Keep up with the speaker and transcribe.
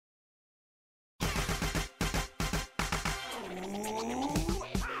Alright,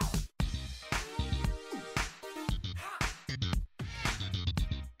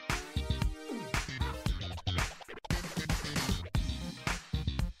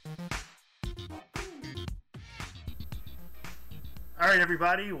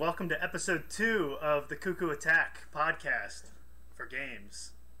 everybody, welcome to episode 2 of the Cuckoo Attack podcast for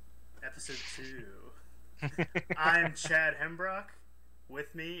games. Episode 2. I'm Chad Hembrock.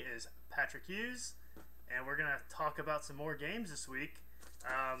 With me is Patrick Hughes, and we're going to talk about some more games this week.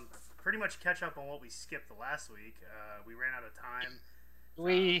 Pretty much catch up on what we skipped last week. We ran out of time.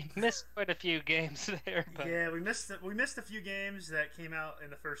 We missed quite a few games there. But... Yeah, we missed a few games that came out in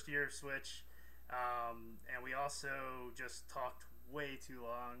the first year of Switch. And we also just talked way too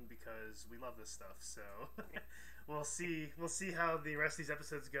long because we love this stuff. So we'll see how the rest of these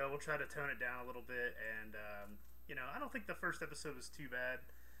episodes go. We'll try to tone it down a little bit, and I don't think the first episode was too bad.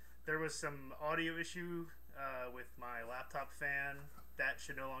 There was some audio issue with my laptop fan. That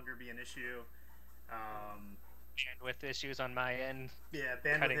should no longer be an issue. Bandwidth issues on my end. Yeah,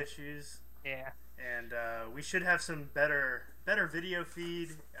 bandwidth issues. Yeah. And we should have some better video feed,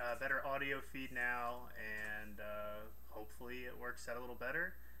 better audio feed now, and hopefully it works out a little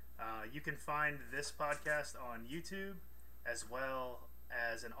better. You can find this podcast on YouTube, as well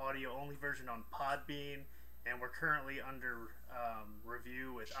as an audio-only version on Podbean, and we're currently under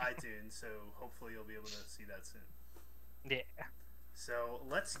review with iTunes, so hopefully you'll be able to see that soon. Yeah. So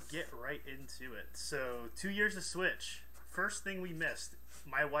let's get right into it. So 2 years of Switch. First thing we missed,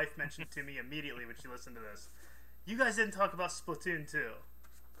 my wife mentioned to me immediately when she listened to this, you guys didn't talk about Splatoon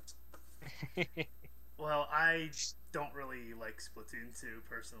 2. Well, I don't really like Splatoon 2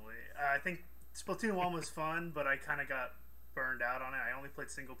 personally. I think Splatoon 1 was fun, but I kind of got burned out on it. I only played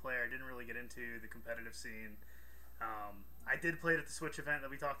single player. I didn't really get into the competitive scene. I did play it at the Switch event that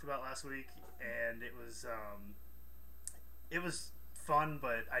we talked about last week, and it was fun,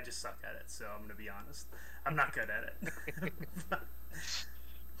 but I just suck at it, so I'm going to be honest. I'm not good at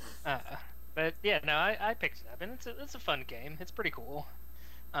it. But yeah, no, I picked it up, and it's a fun game. It's pretty cool.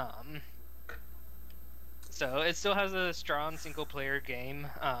 So it still has a strong single-player game.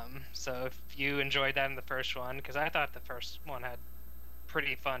 So if you enjoyed that in the first one, because I thought the first one had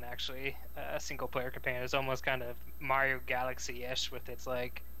pretty fun, actually, single-player companion. It's almost kind of Mario Galaxy-ish with its,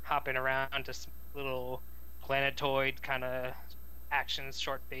 like, hopping around to little planetoid kind of action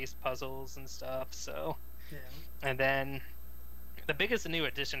short-based puzzles and stuff. So, yeah. And then the biggest new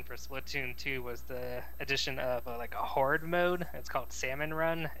addition for Splatoon 2 was the addition of a horde mode. It's called Salmon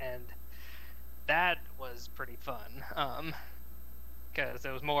Run, and that was pretty fun because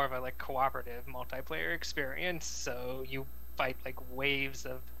it was more of a cooperative multiplayer experience. So you fight waves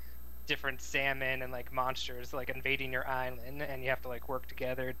of different salmon and monsters invading your island, and you have to work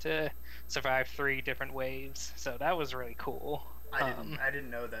together to survive 3 different waves. So that was really cool. I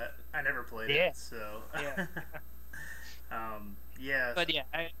didn't know that. I never played it. So yeah. Yeah. But yeah,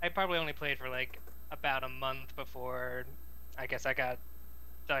 I probably only played for about a month before I guess I got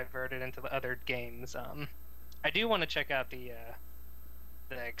diverted into the other games. I do want to check out the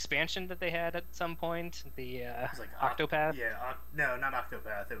expansion that they had at some point. The it was Octopath. No, not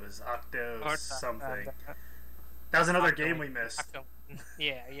Octopath. It was Octo something. That was another game we missed.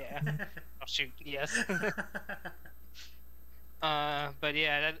 Yeah. Oh shoot, yes. But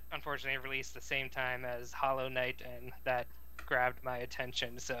yeah, that unfortunately released the same time as Hollow Knight, and that grabbed my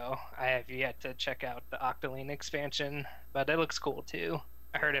attention, so I have yet to check out the Octoling expansion, but it looks cool too.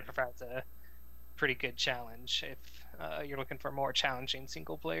 I heard it provides a pretty good challenge if you're looking for more challenging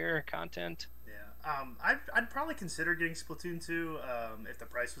single-player content. Yeah, I'd probably consider getting Splatoon 2 if the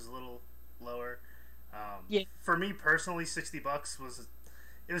price was a little lower. Yeah. For me personally, $60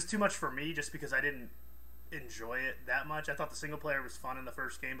 was too much for me, just because I didn't enjoy it that much. I thought the single player was fun in the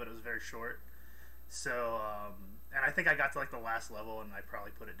first game, but it was very short. So, and I think I got to the last level, and I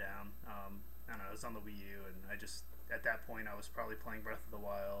probably put it down. I don't know, it was on the Wii U, and I just, at that point, I was probably playing Breath of the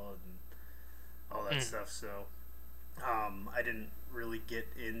Wild and all that stuff, so I didn't really get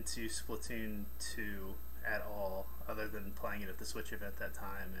into Splatoon 2 at all, other than playing it at the Switch event at that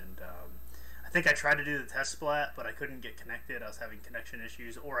time, and I think I tried to do the test splat, but I couldn't get connected. I was having connection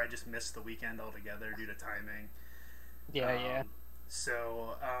issues, or I just missed the weekend altogether due to timing. Yeah.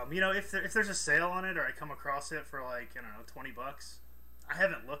 So, if there's a sale on it, or I come across it for $20, I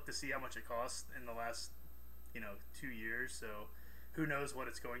haven't looked to see how much it costs in the last 2 years. So, who knows what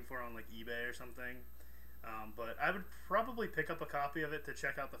it's going for on eBay or something. But I would probably pick up a copy of it to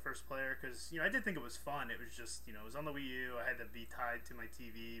check out the first player, because I did think it was fun. It was just it was on the Wii U. I had to be tied to my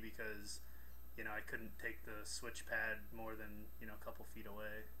TV because I couldn't take the Switch pad more than a couple feet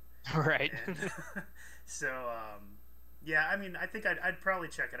away. Right. And so Yeah, I mean, I think I'd probably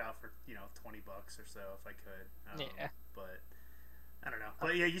check it out for $20 or so if I could. Yeah. But I don't know.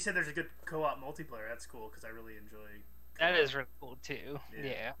 But yeah, you said there's a good co-op multiplayer. That's cool because I really enjoy That co-op. is really cool too. Yeah,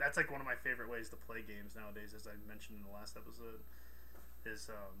 Yeah. that's like one of my favorite ways to play games nowadays, as I mentioned in the last episode, is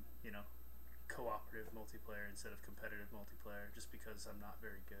cooperative multiplayer instead of competitive multiplayer, just because I'm not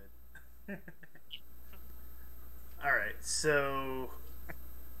very good. All right, so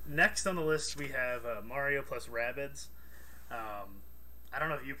next on the list we have Mario plus Rabbids. I don't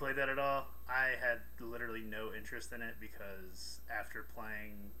know if you played that at all. I had literally no interest in it because after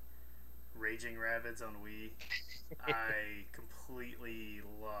playing Raging Rabbids on Wii, I completely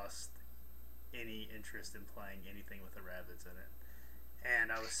lost any interest in playing anything with the Rabbids in it.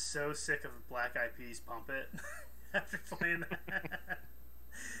 And I was so sick of Black Eyed Peas Pump It after playing that.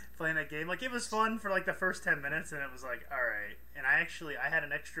 Playing that game. Like, it was fun for like the first 10 minutes, and it was like, alright. And I had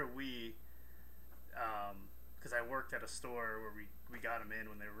an extra Wii because I worked at a store where we got them in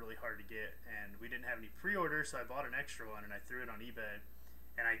when they were really hard to get, and we didn't have any pre-orders, so I bought an extra one and I threw it on eBay,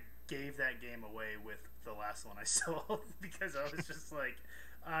 and I gave that game away with the last one I sold because I was just like,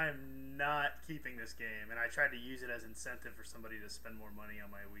 I'm not keeping this game, and I tried to use it as incentive for somebody to spend more money on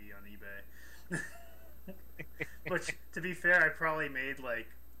my Wii on eBay. Which, to be fair, I probably made like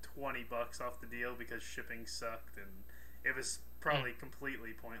 $20 off the deal because shipping sucked, and it was probably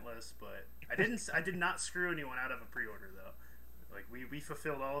completely pointless. But I did not screw anyone out of a pre-order though. Like we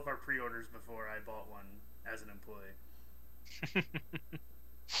fulfilled all of our pre-orders before I bought one as an employee.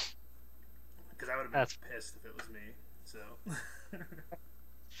 Because I would have been pissed if it was me. So.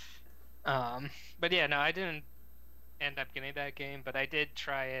 But yeah, no, I didn't end up getting that game, but I did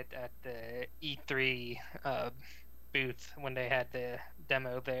try it at the E3 booth when they had the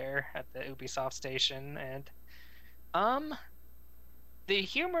demo there at the Ubisoft station, and the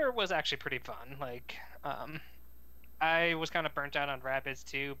humor was actually pretty fun. Like, I was kind of burnt out on Rabbids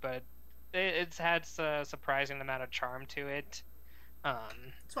too, but it's had a surprising amount of charm to it.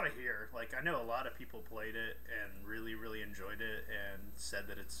 That's what I hear. Like, I know a lot of people played it and really, really enjoyed it and said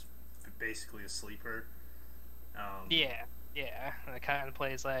that it's basically a sleeper. Yeah. It kind of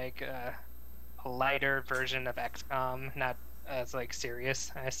plays like a lighter version of XCOM, not as like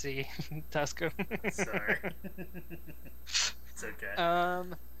serious. I see, Tusco. Sorry. It's okay.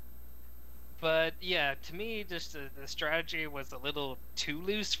 But yeah, to me, just the strategy was a little too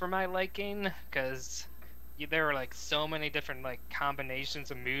loose for my liking, because there were like so many different like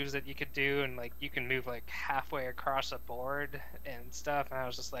combinations of moves that you could do, and like you can move like halfway across the board and stuff, and I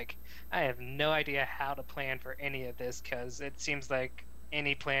was just like, I have no idea how to plan for any of this, because it seems like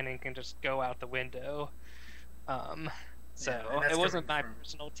any planning can just go out the window. So it wasn't my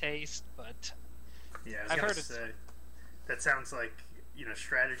personal taste, but yeah, I've heard it. That sounds like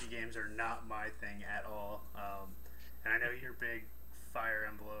strategy games are not my thing at all. And I know you're big Fire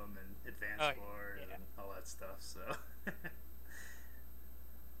Emblem and Advance Wars and all that stuff. So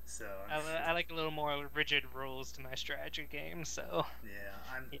I like a little more rigid rules to my strategy games. So yeah,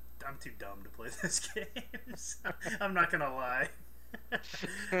 I'm too dumb to play this game. So I'm not gonna lie.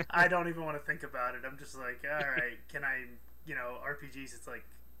 I don't even want to think about it. I'm just like, all right, can I? RPGs. It's like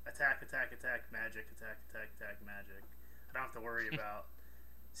attack, magic, attack, magic. I don't have to worry about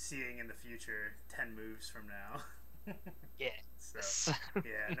seeing in the future 10 moves from now. Yeah. So,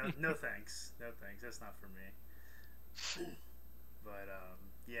 yeah, no thanks. No thanks. That's not for me. But,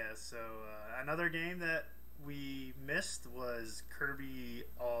 yeah, so another game that we missed was Kirby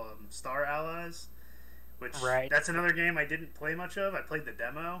Star Allies, which that's another game I didn't play much of. I played the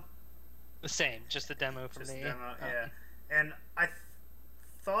demo. The same, just the demo for me. Demo, yeah. And I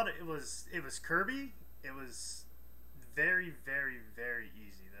thought it was Kirby. It was very, very, very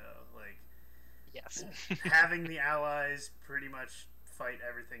easy though. Like, yes, having the allies pretty much fight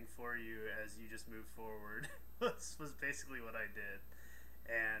everything for you as you just move forward was basically what I did.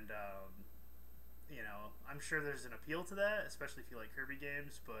 And I'm sure there's an appeal to that, especially if you like Kirby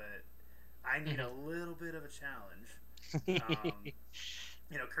games. But I need a little bit of a challenge.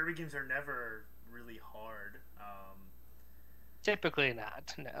 Kirby games are never really hard. Typically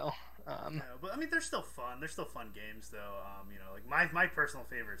not, no. No, but I mean, they're still fun. They're still fun games, though. Like my personal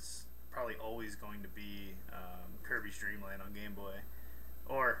favorite's probably always going to be Kirby's Dream Land on Game Boy,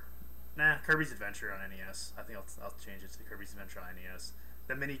 or Kirby's Adventure on NES. I think I'll change it to Kirby's Adventure on NES.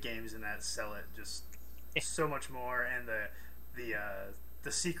 The mini games in that sell it just so much more, and the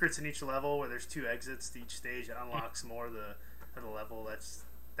secrets in each level where there's 2 exits to each stage, it unlocks more of the level.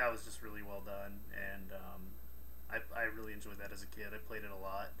 That was just really well done, and I really enjoyed that as a kid. I played it a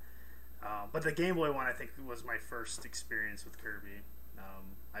lot. But the Game Boy one, I think, was my first experience with Kirby.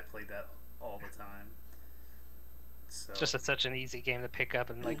 I played that all the time. So It's just such an easy game to pick up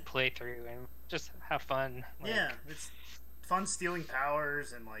and like play through and just have fun. Like, yeah, it's fun stealing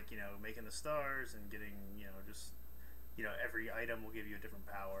powers and like making the stars and getting just every item will give you a different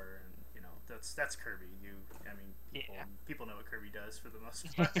power, and that's Kirby. I mean, people know what Kirby does for the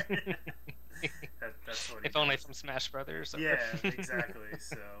most part. That's what. If only from Smash Brothers. Or... Yeah, exactly.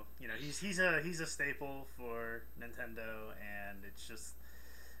 So he's a staple for Nintendo, and it's just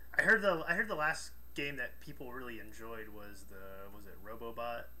I heard the last game that people really enjoyed was it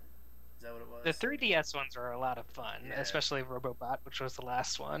Robobot? Is that what it was? The 3DS ones are a lot of fun, especially Robobot, which was the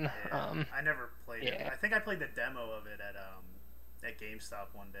last one. Yeah. I never played it. I think I played the demo of it at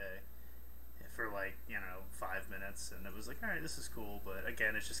GameStop one day for 5 minutes, and it was like, all right, this is cool. But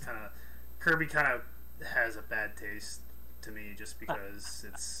again, it's just Kirby has a bad taste to me, just because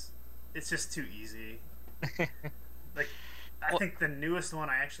it's just too easy. I think the newest one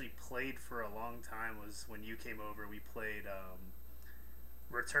I actually played for a long time was when you came over. We played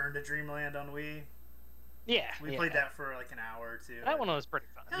Return to Dreamland on Wii. Yeah, we played that for like an hour or two. That one was pretty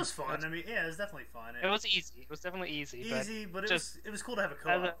fun. It was fun. I mean, it was definitely fun. It was easy. It was definitely easy. But it was cool to have a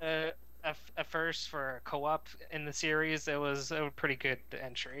co-op. A first for a co-op in the series, it was a pretty good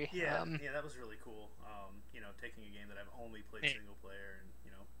entry. Yeah, that was really cool. Taking a game that I've only played single player and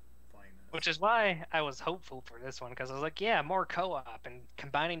playing this. Which is why I was hopeful for this one, because I was like, yeah, more co-op and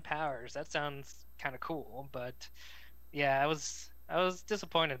combining powers. That sounds kind of cool. But yeah, I was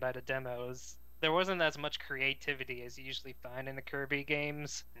disappointed by the demos. There wasn't as much creativity as you usually find in the Kirby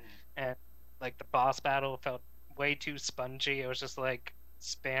games, and like the boss battle felt way too spongy. It was just like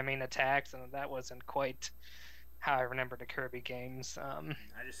spamming attacks, and that wasn't quite how I remember the Kirby games. I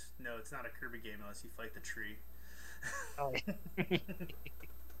just know it's not a Kirby game unless you fight the tree. Oh, yeah.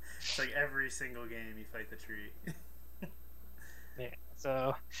 It's like every single game you fight the tree. Yeah,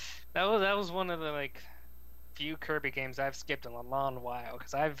 so that was one of the few Kirby games I've skipped in a long while,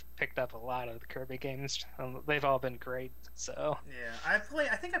 because I've picked up a lot of the Kirby games. They've all been great. So yeah, I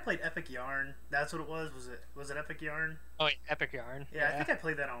think I played Epic Yarn. That's what it was. Was it Epic Yarn? Oh, yeah, Epic Yarn. Yeah, I think I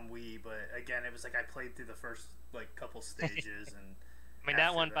played that on Wii, but again, it was like I played through the first couple stages, and I mean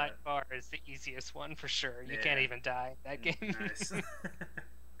that one by far is the easiest one for sure. You can't even die in that game. Nice.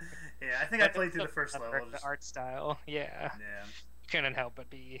 Yeah, I think I played through the first level. The art style, yeah. You couldn't help but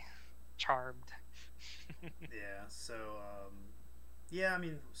be charmed. Yeah, so I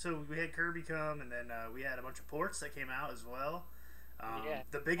mean, so we had Kirby come, and then we had a bunch of ports that came out as well.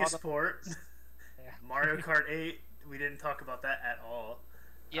 The biggest port, Mario Kart 8. We didn't talk about that at all.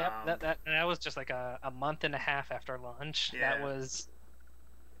 Yep, that was just like a month and a half after launch. Yeah.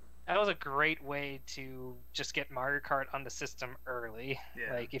 That was a great way to just get Mario Kart on the system early.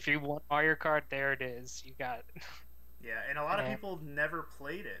 Yeah. Like, if you want Mario Kart, there it is. You got it. Yeah, and a lot of people never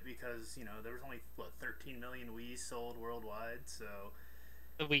played it because, there was only, 13 million Wii's sold worldwide, so...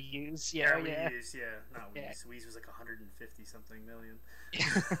 The Wii U's, Wii U's, not Wii's. Wii's was like 150-something million.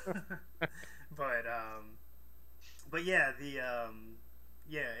 But yeah,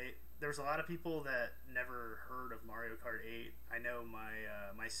 there was a lot of people that never heard of Mario Kart 8. I know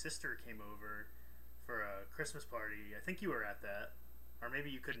my sister came over for a Christmas party. I think you were at that, or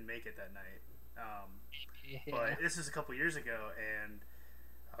maybe you couldn't make it that night. But this is a couple years ago, and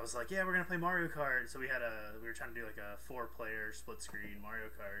I was like, "Yeah, we're gonna play Mario Kart." So we were trying to do like a 4-player split screen Mario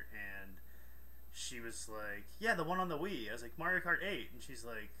Kart, and she was like, "Yeah, the one on the Wii." I was like, "Mario Kart 8," and she's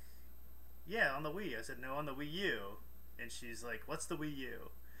like, "Yeah, on the Wii." I said, "No, on the Wii U," and she's like, "What's the Wii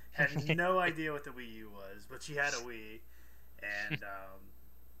U?" Had no idea what the Wii U was, but she had a Wii, and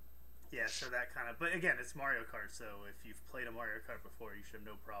yeah, so that kind of. But again, it's Mario Kart, so if you've played a Mario Kart before, you should have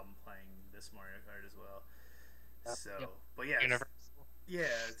no problem playing this Mario Kart as well. But yeah,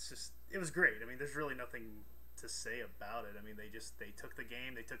 it was great. I mean, there's really nothing to say about it. I mean, they took the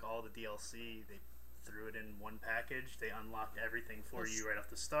game, they took all the DLC, they threw it in one package, they unlocked everything for you right off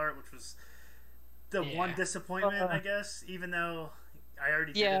the start, which was the one disappointment, I guess. Even though I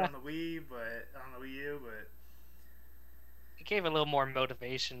already did it on the Wii, but on the Wii U, but. It gave a little more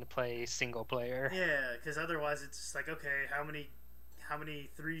motivation to play single player. Yeah, because otherwise it's just like, okay, how many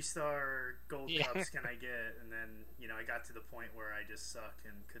 3-star gold cups can I get? And then I got to the point where I just sucked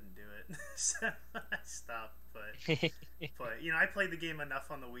and couldn't do it, so I stopped. But I played the game enough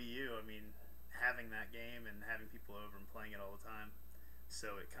on the Wii U. I mean, having that game and having people over and playing it all the time,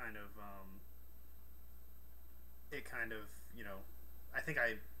 so it kind of I think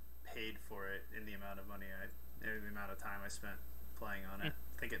I paid for it in the amount of money the amount of time I spent playing on it.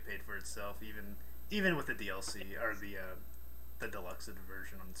 I think it paid for itself, even with the DLC or the deluxe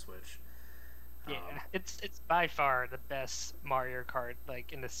version on the Switch. Yeah, it's by far the best Mario Kart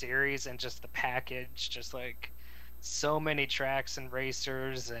in the series, and just the package, just so many tracks and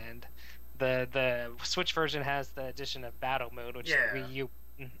racers, and the Switch version has the addition of battle mode, which the Yeah. Wii U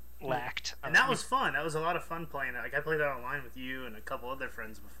lacked. And that was fun. That was a lot of fun playing that. Like I played that online with you and a couple other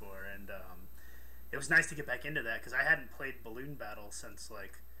friends before, and it was nice to get back into that because I hadn't played Balloon Battle since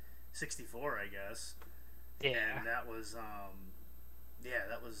like 64, I guess. Yeah. And that was yeah,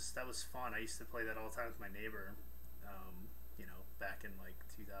 that was fun. I used to play that all the time with my neighbor, you know, back in like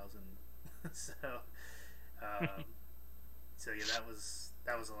 2000. so um, so yeah, that was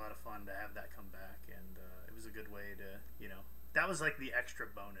a lot of fun to have that come back, and it was a good way to, you know, that was like the extra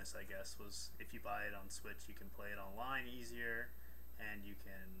bonus, I guess, was if you buy it on Switch, you can play it online easier, and you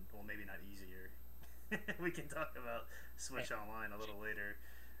can, well, maybe not easier. We can talk about Switch Online a little later,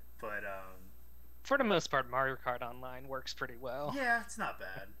 but for the most part, Mario Kart Online works pretty well. yeah, it's not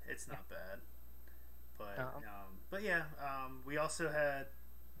bad. It's not bad. But yeah, we also had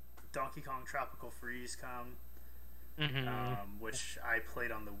Donkey Kong Tropical Freeze come, which I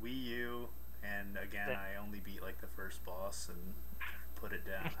played on the Wii U, and again, I only beat like the first boss and put it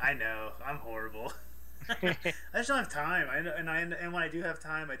down. I know, I'm horrible. I just don't have time. And when I do have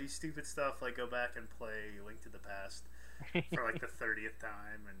time, I do stupid stuff like go back and play Link to the Past for like the 30th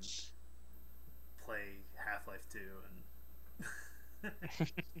time and play Half-Life 2 and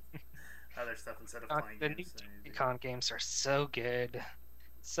other stuff instead of playing the games. new Donkey Kong games are so good,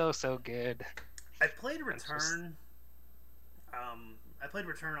 so good. I played Return. I played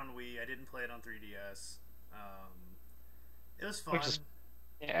Return on Wii. I didn't play it on 3DS. It was fun.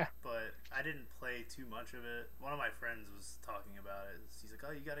 Yeah. But I didn't play too much of it. One of my friends was talking about it. He's like, "Oh,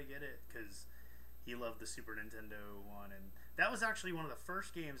 you gotta get it," because he loved the Super Nintendo one, and that was actually one of the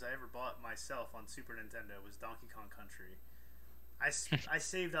first games I ever bought myself on Super Nintendo. Was Donkey Kong Country. I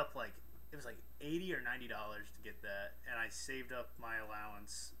saved up like it was like $80 or $90 to get that, and I saved up my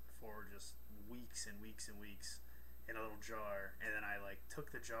allowance for just weeks and weeks and weeks in a little jar, and then I like took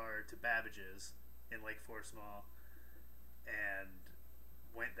the jar to Babbage's in Lake Forest Mall, and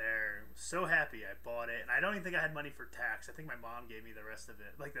went there, so happy I bought it, and I don't even think I had money for tax. I think my mom gave me the rest of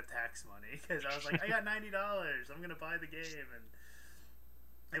it, like the tax money, because I was like, I got $90, I'm gonna buy the game, and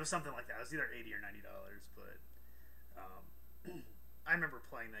it was something like that. It was either $80 or $90, but I remember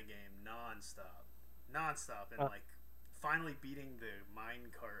playing that game nonstop, and like finally beating the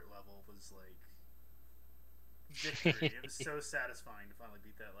minecart level was like victory. It was so satisfying to finally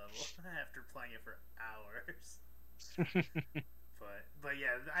beat that level after playing it for hours. But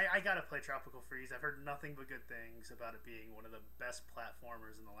yeah, I gotta play Tropical Freeze. I've heard nothing but good things about it being one of the best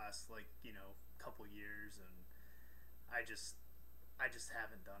platformers in the last like, you know, couple years, and I just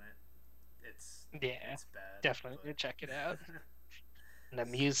haven't done it. It's bad. Definitely check it out. And the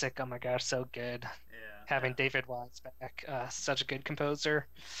music, oh my gosh, so good. Yeah. Having David Wise back, such a good composer.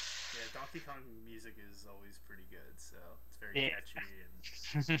 Yeah, Donkey Kong music is always pretty good, so it's very catchy,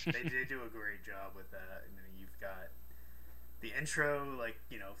 and they do a great job with that. And then you've got the intro, like,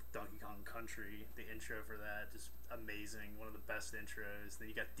 you know, Donkey Kong Country, the intro for that, just amazing. One of the best intros. Then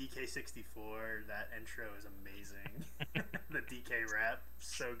you got DK64, that intro is amazing. The DK rap,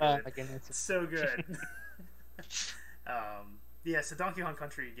 so good. Oh my goodness. So good. Yeah, so Donkey Kong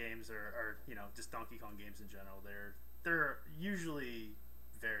Country games are, you know, just Donkey Kong games in general. They're usually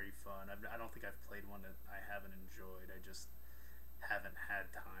very fun. I don't think I've played one that I haven't enjoyed. I just haven't had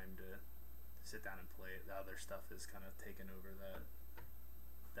time to sit down and play it. The other stuff has kind of taken over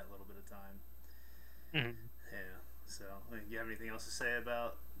that little bit of time. Yeah. So, you have anything else to say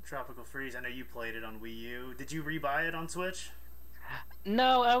about Tropical Freeze? I know you played it on Wii U. Did you rebuy it on Switch?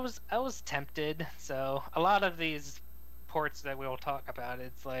 No, I was tempted. So a lot of these ports that we'll talk about,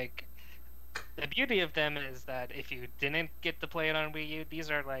 it's like the beauty of them is that if you didn't get to play it on Wii U,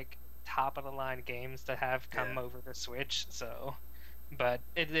 these are like top of the line games to have come over to Switch. So, but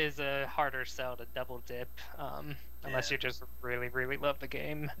it is a harder sell to double dip unless you just really love the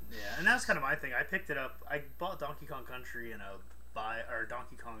game. Yeah, and that's kind of my thing. I picked it up. I bought Donkey Kong Country and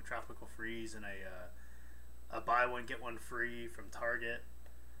Donkey Kong Tropical Freeze and a buy one get one free from Target,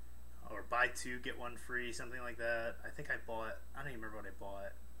 or buy two get one free, something like that. I think I don't even remember what I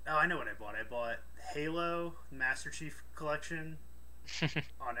bought. Oh, I know what I bought. I bought Halo Master Chief Collection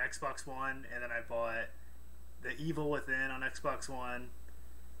on Xbox One, and then I bought The Evil Within on Xbox One,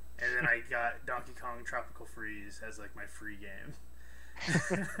 and then I got Donkey Kong Tropical Freeze as like my free game.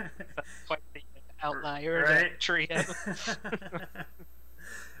 Quite the outlier, right? Trio.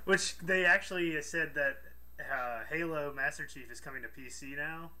 Which they actually said that Halo Master Chief is coming to PC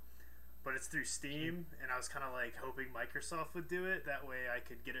now, but it's through Steam, and I was kind of like hoping Microsoft would do it. That way I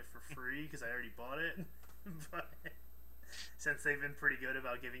could get it for free because I already bought it. But since they've been pretty good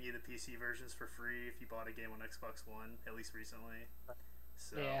about giving you the PC versions for free if you bought a game on Xbox One, at least recently.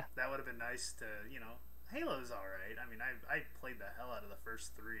 So Yeah. that would have been nice to, Halo's all right. I mean, I played the hell out of the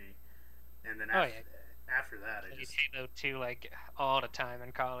first three, and then Oh yeah. after that, I Played just Halo 2 like all the time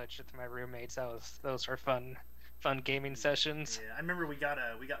in college with my roommates. Those were fun gaming sessions. yeah. I remember we got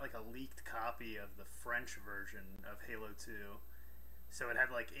like a leaked copy of the French version of Halo 2. So it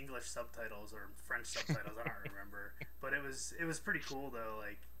had like English subtitles or French subtitles. I don't remember, but it was pretty cool though.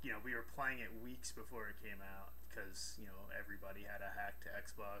 Like we were playing it weeks before it came out because everybody had a hack to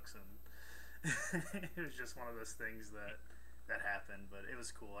Xbox, and it was just one of those things that happened. But it was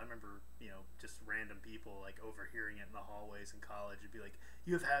cool. I remember just random people like overhearing it in the hallways in college. It'd be like,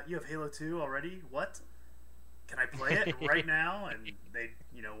 you have Halo 2 already? What? Can I play it right now? And they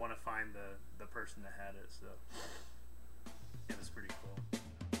want to find the person that had it. So. It was pretty cool.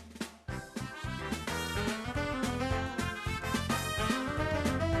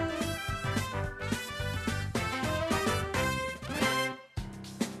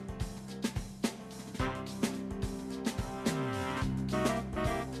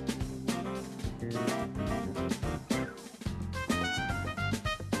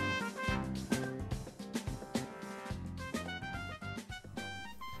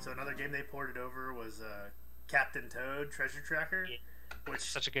 So another game they ported over was Captain Toad Treasure Tracker, Yeah. which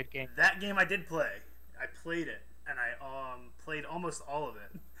Such a good game. that game I did play. I played it, and I played almost all of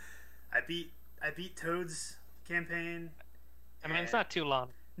it. I beat Toad's campaign. I mean, it's not too long.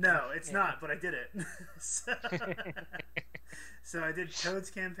 No, it's not, but I did it. so, so I did Toad's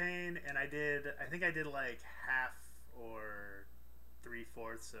campaign, and I think I did like half or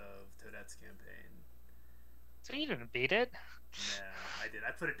 3/4 of Toadette's campaign. So you didn't beat it? Yeah, I did.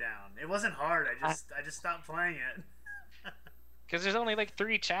 I put it down. It wasn't hard. I just stopped playing it. Because there's only like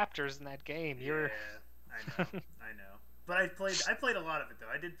 3 chapters in that game. Yeah, I know. But I played a lot of it though.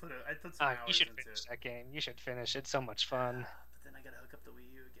 I put some hours You should into finish it. that game. You should finish it. It's so much fun. But then I gotta hook up the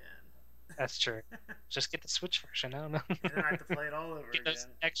Wii U again. That's true. Just get the Switch version. I don't know. And then I have to play it all over Get again. those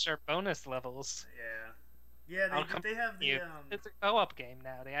extra bonus levels. Yeah. I'll Yeah, come they have the You. It's a co-op game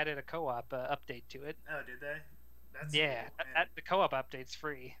now. They added a co-op update to it. Oh, did they? That's Yeah, cool. And- the co-op update's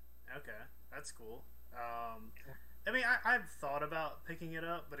free. Okay, that's cool. I mean, I've thought about picking it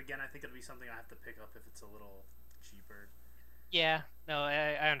up, but again, I think it'll be something I have to pick up if it's a little cheaper. Yeah, no,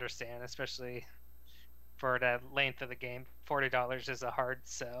 I understand, especially for the length of the game. $40 is a hard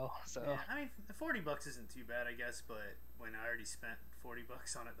sell. So Yeah, I mean, the $40 isn't too bad, I guess. But when I already spent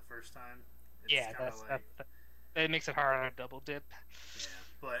 $40 on it the first time, it's yeah, kind of like that makes it harder to double dip. yeah.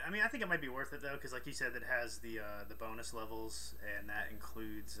 But I mean, I think it might be worth it though, because like you said, it has the bonus levels, and that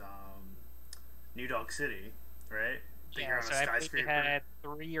includes New Dog City, right? That you're Yeah, on so a I believe skyscraper. they had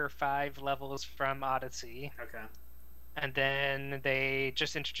 3 or 5 levels from Odyssey, Okay. and then they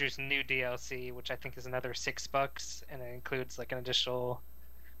just introduced new DLC, which I think is another $6, and it includes like an additional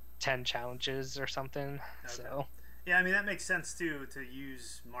 10 challenges or something. Okay. So Yeah, I mean that makes sense too to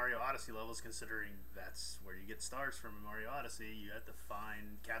use Mario Odyssey levels, considering that's where you get stars from in Mario Odyssey. You have to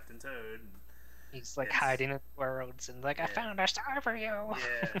find Captain Toad. And, he's like It's- hiding in the worlds and like, I Yeah. found a star for you.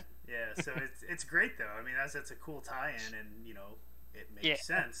 yeah. So it's great though. I mean that's a cool tie-in, and it makes Yeah.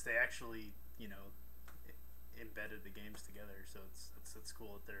 sense. They actually embedded the games together, so it's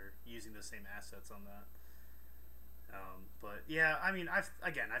cool that they're using the same assets on that. But yeah, I mean I've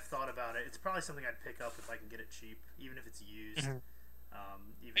thought about it. It's probably something I'd pick up if I can get it cheap, even if it's used. Mhm.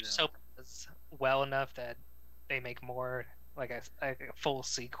 Even I just though, hope it's well enough that they make more like a full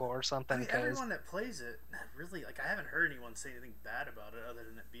sequel or I something. mean, 'Cause everyone that plays it really I haven't heard anyone say anything bad about it other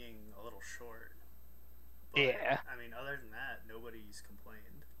than it being a little short. But, Yeah. I mean, other than that, nobody's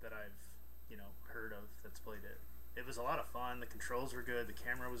complained that I've heard of that's played it. It was a lot of fun. The controls were good. The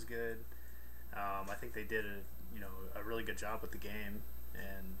camera was good. I think they did a really good job with the game,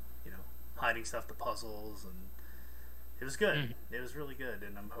 and hiding stuff to puzzles, and it was good. It was really good,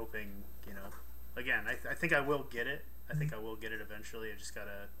 and I'm hoping again I think I will get it. I think I will get it eventually. I just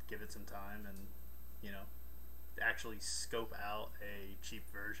gotta give it some time and actually scope out a cheap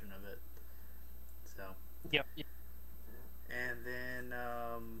version of it. So. Yep. And then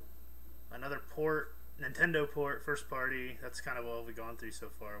another port, Nintendo port, first party. That's kind of what we've gone through so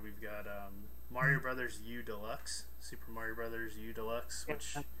far. We've got Mario Brothers U Deluxe, Super Mario Brothers U Deluxe,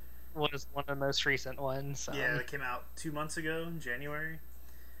 which was one of the most recent ones. yeah, that came out 2 months ago in January.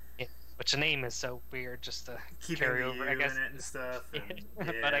 Yeah, which the name is so weird just to Keeping carry the over. U I guess in it and stuff. And,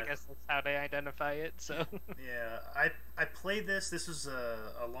 but I guess that's how they identify it. So yeah, I played this. This was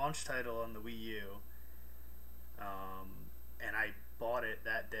a launch title on the Wii U. And I bought it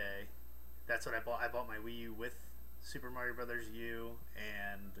that day. That's what I bought. I bought my Wii U with Super Mario Brothers U,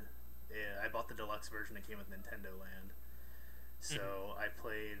 and I bought the deluxe version that came with Nintendo Land. So I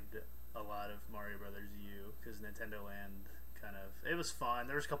played a lot of Mario Brothers U because Nintendo Land it was fun.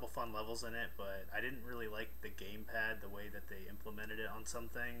 There was a couple fun levels in it, but I didn't really like the gamepad, the way that they implemented it on some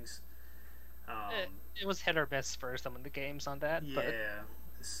things. It was hit or miss for some of the games on that. Yeah.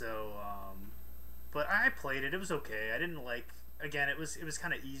 So, but I played it. It was okay. I didn't like. Again, it was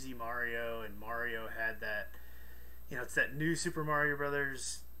kind of easy Mario, and Mario had that. It's that new Super Mario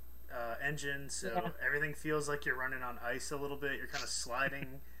Brothers engine, so everything feels like you're running on ice a little bit. You're kind of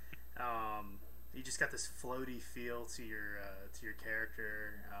sliding. You just got this floaty feel to your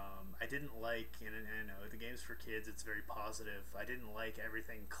character. I didn't like, and I know the game's for kids. It's very positive. I didn't like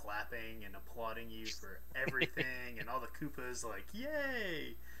everything clapping and applauding you for everything, and all the Koopas like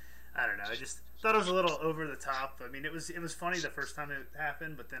yay. I don't know. I just thought it was a little over the top. I mean, it was funny the first time it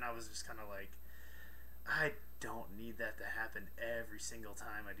happened, but then I was just kind of like, I don't need that to happen every single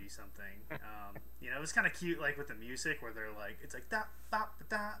time I do something. It was kind of cute, like with the music, where they're like, it's like da ba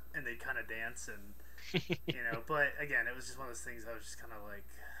da, and they kind of dance, and But again, it was just one of those things. I was just kind of like,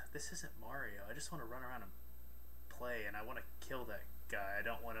 this isn't Mario. I just want to run around and play, and I want to kill that guy. I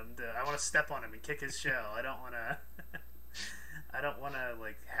don't want him to. I want to step on him and kick his shell. I don't want to. I don't want to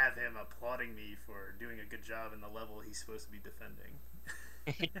like have him applauding me for doing a good job in the level he's supposed to be defending.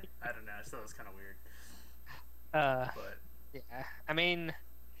 I don't know. I just thought it was kind of weird. But yeah, I mean,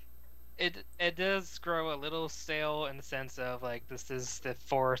 it does grow a little stale in the sense of like this is the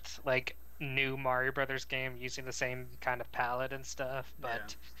fourth like new Mario Brothers game using the same kind of palette and stuff.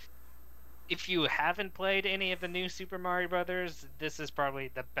 But if you haven't played any of the new Super Mario Brothers, this is probably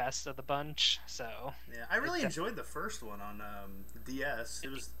the best of the bunch. So yeah, I really enjoyed the first one on DS.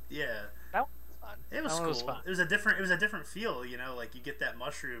 It was that was fun. It was cool. It was a different feel, like you get that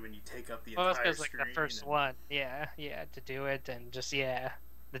mushroom and you take up the entire screen. Like the first one, to do it, and just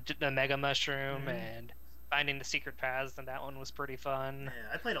the Mega Mushroom and finding the secret paths, and that one was pretty fun.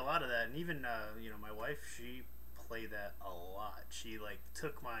 Yeah, I played a lot of that, and even my wife, she played that a lot. She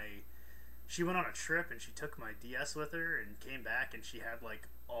she went on a trip and she took my DS with her and came back, and she had like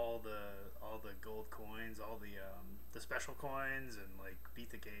all the gold coins, all the special coins, and like beat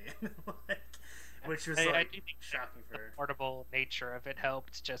the game, which was I do think shocking for her. The portable nature of it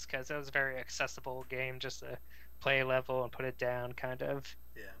helped, just because it was a very accessible game, just to play a level and put it down, kind of.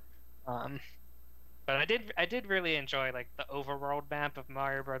 Yeah. But I did really enjoy like the overworld map of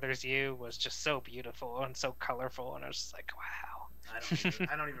Mario Brothers U was just so beautiful and so colorful, and I was just like, wow. I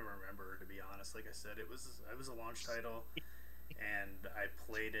don't even remember, to be honest. Like I said, it was a launch title, and I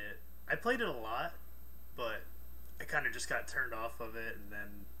played it. I played it a lot, but I kind of just got turned off of it. And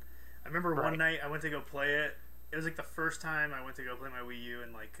then I remember one night I went to go play it. It was like the first time I went to go play my Wii U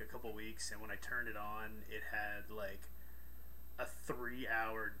in like a couple weeks, and when I turned it on, it had like a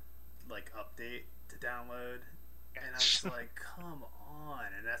 3-hour like update to download, and I was like, come on.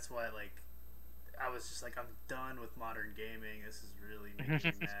 And that's why like I was just like, I'm done with modern gaming. This is really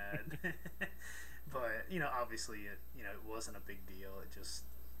making me mad. But obviously it wasn't a big deal.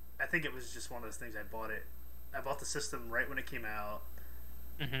 I think it was just one of those things. I bought the system right when it came out,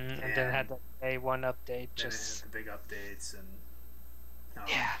 and then had the day one update. Just the big updates, and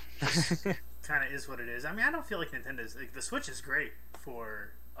kind of is what it is. I mean, I don't feel like Nintendo's like, the Switch is great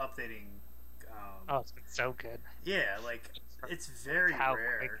for updating. It's been so good. Yeah, like it's very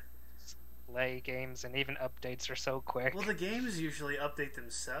rare. Play games and even updates are so quick. Well, the games usually update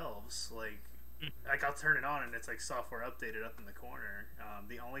themselves. Like I'll turn it on and it's like software updated up in the corner.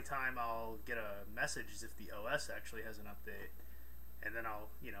 The only time I'll get a message is if the OS actually has an update, and then I'll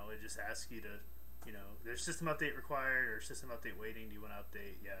it just asks you to there's system update required or system update waiting. Do you want to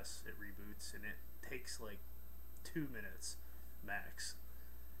update? Yes, it reboots, and it takes like 2 minutes max.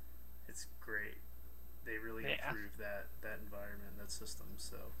 It's great. They really improved that environment, that system.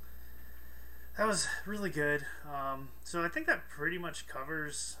 So that was really good. So I think that pretty much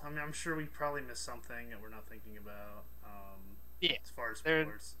covers. I mean, I'm sure we probably missed something that we're not thinking about. As far as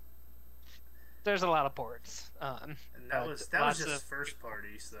ports, there's a lot of ports. And that was just first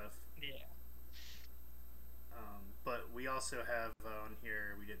party stuff. Yeah. But we also have on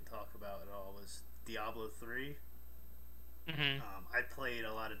here we didn't talk about at all was Diablo 3. I played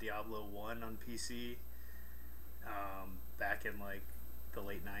a lot of Diablo 1 on PC back in like the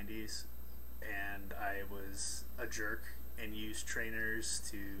late 90s, and I was a jerk and used trainers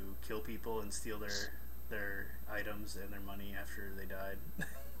to kill people and steal their items and their money after they died.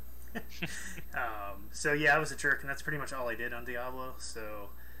 So yeah, I was a jerk, and that's pretty much all I did on Diablo. So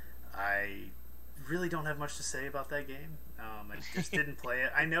I really don't have much to say about that game. I just didn't play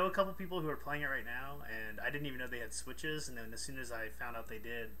it. I know a couple people who are playing it right now, and I didn't even know they had Switches. And then as soon as I found out they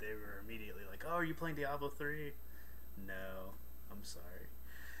did, they were immediately like, "Oh, are you playing Diablo 3?" No, I'm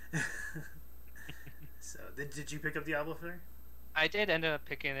sorry. So, did you pick up Diablo 3? I did end up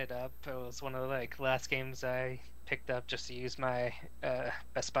picking it up. It was one of the like last games I picked up just to use my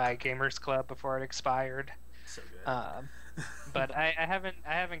Best Buy Gamers Club before it expired. So good. But I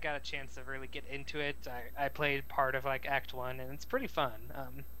haven't got a chance to really get into it. I played part of like Act 1 and it's pretty fun.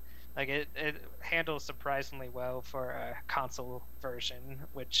 Like it handles surprisingly well for a console version,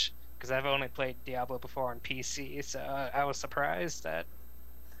 which because I've only played Diablo before on PC, so I was surprised at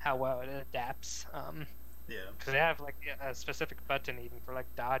how well it adapts. Yeah. Because they have like a specific button even for like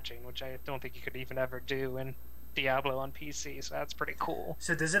dodging, which I don't think you could even ever do in Diablo on PC. So that's pretty cool.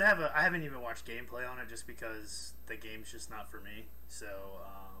 So does it have a? I haven't even watched gameplay on it just because the game's just not for me. So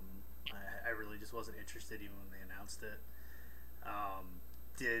I really just wasn't interested even when they announced it.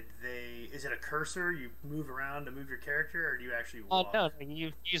 Did they? Is it a cursor? You move around to move your character, or do you actually walk? No,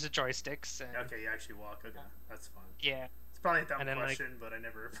 you use the joysticks. And, Okay, you actually walk. Okay, that's fun. Yeah. It's probably a dumb then, question, but I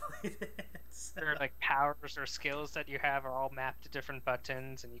never played it. So. Or like powers or skills that you have are all mapped to different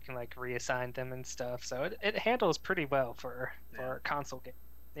buttons, and you can like reassign them and stuff. So it handles pretty well for a console game.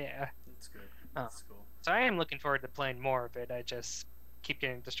 Yeah. That's good. That's cool. So I am looking forward to playing more of it. I just keep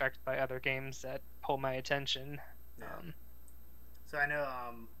getting distracted by other games that pull my attention. Yeah. So I know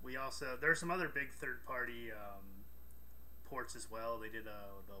we also there are some other big third party ports as well. They did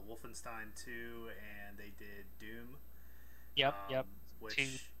the Wolfenstein 2 and they did Doom. Yep.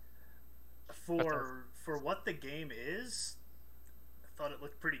 Which for what the game is, I thought it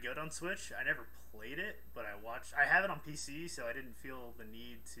looked pretty good on Switch. I never played it, but I have it on PC, so I didn't feel the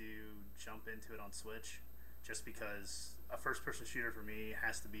need to jump into it on Switch, just because a first-person shooter for me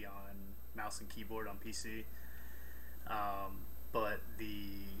has to be on mouse and keyboard on PC. But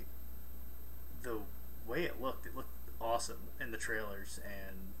the way it looked awesome in the trailers,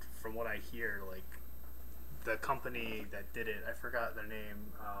 and from what I hear, like the company that did it, I forgot their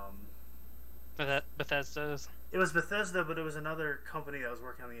name. Bethesda's. It was Bethesda, but it was another company that was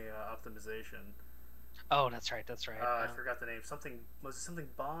working on the optimization. Oh, that's right. I forgot the name. Was it something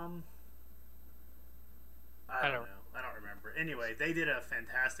Bomb? I don't know. I don't remember. Anyway, they did a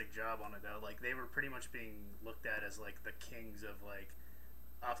fantastic job on it though. Like they were pretty much being looked at as like the kings of like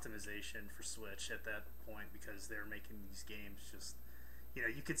optimization for Switch at that point, because they were making these games just,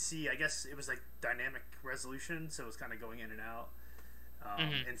 you could see, I guess it was like dynamic resolution, so it was kind of going in and out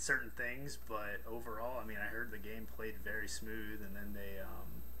in certain things, but overall, I mean, I heard the game played very smooth, and then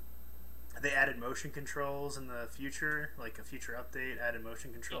they added motion controls in the future, like a future update added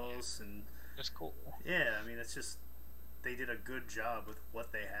motion controls, and that's cool. Yeah, I mean, it's just they did a good job with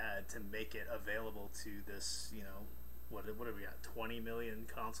what they had to make it available to this, what have we got? 20 million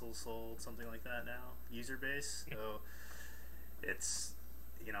consoles sold, something like that now, user base. So it's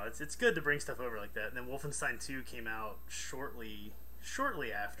it's good to bring stuff over like that. And then Wolfenstein 2 came out shortly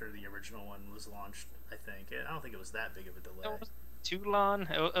after the original one was launched. I think I don't think it was that big of a delay. It was too long.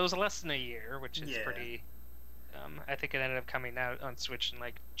 It was less than a year, which is pretty. I think it ended up coming out on Switch in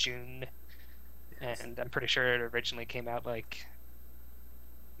like June. And I'm pretty sure it originally came out like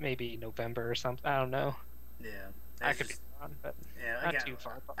maybe November or something. I don't know. Yeah, I could be wrong, but not too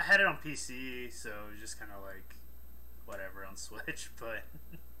far. I had it on PC, so it was just kind of like whatever on Switch. But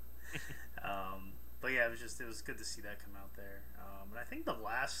but yeah, it was good to see that come out there. And I think the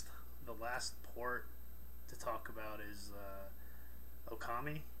last port to talk about is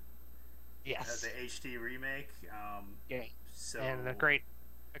Okami. Yes. The HD remake. Yeah. So and a great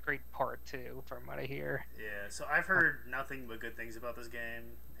part too, from what I hear. Yeah, so I've heard nothing but good things about this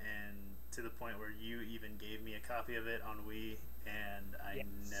game, and to the point where you even gave me a copy of it on Wii, and I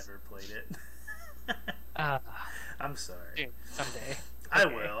never played it. I'm sorry. Dude, someday. I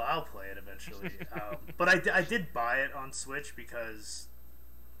will. I'll play it eventually. But I did buy it on Switch because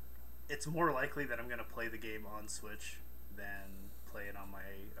it's more likely that I'm going to play the game on Switch than play it on my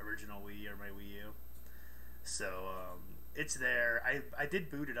original Wii or my Wii U. So it's there. I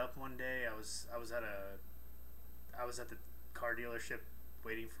did boot it up one day. I was at the car dealership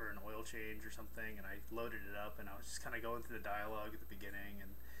waiting for an oil change or something, and I loaded it up, and I was just kind of going through the dialogue at the beginning,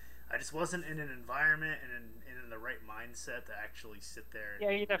 and I just wasn't in an environment and in the right mindset to actually sit there. Yeah,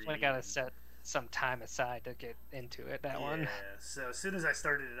 you definitely got to set some time aside to get into it. One. Yeah. So as soon as I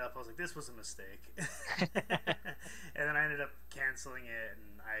started it up, I was like, "This was a mistake," and then I ended up canceling it,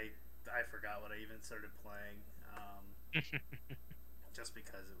 and I forgot what I even started playing, just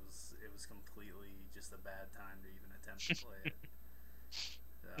because it was completely just a bad time to even attempt to play it.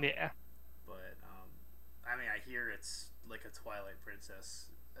 So, yeah. but I mean, I hear it's like a Twilight Princess.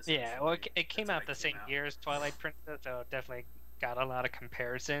 Yeah, well, Essentially, it came that's what out it the came same out. year as Twilight Princess, so it definitely got a lot of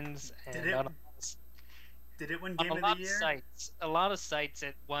comparisons, Did and it? Did it win on Game of the Year? a lot of sites,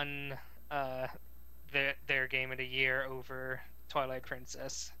 it won uh, their game of the year over Twilight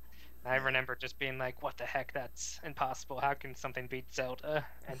Princess. I Yeah, remember just being like, "What the heck? That's impossible! How can something beat Zelda?"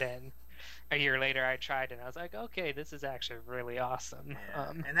 And then a year later, I tried, and I was like, "Okay, this is actually really awesome."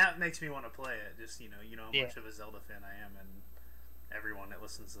 yeah, and that makes me want to play it. Just you know how Yeah. much of a Zelda fan I am, and everyone that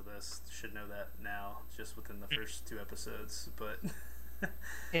listens to this should know that now, just within the first two episodes. But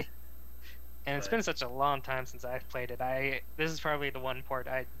And it's but been such a long time since I've played it. This is probably the one port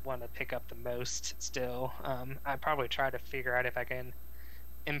I want to pick up the most still. I probably try to figure out if I can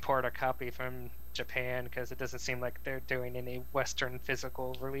import a copy from Japan because it doesn't seem like they're doing any Western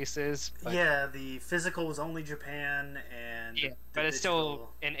physical releases. But yeah, the physical was only Japan, and yeah, the but it's still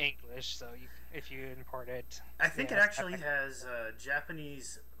digital. in English, so if you import it, I think yeah, it it's actually has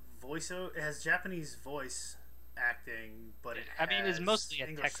Japanese voice. It has Japanese voice acting, but it I mean, it's has mostly a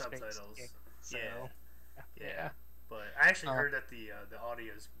English text-based game, subtitles. Yeah, so yeah. yeah. But I actually Uh, heard that the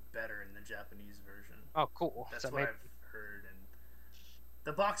audio is better in the Japanese version. oh, cool. So That's what maybe I've heard, and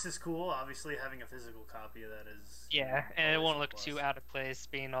the box is cool. Obviously, having a physical copy of that is yeah, and it always won't a look plus. too out of place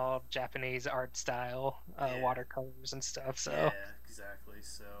being all Japanese art style, Yeah, watercolors and stuff. So yeah, exactly.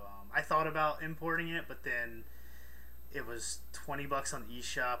 So I thought about importing it, but then it was $20 on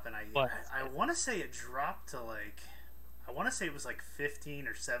eShop, and but I want to say it dropped to like I want to say it was like 15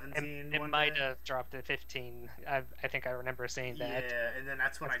 or it, 17 it one might day. have dropped to 15. I think I remember seeing that. Yeah, and then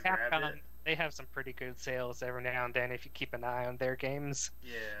that's when I Because grabbed it. Capcom, they have some pretty good sales every now and then if you keep an eye on their games.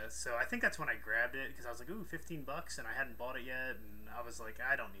 Yeah, so I think that's when I grabbed it because I was like, "Ooh, $15," and I hadn't bought it yet, and I was like,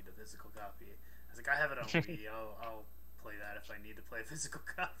 "I don't need a physical copy." I was like, "I have it on Wii. I'll play that if I need to play a physical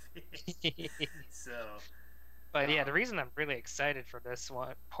copy." So, But yeah, the um, reason I'm really excited for this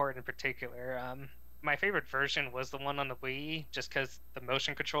one port in particular, my favorite version was the one on the Wii, just because the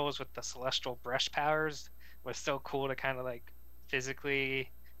motion controls with the celestial brush powers was so cool to kind of like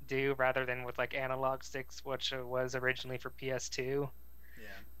physically do rather than with like analog sticks, which it was originally for PS2.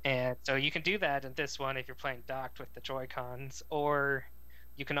 yeah, And so you can do that in this one if you're playing docked with the Joy Cons, or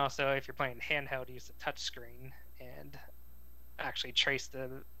you can also, if you're playing handheld, use the touch screen and actually trace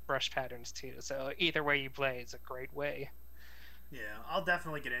the brush patterns too. So either way you play is a great way. yeah, I'll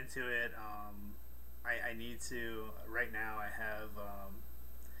definitely get into it. I need to. Right now, I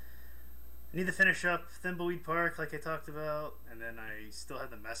need to finish up Thimbleweed Park, like I talked about, and then I still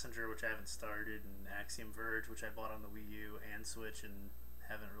have the Messenger, which I haven't started, and Axiom Verge, which I bought on the Wii U and Switch, and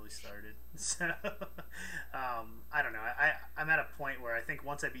haven't really started. So, I don't know. I'm at a point where I think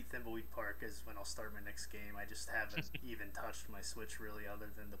once I beat Thimbleweed Park is when I'll start my next game. I just haven't even touched my Switch really, other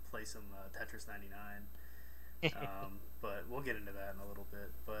than to play some Tetris 99. But we'll get into that in a little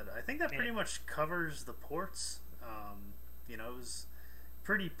bit. But I think that Yeah. pretty much covers the ports. It was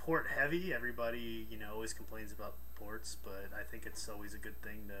pretty port heavy. Everybody, always complains about ports, but I think it's always a good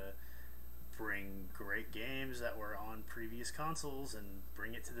thing to bring great games that were on previous consoles and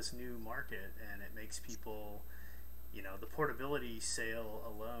bring it to this new market. And it makes people, the portability sale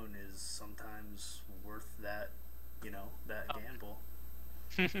alone is sometimes worth that Oh. gamble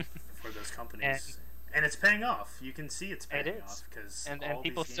for those And companies. And it's paying off. You can see it's it paying is. off because And all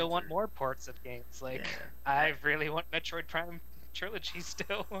people these still games want are. more ports of games. Yeah, Like I really want Metroid Prime Trilogy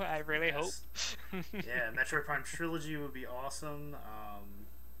still. I really hope. yes, yeah. Metroid Prime Trilogy would be awesome.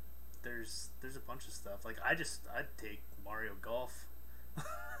 There's a bunch of stuff. Like I'd take Mario Golf,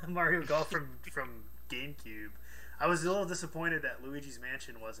 Mario Golf from GameCube. I was a little disappointed that Luigi's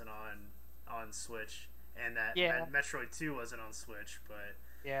Mansion wasn't on Switch, and that Yeah. Metroid 2 wasn't on Switch, but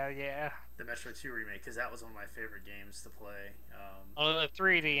Yeah. the Metroid 2 remake, because that was one of my favorite games to play. Well, the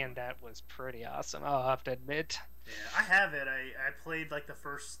 3D in that was pretty awesome. I'll have to admit. Yeah, I have it. I played like the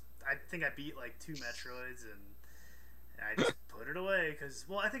first. I think I beat like two Metroids, and I just put it away because,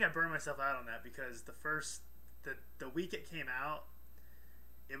 well, I think I burned myself out on that because the week it came out,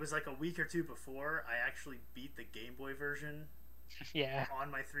 it was like a week or two before I actually beat the Game Boy version Yeah.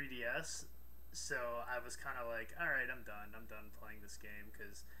 on my 3DS. So I was kind of like, all right, I'm done. I'm done playing this game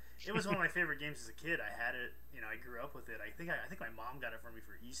because it was one of my favorite games as a kid. I had it, I grew up with it. I think my mom got it for me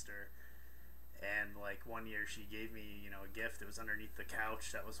for Easter, and like one year she gave me a gift. It was underneath the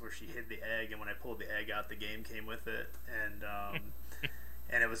couch. That was where she hid the egg, and when I pulled the egg out, the game came with it, and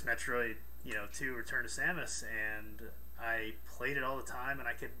it was Metroid 2 Return to Samus, and I played it all the time, and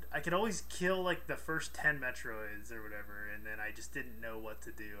I could always kill like the first 10 Metroids or whatever, and then I just didn't know what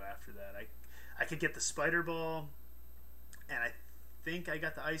to do after that. I could get the Spider Ball, and I think I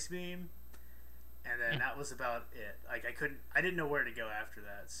got the Ice Beam, and then that was about it. Like I didn't know where to go after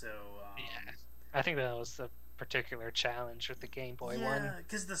that. So Yeah, I think that was the particular challenge with the Game Boy one. yeah,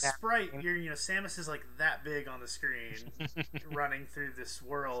 because the sprite, Samus is like that big on the screen, running through this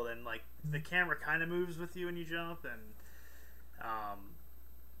world, and like the camera kind of moves with you when you jump, and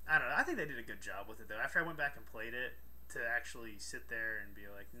I don't know. I think they did a good job with it though. After I went back and played it, to actually sit there and be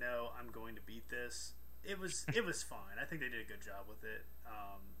like, no, I'm going to beat this. It was fine. I think they did a good job with it.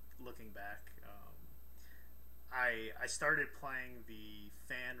 Looking back, I started playing the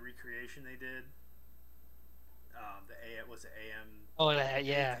fan recreation they did. Was it AM? Oh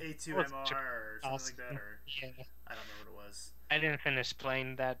yeah, A2MR or something awesome. like that, or yeah. I don't know what it was. I didn't finish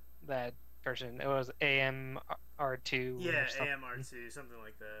playing that version. It was AMR2. Yeah, AMR2, something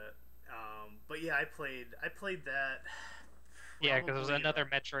like that. But yeah, I played that. Yeah, because it was another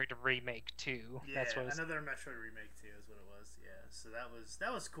Metroid remake too. Yeah, that's what another Metroid remake too is what it was. Yeah, so that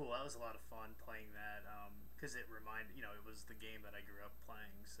was cool. That was a lot of fun playing that because it reminded it was the game that I grew up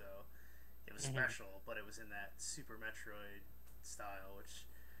playing, so it was special. But it was in that Super Metroid style, which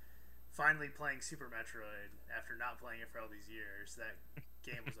finally playing Super Metroid after not playing it for all these years, that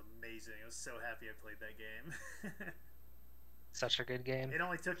game was amazing. I was so happy I played that game. Such a good game. It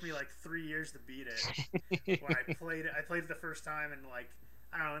only took me like 3 years to beat it. When I played it the first time, and like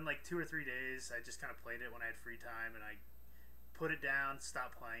I don't know, in like 2 or 3 days, I just kind of played it when I had free time, and I put it down,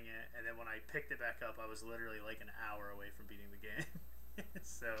 stopped playing it, and then when I picked it back up, I was literally like an hour away from beating the game.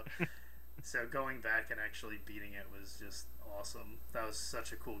 So going back and actually beating it was just awesome. That was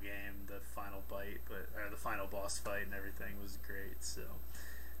such a cool game. The final the final boss fight and everything was great. So,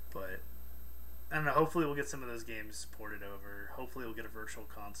 but I don't know. Hopefully, we'll get some of those games ported over. Hopefully, we'll get a virtual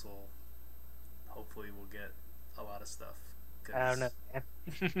console. Hopefully, we'll get a lot of stuff. I don't know.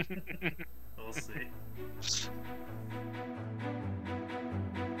 We'll see.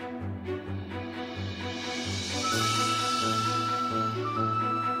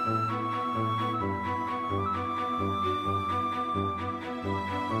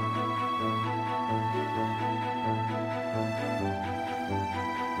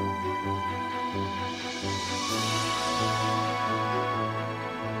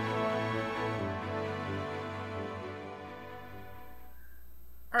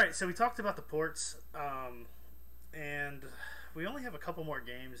 Alright, so we talked about the ports, and we only have a couple more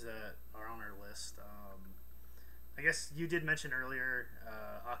games that are on our list. I guess you did mention earlier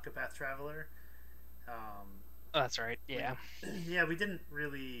Octopath Traveler. Oh, that's right, yeah. Yeah, we didn't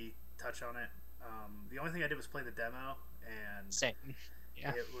really touch on it. The only thing I did was play the demo, and same.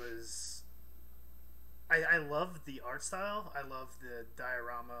 Yeah. It was... I love the art style. I love the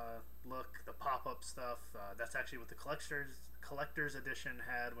diorama look, the pop-up stuff. That's actually what the collector's edition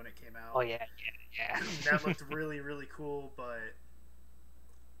had when it came out. Oh yeah. That looked really, really cool, but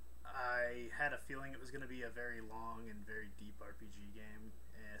I had a feeling it was going to be a very long and very deep RPG game,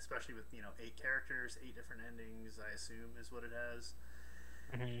 especially with 8 characters, 8 different endings. I assume is what it has.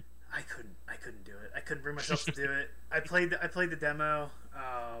 Mm-hmm. I couldn't do it. I couldn't bring myself to do it. I played the demo.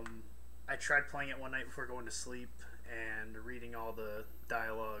 I tried playing it one night before going to sleep, and reading all the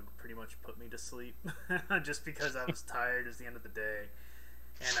dialogue pretty much put me to sleep just because I was tired. It was the end of the day,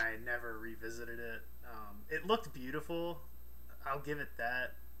 and I never revisited it. It looked beautiful. I'll give it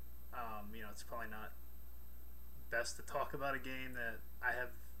that. It's probably not best to talk about a game that I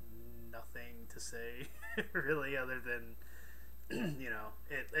have nothing to say really other than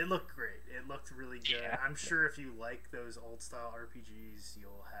it looked great. It looked really good. Yeah. I'm sure if you like those old style RPGs,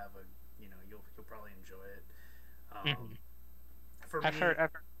 you'll have you'll probably enjoy it. For I've me, heard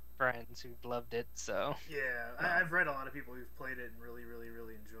friends who loved it, so yeah, I've read a lot of people who've played it and really, really,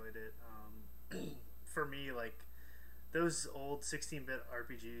 really enjoyed it. For me, like those old 16-bit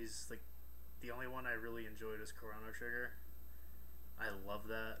RPGs, like the only one I really enjoyed was Chrono Trigger. I love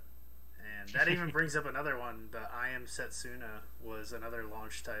that. And that even brings up another one. The I Am Setsuna was another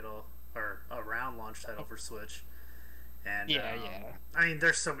launch title, or around launch title for Switch. And yeah. I mean,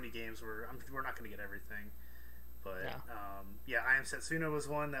 there's so many games where we're not going to get everything, but I Am Setsuna was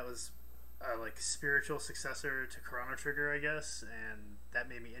one that was like spiritual successor to Chrono Trigger, I guess, and that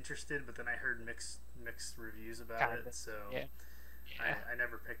made me interested. But then I heard mixed reviews about it, so I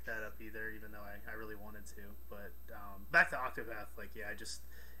never picked that up either, even though I really wanted to. But back to Octopath,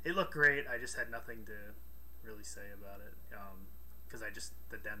 it looked great. I just had nothing to really say about it because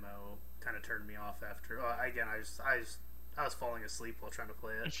the demo kind of turned me off after. Again, I was falling asleep while trying to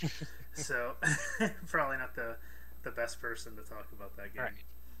play it, so probably not the best person to talk about that game. Right.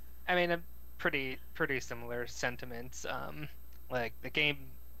 I mean, pretty similar sentiments. Like the game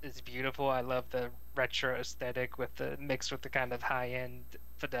is beautiful. I love the retro aesthetic with the mixed with the kind of high end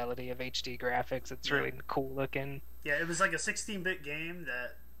fidelity of HD graphics. It's Yeah, really cool looking. yeah. It was like a 16-bit game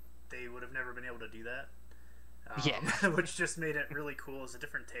that they would have never been able to do that, Yeah, which just made it really cool. It's a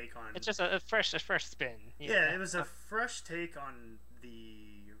different take on. it's just a fresh spin. Yeah, it was a fresh take on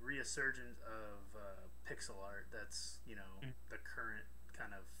the resurgence of pixel art. That's the current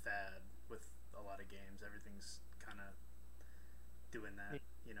kind of fad with a lot of games. Everything's kind of doing that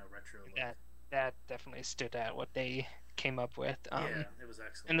retro look. That definitely stood out what they came up with. Yeah, it was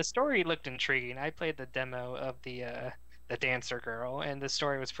excellent. And the story looked intriguing. I played the demo of the dancer girl, and the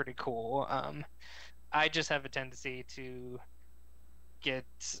story was pretty cool. I just have a tendency to get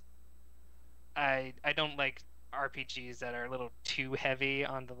I don't like RPGs that are a little too heavy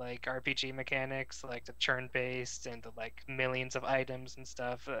on the like RPG mechanics, like the turn based and the like millions of items and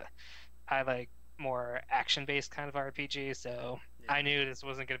stuff. I like more action based kind of RPG, so Yeah. I knew this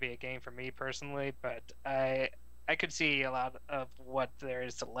wasn't going to be a game for me personally, but I could see a lot of what there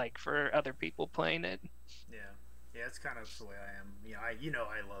is to like for other people playing it. Yeah, yeah, it's kind of the way I am.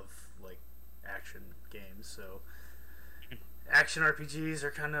 I love like action games, so action RPGs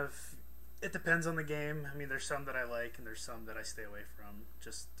are kind of. It depends on the game. I mean, there's some that I like, and there's some that I stay away from,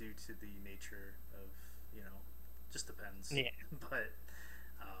 just due to the nature of just depends. Yeah. But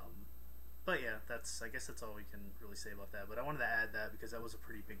but yeah, I guess that's all we can really say about that. But I wanted to add that because that was a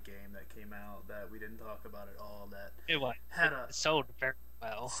pretty big game that came out that we didn't talk about at all. That It was. had It sold very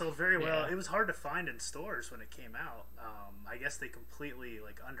well. sold very well. Yeah. It was hard to find in stores when it came out. I guess they completely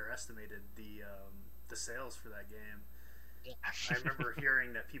like underestimated the sales for that game. I remember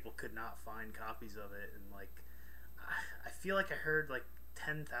hearing that people could not find copies of it, and like I feel like I heard like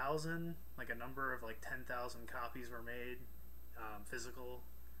 10,000, like a number of like 10,000 copies were made, physical,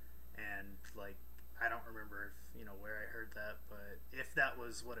 and like I don't remember if where I heard that, but if that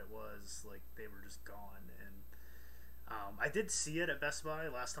was what it was, like they were just gone. And I did see it at Best Buy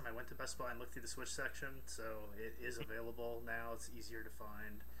last time I went to Best Buy and looked through the Switch section, so it is available now. It's easier to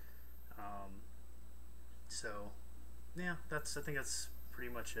find. So yeah, I think that's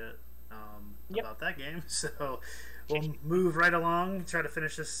pretty much it Yep. about that game. So we'll move right along, try to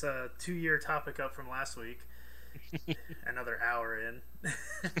finish this 2-year topic up from last week. Another hour in.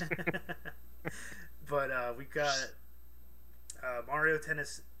 But we've got Mario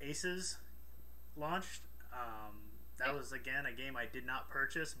Tennis Aces launched. That was again a game I did not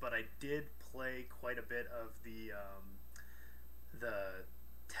purchase, but I did play quite a bit of the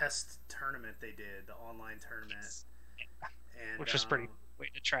test tournament they did, the online tournament. And, Which was pretty way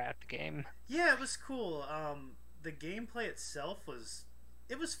to try out the game. Yeah, it was cool. The gameplay itself was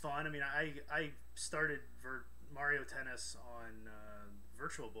fun. I mean, I started Mario Tennis on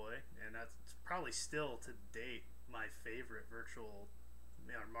Virtual Boy, and that's probably still to date my favorite virtual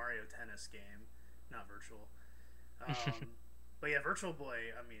Mario Tennis game. Not virtual, but yeah, Virtual Boy.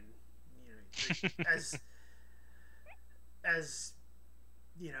 I mean, as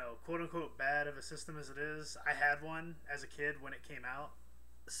quote unquote bad of a system as it is, I had one as a kid when it came out,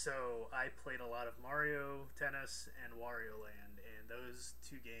 so I played a lot of Mario Tennis and Wario Land, and those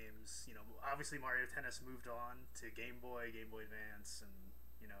two games, obviously Mario Tennis moved on to Game Boy Advance, and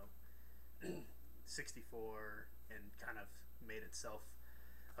 64, and kind of made itself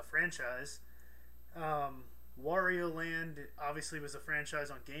a franchise. Wario Land obviously was a franchise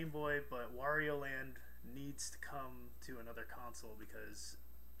on Game Boy, but Wario Land needs to come to another console because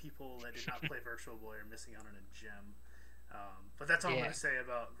people that did not play Virtual Boy are missing out on a gem. But that's all I'm going to say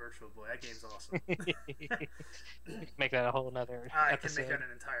about Virtual Boy. That game's awesome. Make that a whole nother I episode. can make that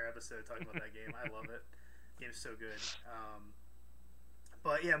an entire episode talking about that game. I love it. The game's so good.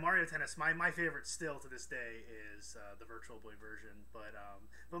 But yeah, Mario Tennis. My favorite still to this day is the Virtual Boy version. But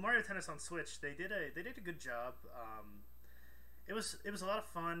Mario Tennis on Switch, they did a good job. It was a lot of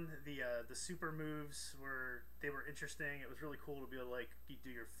fun. The super moves were interesting. It was really cool to be able to like you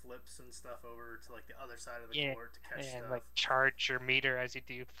do your flips and stuff over to like the other side of the court to catch and stuff. like charge your meter as you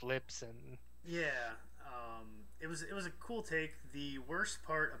do flips and Yeah, it was a cool take. The worst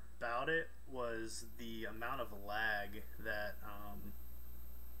part about it was the amount of lag that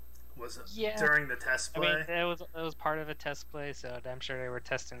was during the test play. I mean, it was part of a test play, so I'm sure they were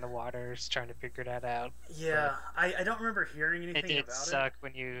testing the waters, trying to figure that out. Yeah, I don't remember hearing anything about it. It did about suck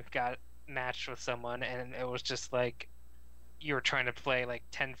when you got matched with someone, and it was just like you were trying to play like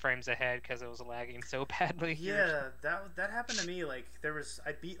 10 frames ahead because it was lagging so badly. Yeah, that happened to me. Like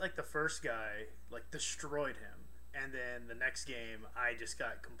I beat like the first guy, like destroyed him, and then the next game I just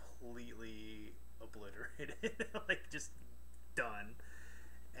got completely obliterated, like just done.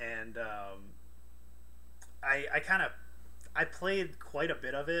 And I I played quite a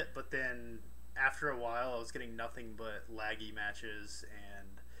bit of it, but then after a while, I was getting nothing but laggy matches, and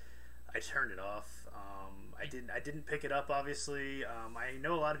I turned it off. I didn't pick it up. Obviously, I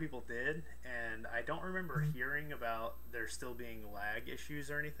know a lot of people did, and I don't remember hearing about there still being lag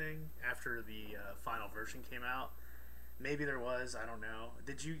issues or anything after the final version came out. Maybe there was. I don't know.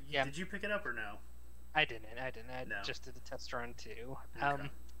 Did you Yeah. did you pick it up or no? I didn't. I No. just did the test run too. Okay.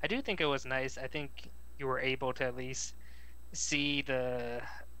 I do think it was nice. I think you were able to at least see the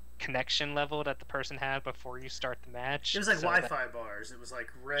connection level that the person had before you start the match. It was like so that Wi-Fi bars. It was like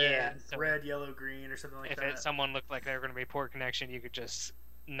red, Yeah, so red, yellow, green, or something like if that. someone looked like they were going to be poor connection, you could just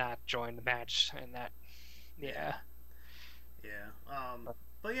not join the match, and that, yeah, Yeah.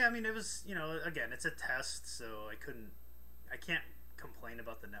 But yeah, I mean, it was, again, it's a test, so I can't complain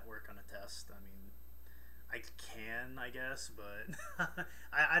about the network on a test. I mean, I can, I guess, but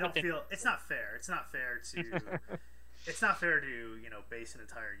I don't feel it's not fair. It's not fair to it's not fair to base an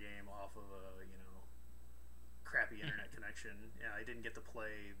entire game off of a crappy internet connection. Yeah, I didn't get to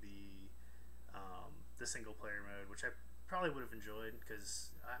play the single player mode, which I probably would have enjoyed because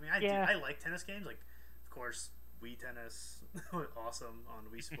I mean Yeah. I like tennis games. Like, of course, Wii Tennis, awesome on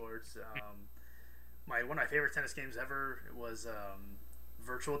Wii Sports. One of my favorite tennis games ever was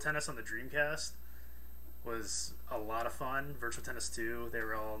Virtual Tennis on the Dreamcast. Was a lot of fun. Virtual Tennis 2. They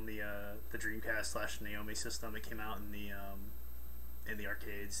were all in the Dreamcast / Naomi system. It came out in the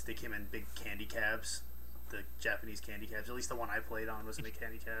arcades. They came in big candy cabs, the Japanese candy cabs. At least the one I played on was in a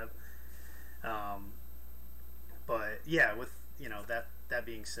candy cab. But yeah, with that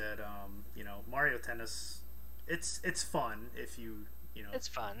being said, Mario Tennis, it's fun if you know. it's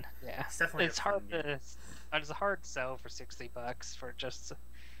fun. Yeah, It's definitely it's a fun hard game. to it's a hard sell for $60 for just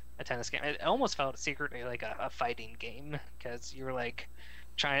a tennis game. It almost felt secretly like a fighting game because you were like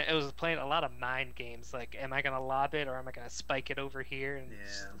trying. It was playing a lot of mind games. Like, am I gonna lob it or am I gonna spike it over here? And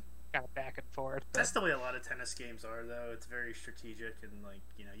just Yeah. kind of back and forth. But That's the way a lot of tennis games are, though. It's very strategic, and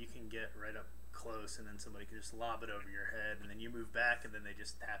you can get right up close, and then somebody can just lob it over your head, and then you move back, and then they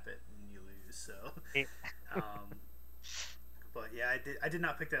just tap it, and you lose. So, um, but yeah, I did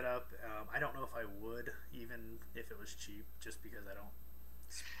not pick that up. I don't know if I would, even if it was cheap, just because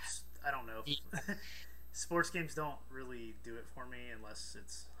I don't know. If, sports games don't really do it for me unless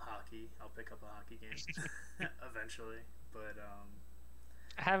it's hockey. I'll pick up a hockey game eventually, but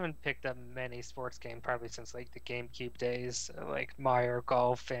I haven't picked up many sports games probably since like the GameCube days, like Mario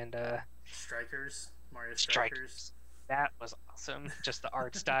Golf and Mario Strikers. Strikers. That was awesome. Just the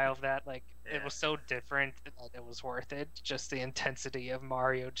art style of that, like it Yeah. was so different that it was worth it. Just the intensity of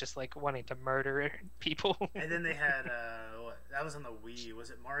Mario, just like wanting to murder people. And then they had that was on the Wii. Was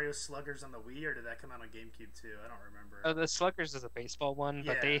it Mario Sluggers on the Wii, or did that come out on GameCube too? I don't remember. Oh, the Sluggers is a baseball one,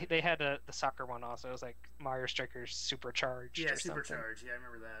 but Yeah. they had the soccer one also. It was like Mario Strikers Supercharged. Yeah, or something. Supercharged. Yeah, I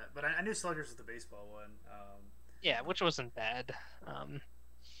remember that. But I knew Sluggers was the baseball one. Yeah, which wasn't bad.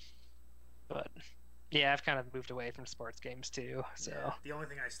 But yeah, I've kind of moved away from sports games too. So Yeah, the only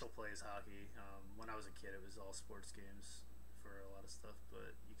thing I still play is hockey. When I was a kid, it was all sports games for a lot of stuff,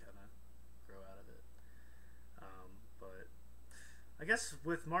 but you kind of grow out of it. But I guess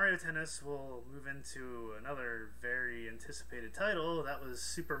with Mario Tennis, we'll move into another very anticipated title. That was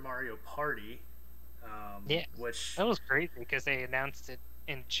Super Mario Party. Yeah. Which that was crazy because they announced it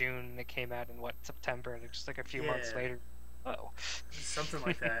in June. It came out in September, and just like a few months Yeah. later. Oh, something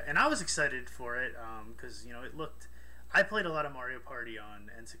like that. And I was excited for it because it looked. I played a lot of Mario Party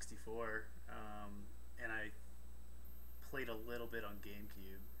on N64, and I played a little bit on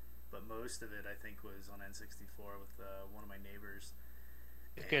GameCube, but most of it I think was on N64 with one of my neighbors.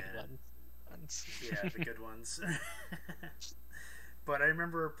 the good And- ones. Yeah, the good ones. But I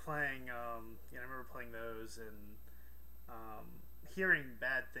remember playing. I remember playing those and hearing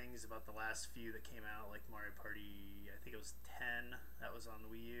bad things about the last few that came out, like Mario Party. I think it was 10. That was on the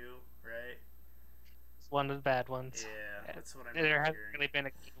Wii U, right? It's one of the bad ones. Yeah, that's what I There remember hasn't hearing. really been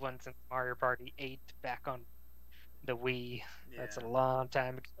a good one since Mario Party 8 back on the Wii. That's a Yeah. long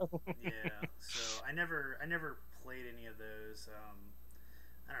time ago. Yeah, so I never played any of those.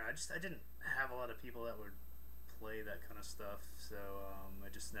 I don't know. I didn't have a lot of people that would play that kind of stuff, so I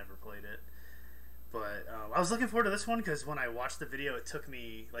just never played it. But I was looking forward to this one because when I watched the video, it took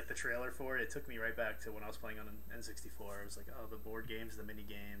me like the trailer for it. It took me right back to when I was playing on N64. I was like, oh, the board games, the mini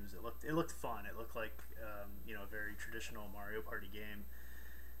games. It looked fun. It looked like a very traditional Mario Party game.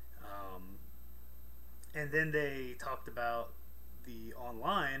 And then they talked about the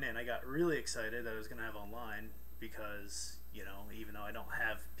online, and I got really excited that I was going to have online because even though I don't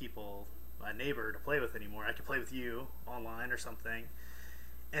have a neighbor to play with anymore, I could play with you online or something.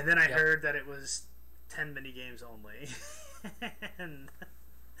 And then I Yep. heard that it was 10 mini games only. and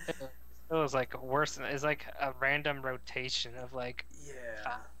It was like worse than it's like a random rotation of like yeah,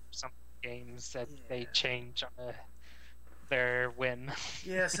 five some games that they yeah. change on their whim.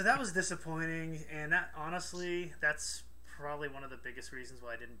 Yeah, so that was disappointing, and that honestly, that's probably one of the biggest reasons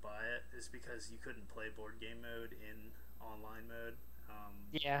why I didn't buy it is because you couldn't play board game mode in online mode.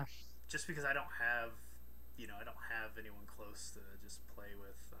 Yeah. Just because I don't have, I don't have anyone close to just play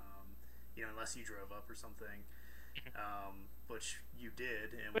with, unless you drove up or something, which you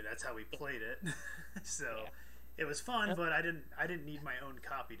did, and that's how we played it. So Yeah. it was fun, Yep. but I didn't need my own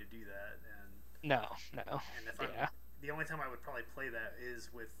copy to do that, No, no. and if I'm Yeah. the only time I would probably play that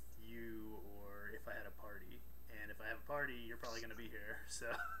is with you or if I had a party. And if I have a party, you're probably going to be here. So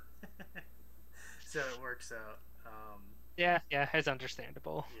so it works out. Yeah, yeah, it's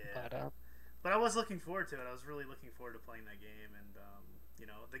understandable. Yeah. But But I was looking forward to it. I was really looking forward to playing that game. And,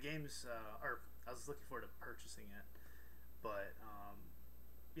 the games, or I was looking forward to purchasing it. But,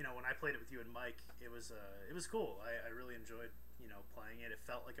 when I played it with you and Mike, it was cool. I really enjoyed, playing it. It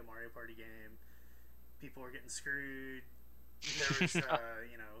felt like a Mario Party game. People were getting screwed. There was,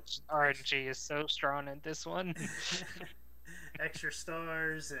 RNG is so strong in this one. extra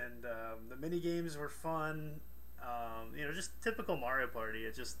stars, and the mini games were fun. Just typical Mario Party.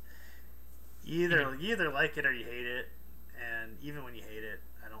 It just you either like it or you hate it, and even when you hate it,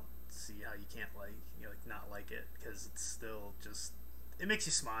 I don't see how you can't not like it because it's still just it makes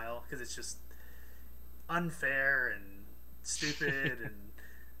you smile because it's just unfair and stupid and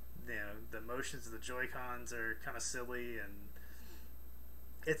the motions of the Joy-Cons are kind of silly, and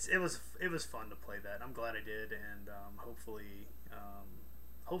it was fun to play that. I'm glad I did, and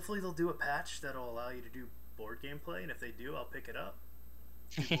hopefully they'll do a patch that'll allow you to do board game play, and if they do, I'll pick it up.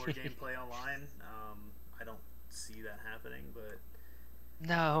 Do board game play online. I don't see that happening, but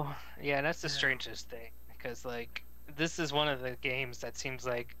No, yeah, that's the yeah, strangest thing because like this is one of the games that seems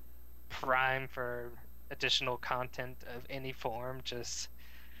like prime for additional content of any form, just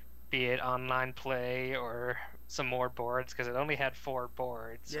be it online play or some more boards because it only had 4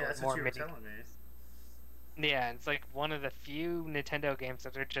 boards yeah, or that's what more you were mini. telling me. Yeah, it's like one of the few Nintendo games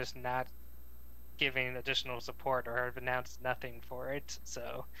that are just not giving additional support or have announced nothing for it.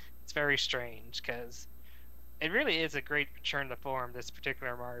 So it's very strange because it really is a great return to form. This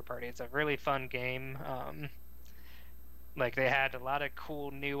particular Mario Party, it's a really fun game. Like they had a lot of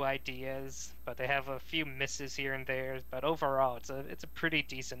cool new ideas, but they have a few misses here and there. But overall, it's a pretty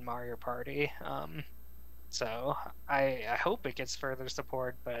decent Mario Party. So I hope it gets further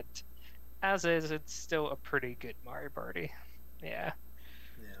support, but as is, it's still a pretty good Mario Party. Yeah.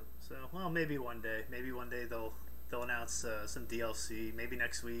 Yeah. So well, maybe one day they'll announce some DLC. Maybe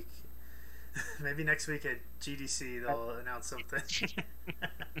next week. Maybe next week at GDC they'll announce something.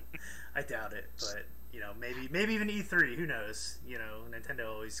 I doubt it, but maybe even E3. Who knows? Nintendo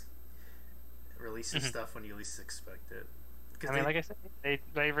always releases stuff when you least expect it. I mean, like I said,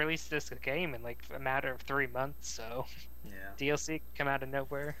 they released this game in like a matter of 3 months, so Yeah, DLC could come out of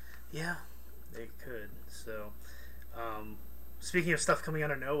nowhere. yeah, they could. So, speaking of stuff coming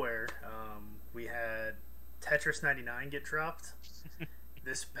out of nowhere, we had Tetris 99 get dropped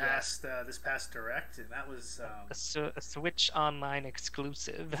this past direct, and that was A Switch Online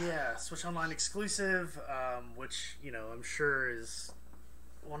exclusive. yeah, Switch Online exclusive, which I'm sure is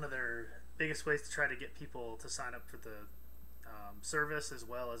one of their biggest ways to try to get people to sign up for the service, as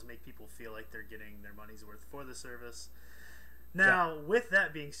well as make people feel like they're getting their money's worth for the service. Now, with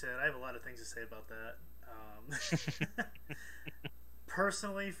that being said, I have a lot of things to say about that.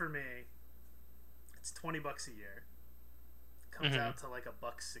 Personally, for me, it's $20 a year. Comes out to like $1.60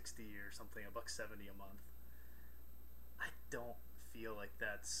 or something, $1.70 a month. I don't feel like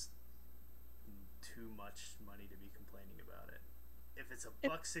that's too much money to be complaining about it. If it's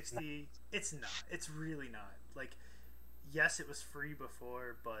 $1.60, it's not. It's really not. Like, yes, it was free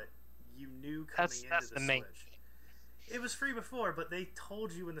before, but you knew coming That's into the the main. Switch. It was free before, but they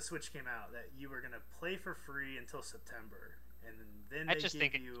told you when the Switch came out that you were gonna play for free until September, and then I they just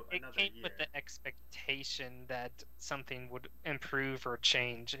gave think you it another came year. with the expectation that something would improve or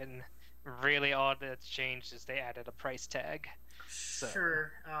change, and really all that's changed is they added a price tag. So,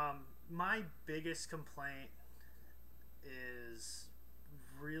 Sure. My biggest complaint is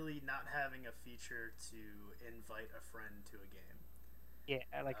really not having a feature to invite a friend to a game.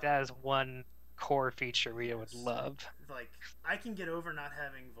 yeah, like that is one core feature we would Yes. love. Like, I can get over not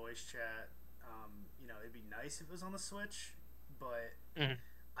having voice chat. It'd be nice if it was on the Switch, but Mhm.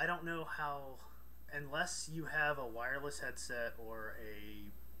 I don't know how, unless you have a wireless headset or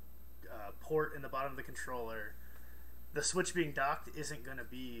a port in the bottom of the controller, the Switch being docked isn't going to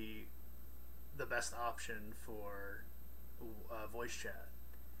be the best option for voice chat.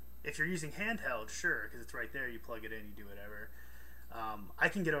 If you're using handheld, sure, because it's right there, you plug it in, you do whatever. I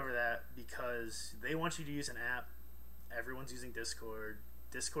can get over that because they want you to use an app. Everyone's using Discord.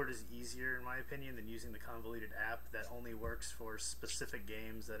 Discord is easier, in my opinion, than using the convoluted app that only works for specific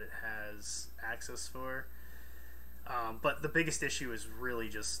games that it has access for. But the biggest issue is really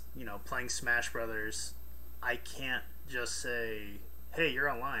just, playing Smash Brothers. I can't just say, hey, you're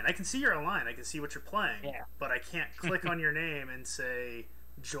online. I can see you're online. I can see what you're playing. Yeah. But I can't click on your name and say,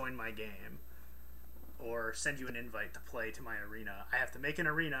 join my game. Or send you an invite to play to my arena. I have to make an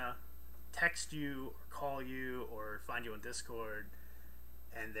arena, text you, or call you, or find you on Discord,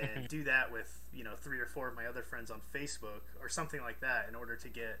 and then do that with 3 or 4 of my other friends on Facebook or something like that in order to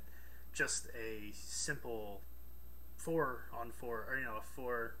get just a simple 4-on-4 or a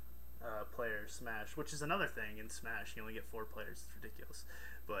 4 player Smash, which is another thing in Smash. You only get 4 players. It's ridiculous,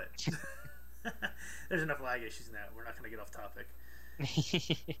 but there's enough lag issues in that. We're not going to get off topic.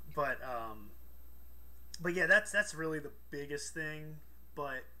 But yeah, that's really the biggest thing.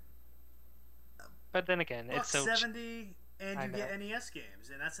 But then again, it's so $70 and you get NES games,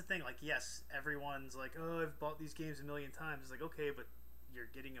 and that's the thing. Like, yes, everyone's like, "Oh, I've bought these games a million times." It's like, okay, but you're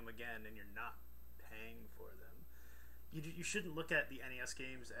getting them again, and you're not paying for them. You shouldn't look at the NES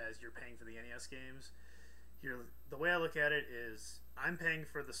games as you're paying for the NES games. The way I look at it is, I'm paying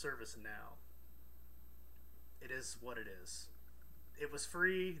for the service now. It is what it is. It was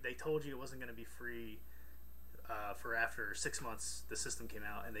free. They told you it wasn't going to be free. For after 6 months, the system came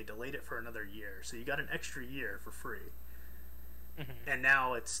out, and they delayed it for another year. So you got an extra year for free, and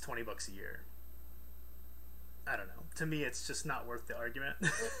now it's $20 a year. I don't know. To me, it's just not worth the argument.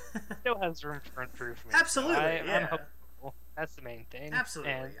 Still has room for improvement. Absolutely, I'm hopeful. That's the main thing.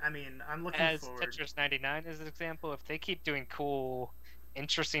 Absolutely. And I mean, I'm looking forward. As Tetris 99 is an example, if they keep doing cool,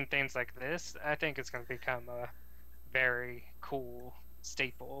 interesting things like this, I think it's going to become a very cool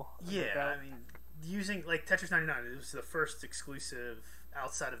staple. Yeah, I mean, using like Tetris 99, it was the first exclusive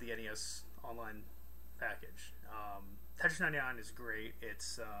outside of the NES online package. Tetris 99 is great.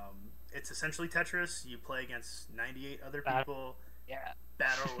 It's essentially Tetris. You play against 98 other people.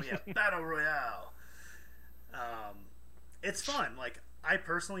 Battle Royale. It's fun. Like, I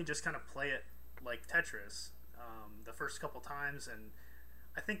personally just kind of play it like Tetris the first couple times, and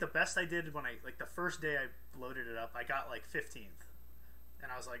I think the best I did when the first day I loaded it up, I got like 15th,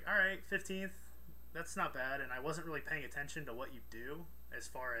 and I was like, all right, 15th. That's not bad, and I wasn't really paying attention to what you do as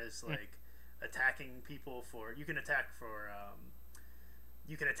far as like attacking people you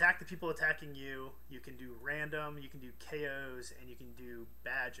can attack the people attacking you. You can do random, you can do KOs, and you can do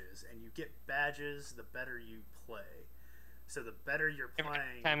badges. And you get badges the better you play. So the better you're playing,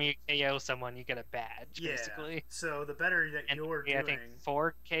 every time you KO someone, you get a badge. Basically. So the better that you're doing. I think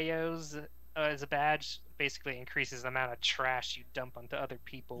 4 KOs as a badge basically increases the amount of trash you dump onto other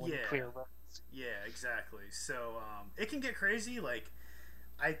people when you clear runs. Yeah, exactly. So it can get crazy. Like,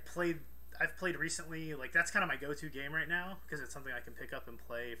 I've played recently. Like, that's kind of my go-to game right now because it's something I can pick up and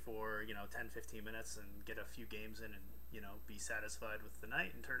play for 10-15 minutes and get a few games in and be satisfied with the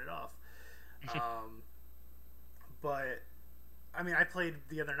night and turn it off. But I mean, I played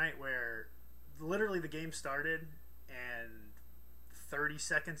the other night where literally the game started and 30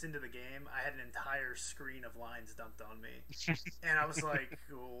 seconds into the game, I had an entire screen of lines dumped on me. And I was like,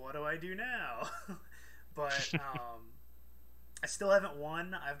 what do I do now? But I still haven't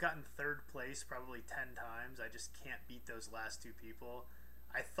won. I've gotten 3rd place probably 10 times. I just can't beat those last 2 people.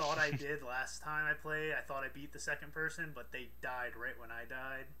 I thought I did last time I played. I thought I beat the second person, but they died right when I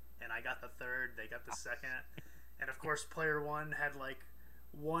died. And I got the 3rd, they got the 2nd. And of course, player 1 had like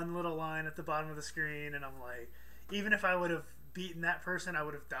one little line at the bottom of the screen. And I'm like, even if I would have beaten that person, I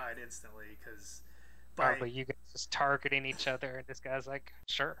would have died instantly because probably you guys just targeting each other, and this guy's like,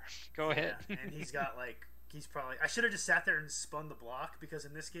 sure, go ahead. And he's probably, I should have just sat there and spun the block, because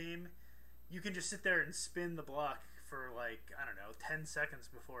in this game you can just sit there and spin the block for like, I don't know, 10 seconds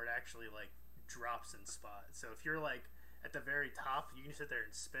before it actually like drops in spot. So if you're like at the very top, you can sit there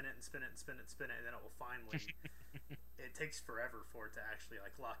and spin it and spin it and spin it and spin it, and then it will finally it takes forever for it to actually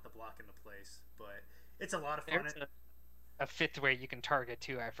like lock the block into place. But it's a lot of fun. There's a 5th way you can target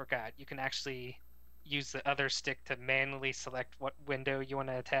too. I forgot. You can actually use the other stick to manually select what window you want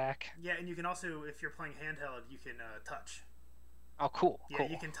to attack. Yeah, and you can also, if you're playing handheld, you can touch. Oh, cool. Yeah, cool.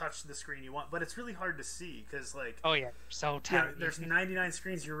 You can touch the screen you want, but it's really hard to see because, like, oh yeah, so tiny. There's 99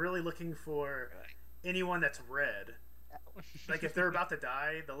 screens. You're really looking for anyone that's red. Like, if they're about to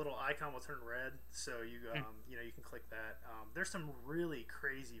die, the little icon will turn red, so you you can click that. There's some really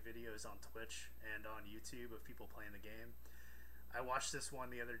crazy videos on Twitch and on YouTube of people playing the game. I watched this one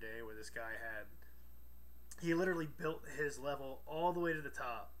the other day where this guy had he literally built his level all the way to the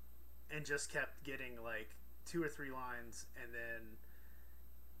top and just kept getting like 2 or 3 lines, and then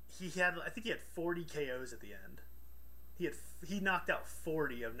I think he had 40 KOs at the end. He knocked out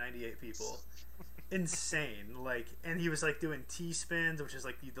 40 of 98 people. Insane. Like, and he was like doing T spins, which is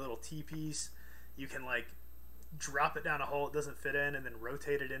like the little T piece. You can like drop it down a hole it doesn't fit in, and then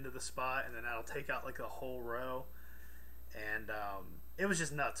rotate it into the spot, and then that'll take out like a whole row. And it was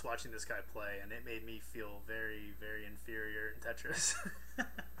just nuts watching this guy play, and it made me feel very, very inferior in Tetris.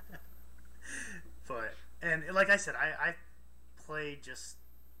 But, and like I said, I play just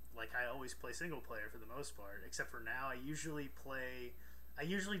like I always play single player for the most part, except for now I usually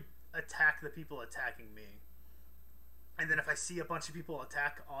attack the people attacking me. And then if I see a bunch of people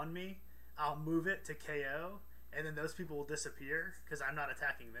attack on me, I'll move it to KO, and then those people will disappear because I'm not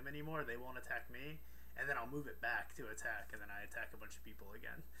attacking them anymore. They won't attack me, and then I'll move it back to attack, and then I attack a bunch of people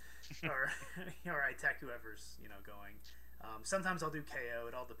again, or I attack whoever's going. Sometimes I'll do KO.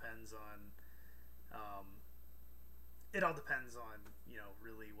 It all depends on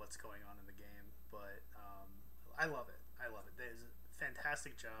really what's going on in the game. But I love it. It's a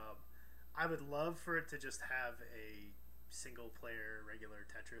fantastic job. I would love for it to just have a single player regular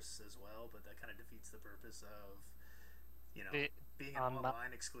Tetris as well, but that kind of defeats the purpose of being an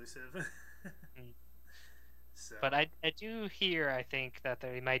online exclusive. So, but I do hear, I think, that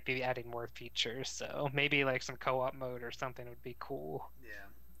they might be adding more features, so maybe like some co-op mode or something would be cool. Yeah,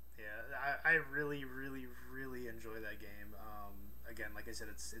 I really, really, really enjoy that game. Again, like I said,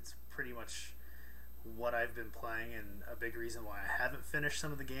 it's pretty much what I've been playing, and a big reason why I haven't finished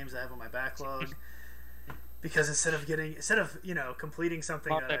some of the games I have on my backlog. Because instead of completing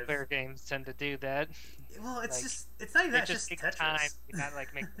something that multiplayer games tend to do that. Well, it's not even that. It's just Tetris. Time. You not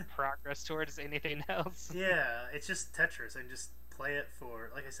like make progress towards anything else. Yeah, it's just Tetris. I just play it for,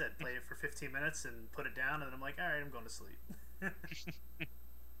 like I said, play it for 15 minutes and put it down, and then I'm like, all right, I'm going to sleep.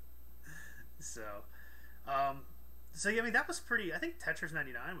 So yeah, I mean, that was pretty. I think Tetris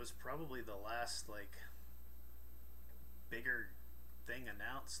 99 was probably the last like bigger thing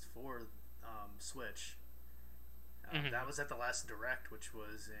announced for Switch. That was at the last Direct, which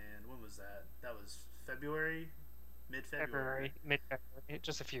was when was that? That was February, mid-February. Mid-February,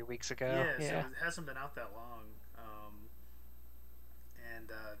 just a few weeks ago. Yeah, so it hasn't been out that long. And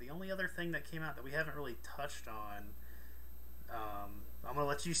the only other thing that came out that we haven't really touched on, I'm going to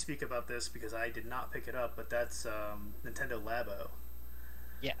let you speak about this because I did not pick it up, but that's Nintendo Labo.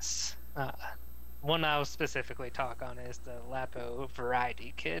 Yes. One I'll specifically talk on is the Labo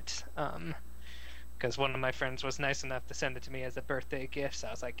Variety Kit. Because one of my friends was nice enough to send it to me as a birthday gift, so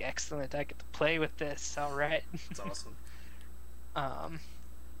I was like, excellent, I get to play with this, alright. That's awesome.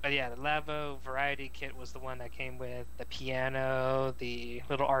 But yeah, the Labo Variety Kit was the one that came with the piano, the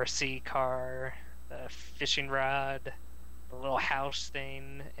little RC car, the fishing rod, the little house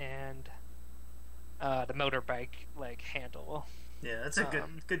thing, and the motorbike like handle. Yeah, that's a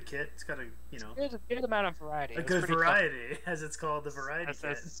good kit. It's got a good amount of variety. A good variety, as it's called, the variety kit.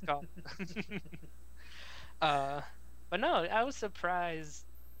 As it's called. But no, I was surprised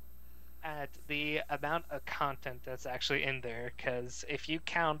at the amount of content that's actually in there, because if you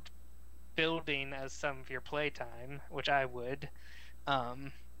count building as some of your playtime, which I would,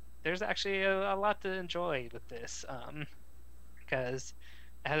 there's actually a lot to enjoy with this, because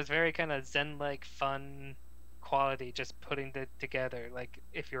it has very kind of zen-like fun quality, just putting it together. Like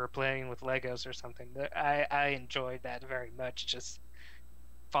if you were playing with Legos or something, I enjoyed that very much, just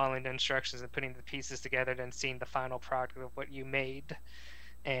following the instructions and putting the pieces together, then seeing the final product of what you made.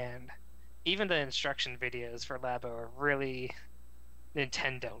 And even the instruction videos for Labo are really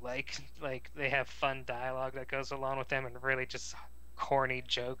Nintendo like they have fun dialogue that goes along with them, and really just corny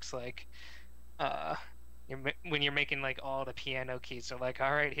jokes like when you're making like all the piano keys, so like,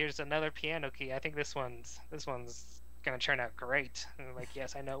 all right, here's another piano key, I think this one's gonna turn out great, and I'm like,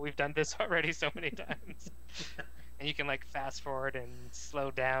 yes, I know, we've done this already so many times. And you can like fast forward and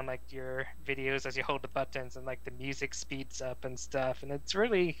slow down like your videos as you hold the buttons, and like the music speeds up and stuff, and it's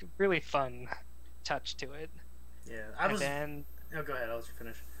really, really fun touch to it. Yeah, go ahead, I'll let you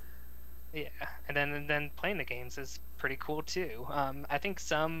finish. Yeah, and then playing the games is pretty cool too. I think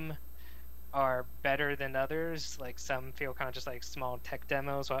some are better than others. Like some feel kind of just like small tech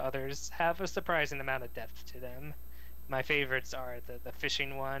demos, while others have a surprising amount of depth to them. My favorites are the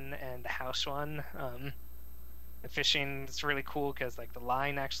fishing one and the house one. The fishing is really cool because like the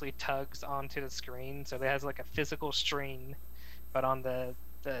line actually tugs onto the screen, so it has like a physical string, but on the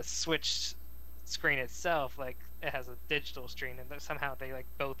Switch screen itself, like it has a digital string, and somehow they like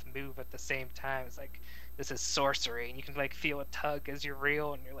both move at the same time. It's like, this is sorcery, and you can like feel a tug as you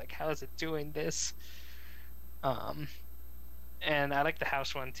reel, and you're like, how is it doing this? Um, and I like the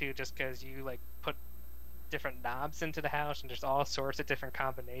house one too, just because you like put different knobs into the house, and there's all sorts of different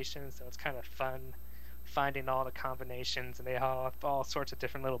combinations, so it's kind of fun finding all the combinations, and they all have all sorts of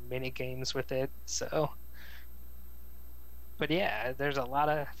different little mini games with it. So, but yeah, there's a lot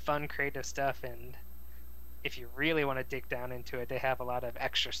of fun, creative stuff, and if you really want to dig down into it, they have a lot of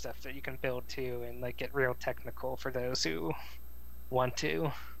extra stuff that you can build too, and like get real technical for those who want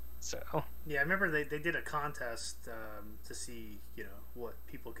to. So Yeah, I remember they did a contest to see what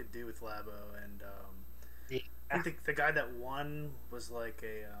people could do with Labo, and yeah. I think the guy that won was like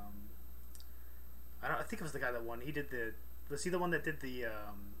a I think it was the guy that won. Was he the one that did the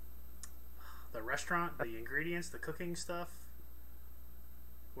restaurant, the ingredients, the cooking stuff,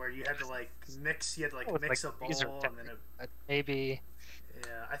 where you had to like mix, mix a bowl and then maybe.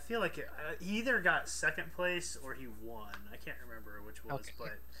 Yeah, I feel like he either got second place or he won. I can't remember which was,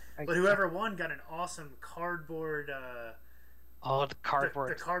 Okay. but whoever won got an awesome cardboard. The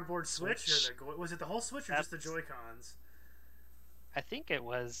cardboard. The cardboard switch, or was it the whole Switch or just the Joy-Cons? I think it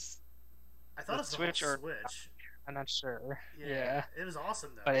was. I thought it was Switch the whole or Switch. I'm not sure. Yeah, it was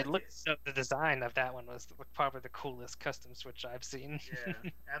awesome though. But it looks the design of that one was probably the coolest custom Switch I've seen. Yeah,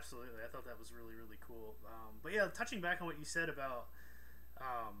 absolutely. I thought that was really, really cool. But yeah, touching back on what you said about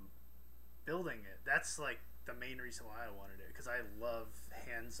building it, that's like the main reason why I wanted it, because I love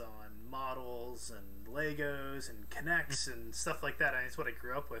hands-on models and Legos and Kinects and stuff like that. It's what I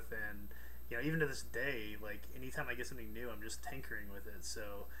grew up with, and even to this day, like anytime I get something new, I'm just tinkering with it.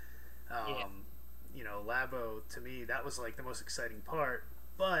 So, Labo to me, that was like the most exciting part.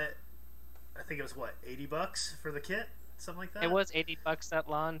 But I think it was what, $80 for the kit, something like that. It was $80 at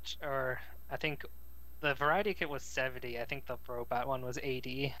launch, or I think the variety kit was $70. I think the robot one was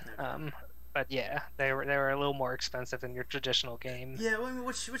 $80. Okay. But yeah, they were a little more expensive than your traditional game. Yeah, well, I mean,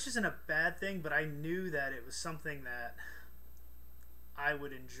 which isn't a bad thing, but I knew that it was something that I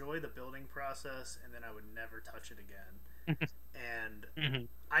would enjoy the building process, and then I would never touch it again. And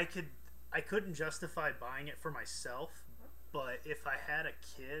I couldn't justify buying it for myself, but if I had a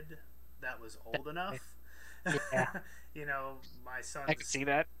kid that was old enough, my son's I could see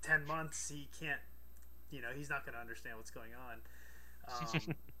that. 10 months, he can't, he's not going to understand what's going on.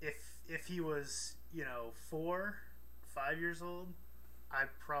 If he was 4, 5 years old, I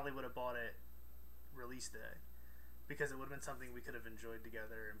probably would have bought it release day, because it would have been something we could have enjoyed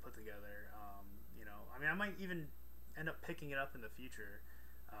together and put together. I mean, I might even end up picking it up in the future.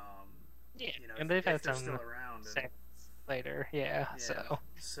 And they've had some still around later. Yeah.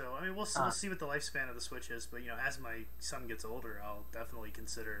 So I mean, we'll see what the lifespan of the Switch is, but as my son gets older, I'll definitely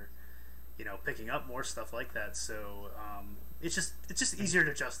consider picking up more stuff like that. So it's just easier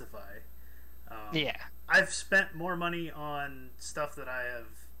to justify. I've spent more money on stuff that I have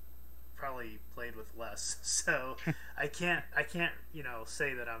probably played with less, so I can't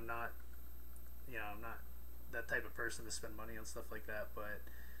say that I'm not that type of person to spend money on stuff like that. But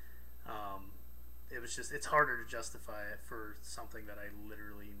it's harder to justify it for something that I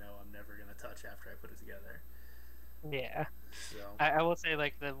literally know I'm never gonna touch after I put it together. Yeah. So I will say,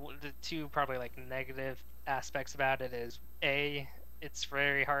 like, the two probably like negative aspects about it is it's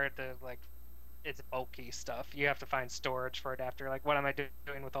very hard to, like, it's bulky stuff. You have to find storage for it after. Like, what am I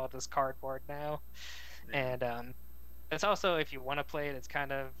doing with all this cardboard now? Yeah. And it's also, if you want to play it, it's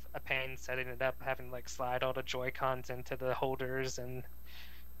kind of a pain setting it up, having to, like, slide all the Joy-Cons into the holders, and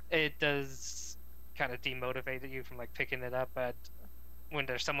it does kind of demotivate you from, like, picking it up. But when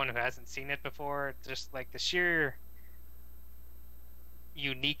there's someone who hasn't seen it before, just like the sheer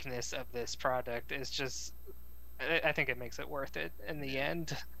uniqueness of this product is just, I think it makes it worth it in the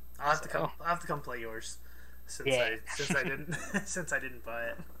end. I'll have to come play yours since I didn't buy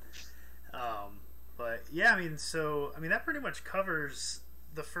it. But yeah, I mean, that pretty much covers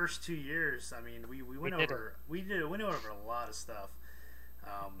the first 2 years. I mean, we went over a lot of stuff.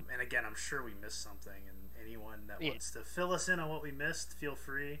 And again, I'm sure we missed something, and anyone that wants to fill us in on what we missed, feel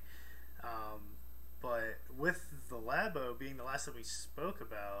free. But with the Labo being the last that we spoke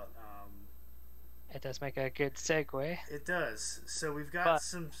about, it does make a good segue. It does. So we've got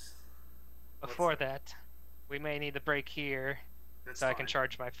some. Before that, we may need a break here, I can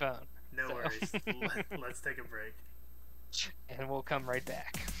charge my phone. No worries. Let's take a break, and we'll come right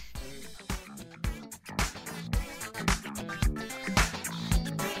back.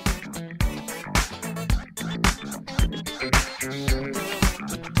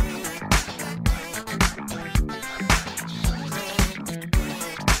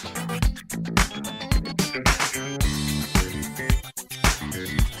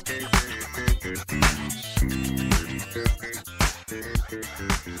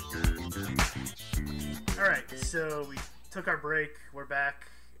 Alright, took our break. We're back.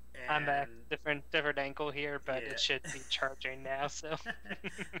 And I'm back. Different angle here, but Yeah. it should be charging now. So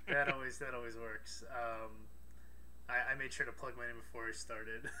that always works. I made sure to plug mine in before I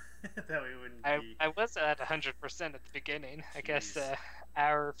started. That way it wouldn't be. I was at 100% at the beginning. I guess Jeez.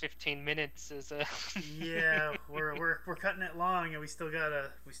 hour 15 minutes is a Yeah, we're cutting it long, and we still got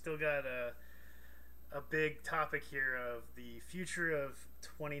a big topic here of the future of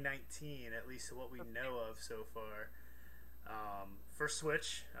 2019, at least what we know of so far, for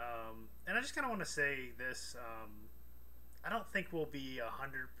Switch. And I just kind of want to say this: I don't think we'll be 100%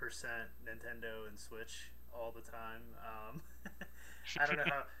 Nintendo and Switch all the time. I don't know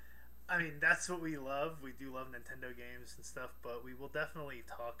how. I mean, that's what we love. We do love Nintendo games and stuff, but we will definitely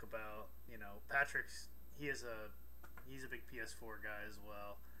talk about, Patrick's. He's a big PS4 guy as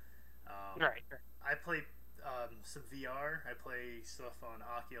well. right. I play some VR. I play stuff on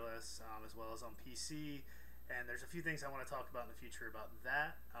Oculus, as well as on PC, and there's a few things I want to talk about in the future about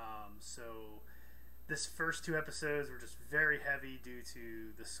that. So this first two episodes were just very heavy due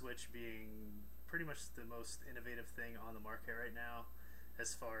to the Switch being pretty much the most innovative thing on the market right now,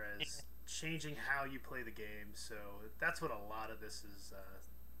 as far as changing how you play the game. So that's what a lot of this is,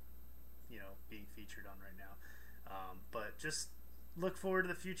 being featured on right now. But just look forward to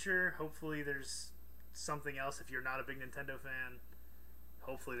the future. Hopefully there's something else. If you're not a big Nintendo fan,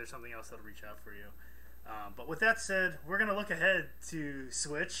 hopefully there's something else that'll reach out for you. But with that said, we're going to look ahead to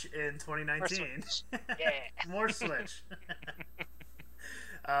Switch in 2019. Yeah. More Switch.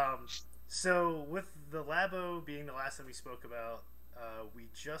 So with the Labo being the last thing we spoke about, we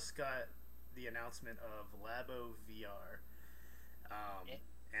just got the announcement of Labo VR.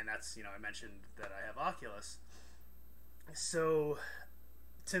 And that's, I mentioned that I have Oculus. So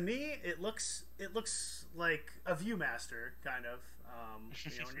to me, it looks like a ViewMaster, kind of,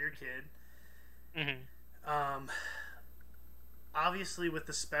 when you're a kid. Mm-hmm. Obviously, with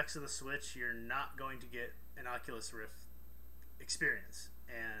the specs of the Switch, you're not going to get an Oculus Rift experience,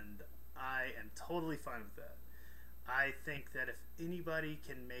 and I am totally fine with that. I think that if anybody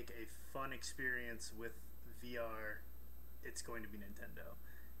can make a fun experience with VR, it's going to be Nintendo.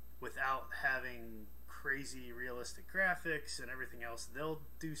 Without having crazy realistic graphics and everything else, they'll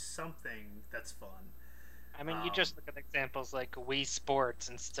do something that's fun. I mean, you just look at examples like Wii Sports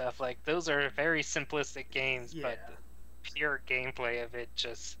and stuff. Like, those are very simplistic games, Yeah. but the pure gameplay of it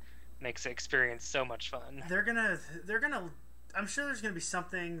just makes the experience so much fun. They're gonna. I'm sure there's gonna be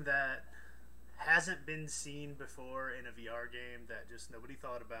something that hasn't been seen before in a VR game that just nobody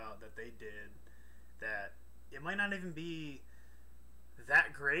thought about that they did. That it might not even be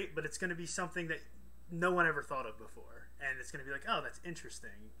that great, but it's gonna be something that no one ever thought of before, and it's gonna be like, oh, that's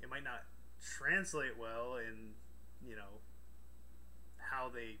interesting. It might not translate well in how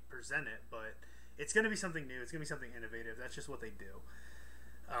they present it, but it's going to be something new. It's going to be something innovative. That's just what they do.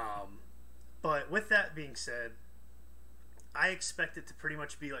 But with that being said, I expect it to pretty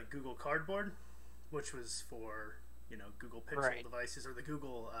much be like Google Cardboard, which was for Google Pixel devices, or the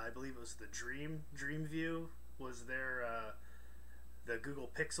Google, I believe it was the Dreamview was their the Google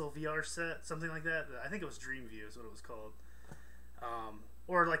Pixel VR set, something like that. I think it was Dreamview is what it was called.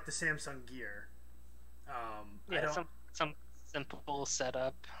 Or like the Samsung Gear. Some simple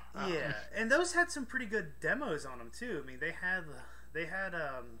setup. Yeah, and those had some pretty good demos on them too. I mean, they had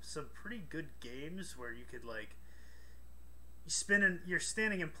some pretty good games where you could you're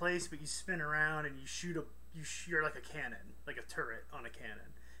standing in place, but you spin around and you're like a cannon, like a turret on a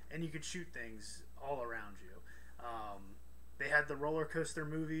cannon, and you could shoot things all around you. They had the roller coaster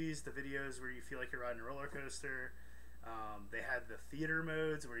movies, the videos where you feel like you're riding a roller coaster. They had the theater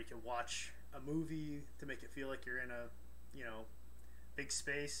modes where you can watch a movie to make it feel like you're in a, big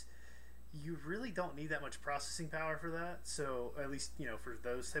space. You really don't need that much processing power for that. So at least, for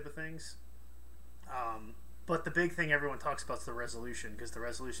those type of things. But the big thing everyone talks about is the resolution, because the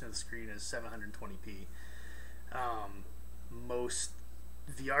resolution of the screen is 720p. Most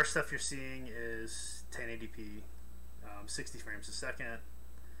VR stuff you're seeing is 1080p, 60 frames a second.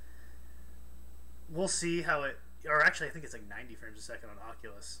 We'll see how it. Or actually, I think it's like 90 frames a second on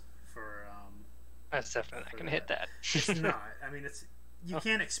Oculus for. That's definitely not going to hit that. It's not. I mean, you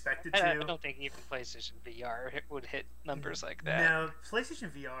can't expect it to. I don't think even PlayStation VR would hit numbers like that. No, PlayStation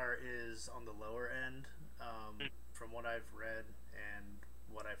VR is on the lower end, from what I've read and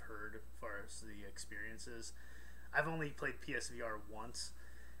what I've heard as far as the experiences. I've only played PSVR once,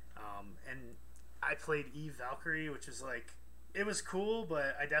 and I played Eve Valkyrie, which is it was cool,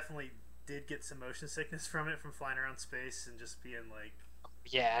 but I definitely did get some motion sickness from it, from flying around space and just being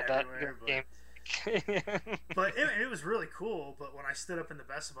everywhere, that game. But it was really cool. But when I stood up in the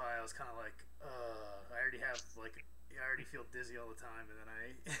Best Buy, I was kind of I already have I already feel dizzy all the time, and then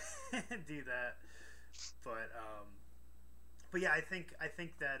I do that. But yeah, I think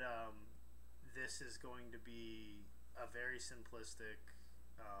that this is going to be a very simplistic,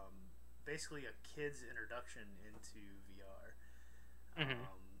 basically a kid's introduction into VR. Hmm.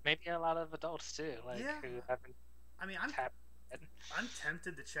 Maybe a lot of adults too, like Yeah, who haven't I mean, tapped it. I'm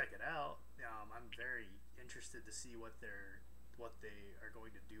tempted to check it out. I'm very interested to see what they are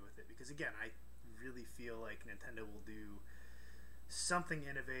going to do with it because again, I really feel like Nintendo will do something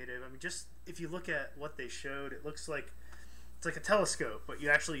innovative. I mean, just if you look at what they showed, it looks like it's like a telescope, but you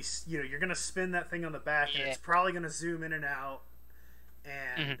actually you're gonna spin that thing on the back, and Yeah. it's probably gonna zoom in and out, Hmm.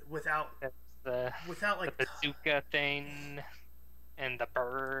 and That's the without the like bazooka thing and the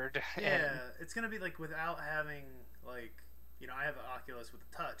bird and yeah, it's gonna be like without having like I have an Oculus with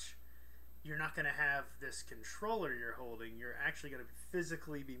a touch. You're not going to have this controller you're holding. You're actually going to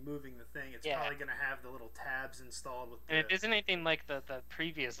physically be moving the thing. It's yeah. probably going to have the little tabs installed with And the it isn't anything like the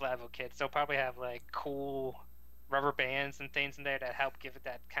previous Labo kits. They'll probably have like cool rubber bands and things in there that help give it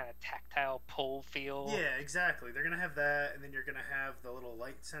that kind of tactile pull feel. yeah, exactly. They're going to have that, and then you're going to have the little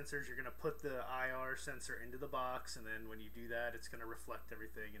light sensors. You're going to put the IR sensor into the box, and then when you do that, it's going to reflect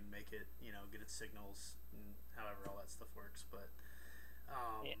everything and make it, get its signals and however all that stuff works. But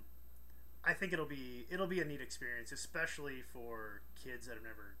Yeah. I think it'll be a neat experience, especially for kids that have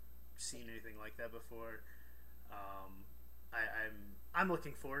never seen anything like that before. Um, I'm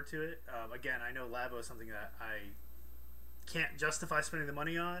looking forward to it. Again, I know Labo is something that I can't justify spending the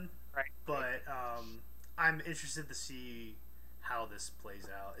money on, Right. but I'm interested to see how this plays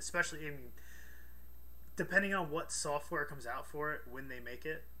out, especially depending on what software comes out for it when they make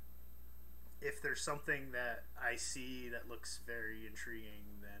it. If there's something that I see that looks very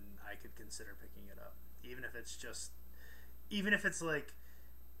intriguing, then I could consider picking it up, even if it's like,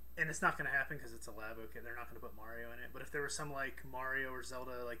 and it's not going to happen because it's a Labo kit. They're not going to put Mario in it. But if there was some like Mario or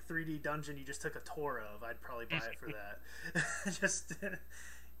Zelda like 3D dungeon you just took a tour of, I'd probably buy it for that. just, Well,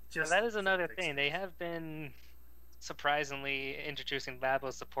 just that is another for thing. They have been surprisingly introducing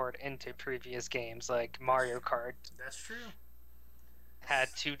Labo support into previous games, like Mario Kart That's true. had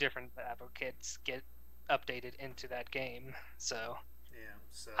two different Labo kits get updated into that game. So Yeah.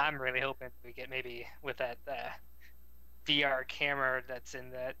 So I'm really hoping we get maybe with that VR camera that's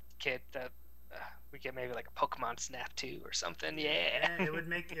in that kit that we get maybe like a Pokemon Snap 2 or something. Yeah. it would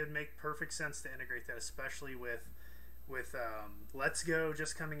make perfect sense to integrate that, especially with Let's Go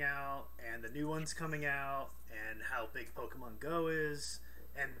just coming out and the new ones coming out, and how big Pokemon Go is,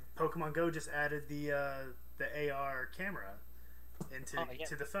 and Pokemon Go just added the AR camera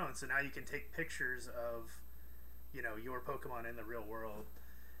to the phone, so now you can take pictures of your Pokemon in the real world.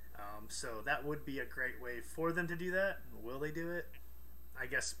 So that would be a great way for them to do that. Will they do it? I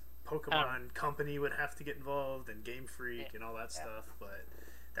guess Pokemon Company would have to get involved, and Game Freak and all that stuff, but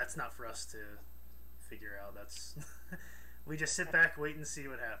that's not for us to figure out. That's we just sit back, wait, and see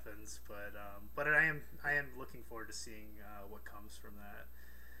what happens. But I am looking forward to seeing what comes from that.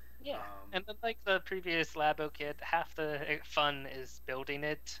 Yeah, and then like the previous Labo kit, half the fun is building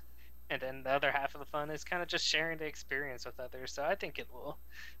it, and then the other half of the fun is kind of just sharing the experience with others. So I think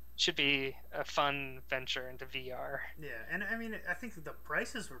should be a fun venture into VR. Yeah, and I mean, I think the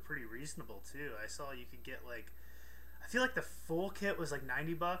prices were pretty reasonable too. I saw you could get like, I feel like the full kit was like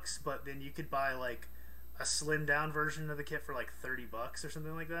 $90, but then you could buy like a slimmed down version of the kit for like $30 or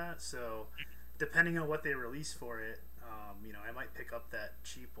something like that. So depending on what they release for it, I might pick up that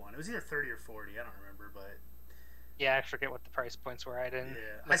cheap one. It was either 30 or 40. I don't remember, but Yeah, I forget what the price points were. I didn't.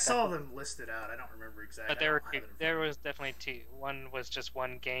 yeah, I saw them listed out. I don't remember exactly. But there was definitely two. One was just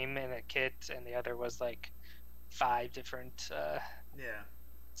one game in a kit, and the other was like 5 different Yeah,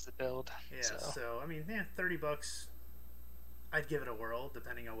 to build. yeah. So So I mean, yeah, $30. I'd give it a whirl,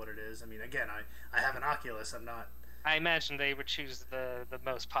 depending on what it is. I mean, again, I have an Oculus. I'm not I imagine they would choose the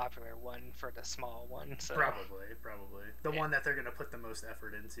most popular one for the small one. So probably the Yeah. one that they're going to put the most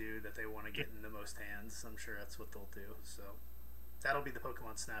effort into, that they want to get in the most hands. I'm sure that's what they'll do. So that'll be the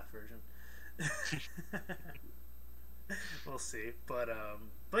Pokemon Snap version. We'll see, but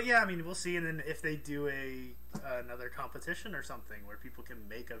yeah, I mean, we'll see. And then if they do another competition or something where people can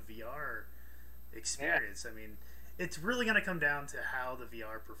make a VR experience, I mean, it's really going to come down to how the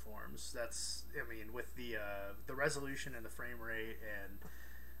VR performs. I mean, with the resolution and the frame rate, and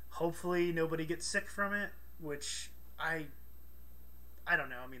hopefully nobody gets sick from it, which I don't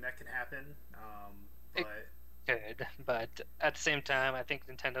know. I mean, that can happen, It- but good, but at the same time, I think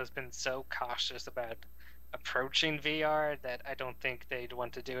Nintendo's been so cautious about approaching VR that I don't think they'd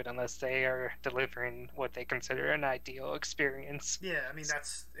want to do it unless they are delivering what they consider an ideal experience. Yeah, I mean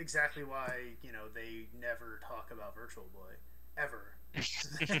that's exactly why they never talk about Virtual Boy ever.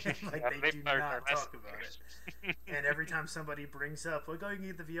 Like Yeah, they they've do learned their not talk lesson about it. there. And every time somebody brings up, "We're going to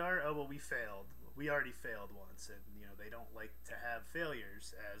get the VR," oh well, we failed. We already failed once, and they don't like to have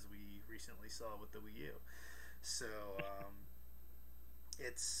failures, as we recently saw with the Wii U. So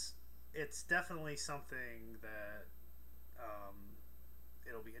it's definitely something that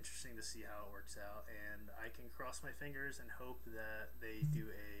it'll be interesting to see how it works out, and I can cross my fingers and hope that they do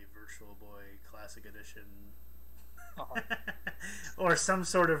a Virtual Boy Classic Edition Uh-huh. or some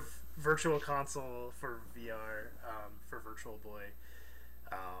sort of virtual console for VR for Virtual Boy.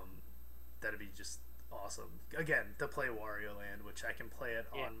 That'd be just awesome. Again, to play Wario Land, which I can play it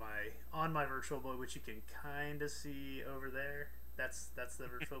on my Virtual Boy, which you can kind of see over there. That's the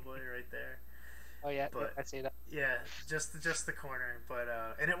Virtual Boy right there. Oh yeah, But I see that. yeah, just the corner, but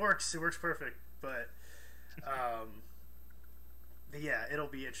and it works. It works perfect. But yeah, it'll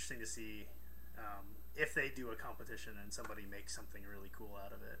be interesting to see if they do a competition and somebody makes something really cool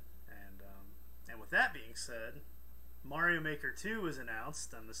out of it. And with that being said, Mario Maker 2 was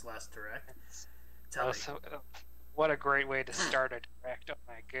announced on this last direct. Tell me. What a great way to start a direct! Oh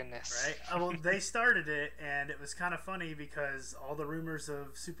my goodness! Right? Well, they started it, and it was kind of funny because all the rumors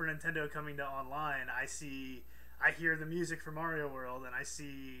of Super Nintendo coming to online, I hear the music for Mario World, and I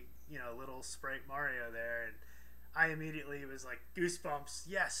see little sprite Mario there, and I immediately was like goosebumps.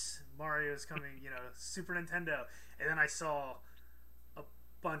 Yes, Mario's coming. Super Nintendo, and then I saw a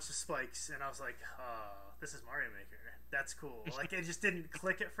bunch of spikes, and I was like, oh, this is Mario Maker. That's cool. Like it just didn't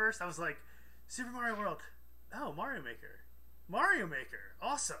click at first. I was like, Super Mario World. Oh, Mario Maker,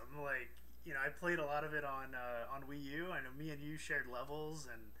 awesome! Like I played a lot of it on Wii U. I know me and you shared levels,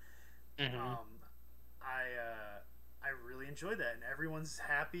 and I really enjoyed that, and everyone's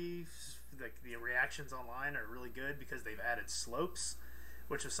happy. Like the reactions online are really good because they've added slopes,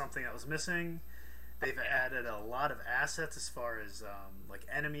 which was something that was missing. They've added a lot of assets as far as like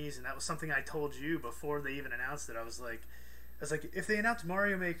enemies, and that was something I told you before they even announced it. I was like, if they announce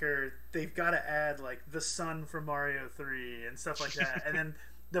Mario Maker, they've got to add like the sun from Mario 3 and stuff like that. And then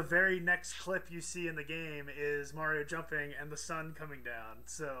the very next clip you see in the game is Mario jumping and the sun coming down.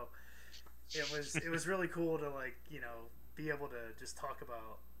 So it was really cool to be able to just talk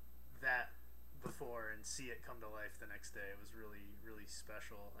about that before and see it come to life the next day. It was really, really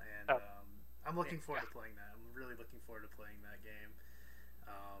special, and I'm looking forward to playing that. I'm really looking forward to playing that game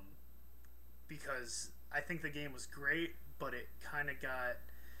because I think the game was great, but it kind of got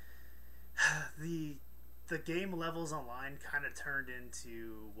the game levels online kind of turned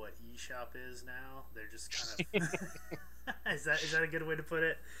into what eShop is now. They're just kind of is that a good way to put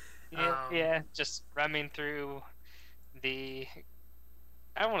it? Yeah, just running through the.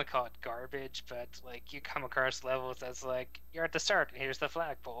 I don't want to call it garbage, but like you come across levels that's like you're at the start and here's the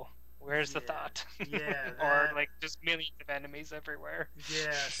flagpole. Where's the thought? Yeah, or like just millions of enemies everywhere.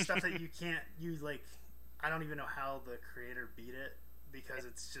 Yeah, stuff that you like. I don't even know how the creator beat it because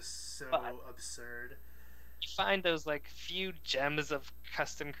it's just so absurd. You find those like few gems of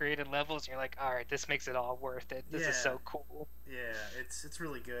custom created levels, and you're like, all right, this makes it all worth it. This is so cool. Yeah, it's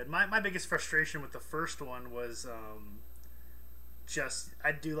really good. My biggest frustration with the first one was just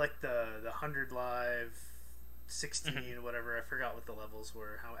I do like the 100 live 16 whatever. I forgot what the levels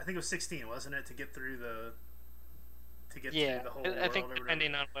were. I think it was 16, wasn't it, to get through the through the whole world. I think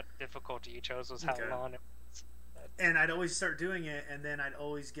depending on what difficulty you chose was how long it was. And I'd always start doing it, and then I'd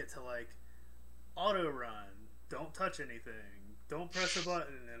always get to like auto run, don't touch anything, don't press a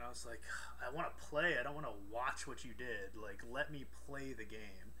button, and I was like, I want to play. I don't want to watch what you did. Like, let me play the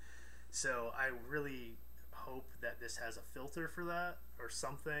game. So I really hope that this has a filter for that or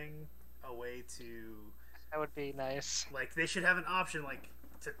something, a way to. That would be nice. Like they should have an option like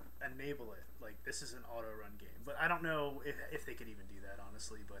to enable it. Like this is an auto run game, but I don't know if they could even do that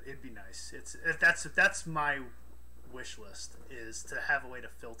honestly. But it'd be nice. That's my wish list is to have a way to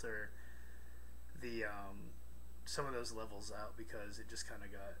filter the some of those levels out because it just kind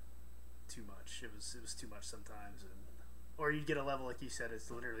of got too much. It was too much sometimes, or you'd get a level like you said. It's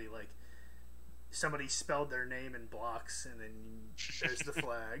literally like somebody spelled their name in blocks and then there's the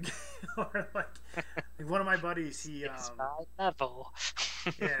flag. Or like one of my buddies, it's my level.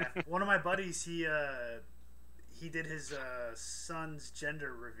 Yeah, one of my buddies, he did his son's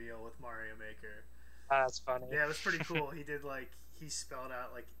gender reveal with Mario Maker. That's funny. Yeah, it was pretty cool. He did he spelled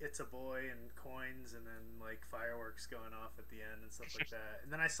out it's a boy and coins and then like fireworks going off at the end and stuff like that.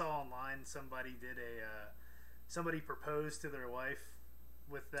 And then I saw online somebody did somebody proposed to their wife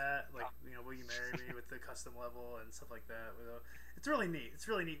with that. Like, Will You Marry Me with the custom level and stuff like that. It's really neat. It's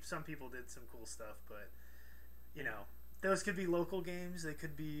really neat. Some people did some cool stuff, but those could be local games. They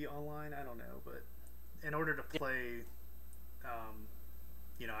could be online. I don't know, but in order to play,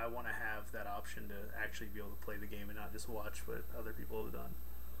 I want to have that option to actually be able to play the game and not just watch what other people have done.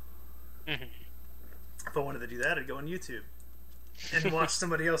 Mm-hmm. If I wanted to do that, I'd go on YouTube and watch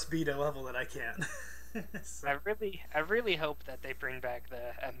somebody else beat a level that I can't. So. I really hope that they bring back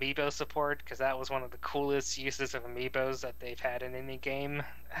the amiibo support, because that was one of the coolest uses of amiibos that they've had in any game.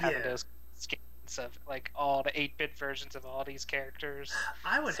 Having those skins of like all the 8-bit versions of all these characters.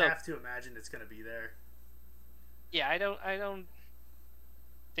 I would have to imagine it's going to be there. Yeah, I don't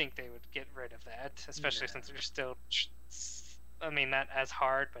think they would get rid of that, especially since they're still. Not as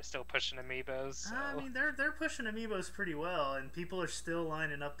hard, but still pushing amiibos. So. They're pushing amiibos pretty well, and people are still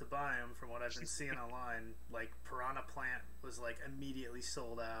lining up to buy them. From what I've been seeing online, like Piranha Plant was like immediately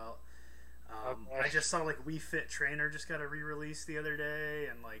sold out. I just saw like Wii Fit Trainer just got a re-release the other day,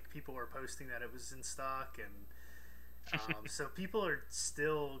 and like people were posting that it was in stock, and so people are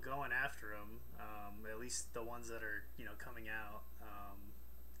still going after them. At least the ones that are coming out.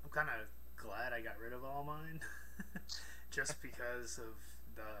 I'm kind of glad I got rid of all mine. Just because of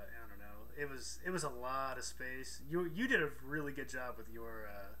I don't know, it was a lot of space. You did a really good job with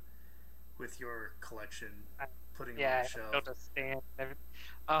your collection, putting it on the shelf. Built a stand.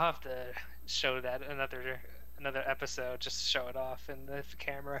 I'll have to show that another episode, just show it off in the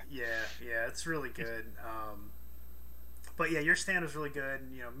camera. Yeah, it's really good. But yeah, your stand was really good.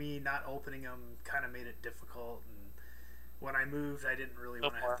 And, me not opening them kind of made it difficult. And when I moved, I didn't really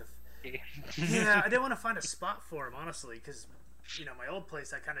want to have to. Yeah, I didn't want to find a spot for him, honestly, because my old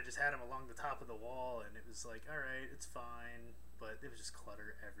place I kind of just had him along the top of the wall, and it was like, all right, it's fine, but it was just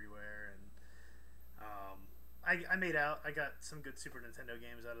clutter everywhere, and I made out. I got some good Super Nintendo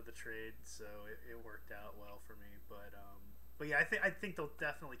games out of the trade, so it worked out well for me. But yeah, I think they'll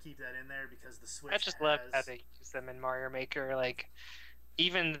definitely keep that in there because the Switch. I just love how they use them in Mario Maker, like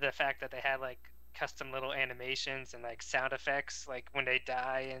even the fact that they had like custom little animations and like sound effects, like when they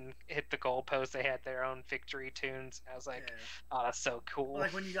die and hit the goalpost, they had their own victory tunes. I was like, oh, that's so cool.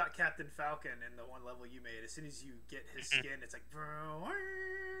 Like when you got Captain Falcon in the one level you made, as soon as you get his skin, it's like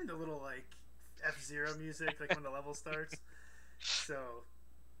the little like F-Zero music, like when the level starts. So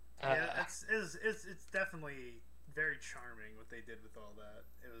yeah, it's definitely very charming what they did with all that.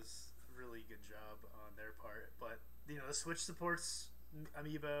 It was a really good job on their part. But the Switch supports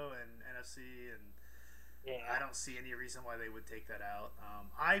Amiibo and NFC, and I don't see any reason why they would take that out.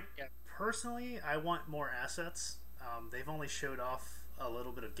 Personally, I want more assets. They've only showed off a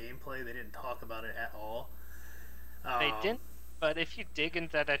little bit of gameplay. They didn't talk about it at all. They didn't, but if you dig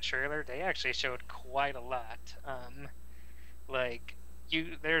into that trailer, they actually showed quite a lot.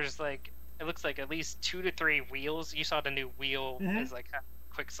 There's like, it looks like at least 2 to 3 wheels. You saw the new wheel is like a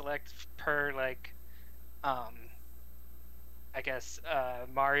quick select per like I guess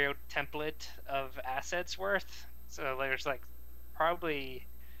Mario template of assets worth. So there's like probably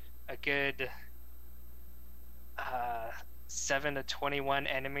a good 7 to 21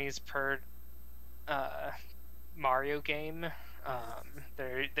 enemies per Mario game.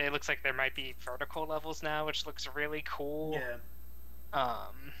 They looks like there might be vertical levels now, which looks really cool. Yeah.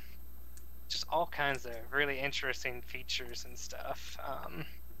 Just all kinds of really interesting features and stuff.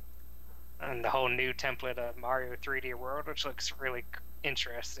 And the whole new template of Mario 3D World, which looks really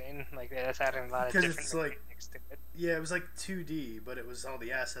interesting. Like that's adding a lot of different mechanics to it. Yeah, it was like 2D, but it was all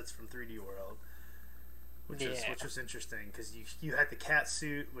the assets from 3D World, which was interesting because you had the cat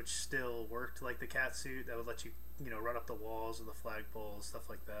suit, which still worked like the cat suit that would let you run up the walls or the flagpoles, stuff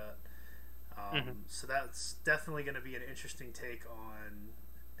like that. So that's definitely going to be an interesting take on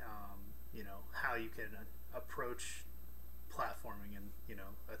how you can approach platforming in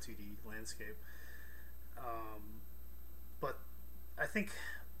a 2D landscape. But I think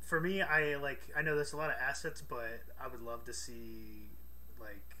for me, I know there's a lot of assets, but I would love to see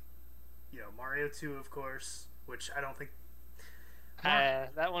Mario 2, of course, which I don't think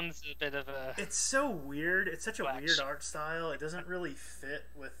that one's a bit of a. It's so weird. It's such a weird art style. It doesn't really fit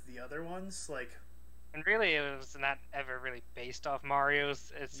with the other ones. And really, it was not ever really based off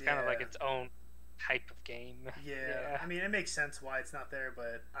Mario's. It's kind of like its own type of game. Yeah. I mean, it makes sense why it's not there,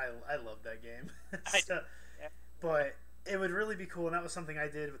 but I love that game. But it would really be cool, and that was something I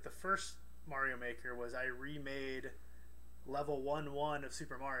did with the first Mario Maker. Was I remade level 1-1 of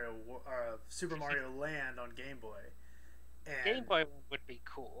Super Mario Land on Game Boy. And Game Boy would be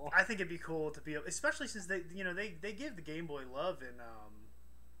cool. I think it'd be cool to be, especially since they give the Game Boy love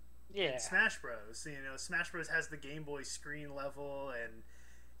in Smash Bros. Smash Bros has the Game Boy screen level, and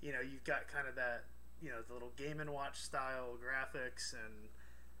you know, you've got kind of that, you know, the little Game and Watch style graphics, and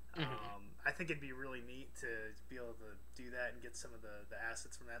I think it'd be really neat to be able to do that and get some of the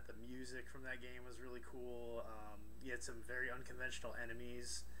assets from that. The music from that game was really cool. You had some very unconventional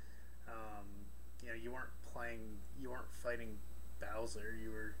enemies. You know, you weren't fighting Bowser.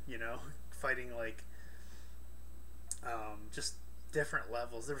 You were, you know, fighting like just different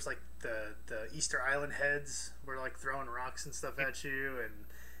levels. There was like the Easter Island heads were like throwing rocks and stuff at you, and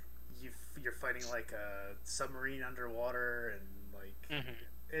you're fighting like a submarine underwater, and like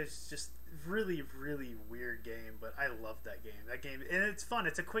it's just really really weird game. But I love that game. That game, and it's fun.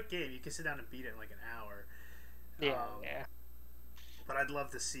 It's a quick game. You can sit down and beat it in like an hour. Yeah. But I'd love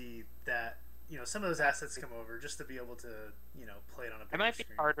to see that, you know, some of those assets come over just to be able to, you know, play it on a bigger It might be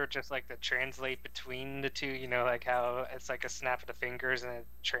screen. harder just like to translate between the two, you know, like how it's like a snap of the fingers and it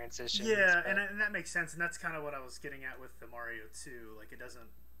transitions. Yeah, but... and that makes sense, and that's kind of what I was getting at with the Mario 2. Like, it doesn't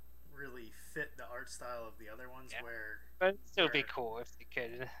really fit the art style of the other ones, but it'd still be cool if you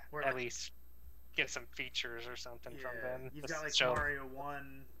could at like, least get some features or something from them. You've got like Mario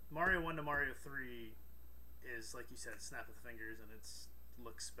 1 to Mario 3 is, like you said, snap of the fingers, and it's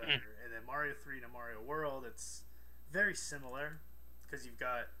looks better. And then Mario 3 to Mario World, it's very similar because you've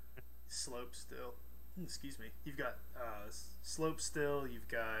got slope still. Excuse me. You've got slope still. You've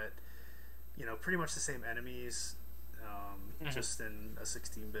got, you know, pretty much the same enemies, just in a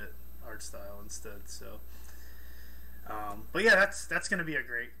 16-bit art style instead. So, but yeah, that's going to be a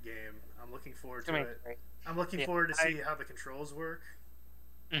great game. I'm looking forward to it. Great. I'm looking forward to see how the controls work.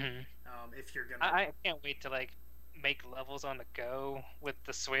 If you're gonna, I can't wait to like make levels on the go with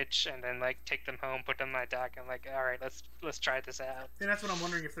the Switch, and then like take them home, put them in my dock, and like, all right, let's try this out. And that's what I'm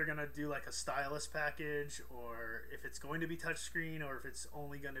wondering, if they're gonna do like a stylus package, or if it's going to be touchscreen, or if it's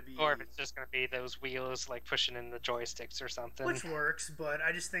only gonna be, or if it's just gonna be those wheels like pushing in the joysticks or something. Which works, but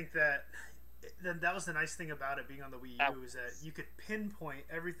I just think that that was the nice thing about it being on the Wii U, is that you could pinpoint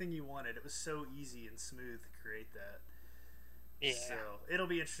everything you wanted. It was so easy and smooth to create that. Yeah. So it'll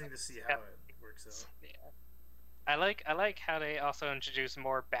be interesting to see how it works out. Yeah. I like how they also introduced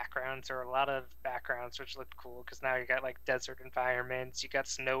more backgrounds, or a lot of backgrounds, which looked cool, because now you got like desert environments, you got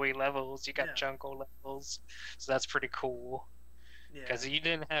snowy levels, you got jungle levels, so that's pretty cool. Because you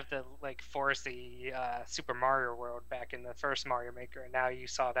didn't have the like foresty Super Mario World back in the first Mario Maker, and now you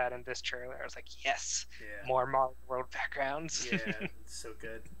saw that in this trailer. I was like, yes, more Mario World backgrounds. Yeah, it's so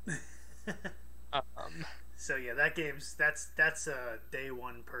good. So yeah, that's a day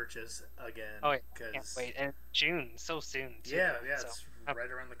one purchase again. Oh yeah, can't wait. And June, so soon too. Yeah, it's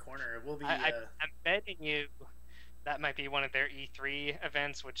right around the corner. It will be. I'm betting you that might be one of their E3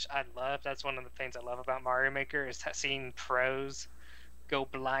 events, which I love. That's one of the things I love about Mario Maker, is seeing pros go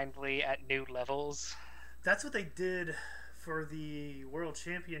blindly at new levels. That's what they did for the World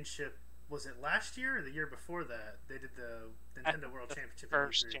Championship. Was it last year or the year before that? They did the Nintendo World Championship.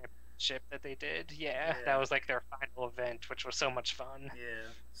 First championship that they did, that was like their final event, which was so much fun.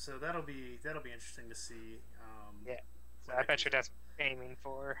 Yeah, so that'll be interesting to see. So I bet you that's what they're aiming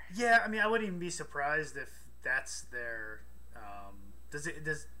for. Yeah, I mean, I wouldn't even be surprised if that's their. Does it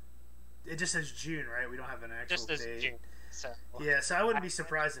just says June, right? We don't have an actual date. Just June. So so I wouldn't be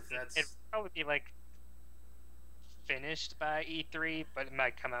surprised if that's. It'd probably be like finished by E3, but it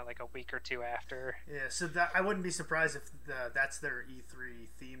might come out like a week or two after. Yeah, so that I wouldn't be surprised if that's their E3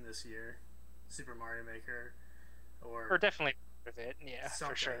 theme this year, Super Mario Maker, or definitely with it. Yeah,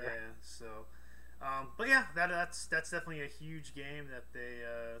 for sure. Yeah, so. But yeah, that's definitely a huge game that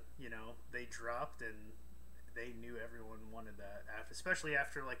they dropped, and they knew everyone wanted that, especially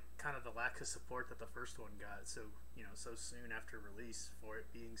after like kind of the lack of support that the first one got. So so soon after release, for it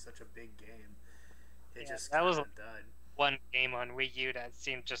being such a big game, it just that was died. One game on Wii U that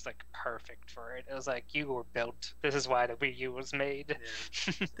seemed just like perfect for it. It was like, you were built. This is why the Wii U was made.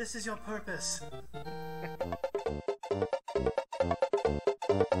 Yeah. This is your purpose.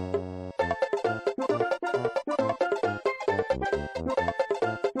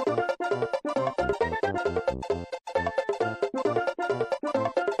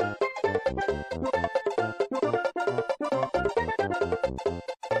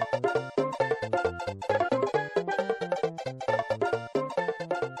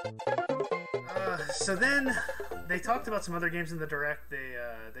 So then they talked about some other games in the Direct. They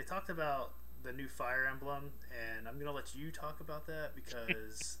talked about the new Fire Emblem, and I'm gonna let you talk about that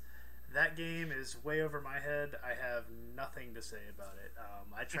because that game is way over my head. I have nothing to say about it.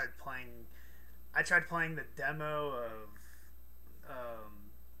 I tried playing the demo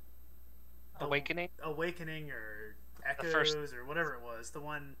of Awakening or Echoes or whatever it was. The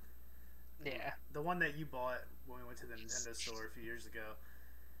one Yeah. The one that you bought when we went to the Nintendo store a few years ago.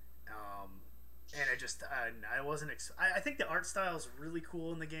 And I wasn't. I think the art style is really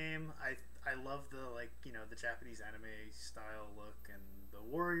cool in the game. I love the the Japanese anime style look and the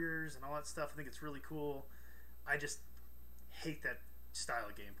warriors and all that stuff. I think it's really cool. I just hate that style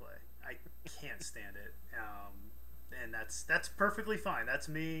of gameplay. I can't stand it. And that's perfectly fine. That's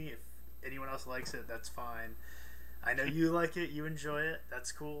me. If anyone else likes it, that's fine. I know you like it. You enjoy it.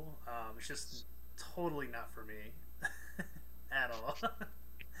 That's cool. It's just totally not for me at all.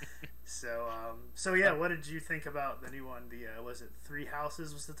 So yeah, what did you think about the new one? The was it Three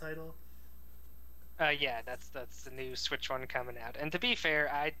Houses was the title? Yeah, that's the new Switch one coming out. And to be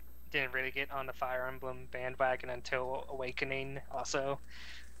fair, I didn't really get on the Fire Emblem bandwagon until Awakening, also,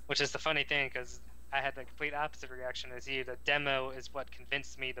 which is the funny thing because I had the complete opposite reaction as you. The demo is what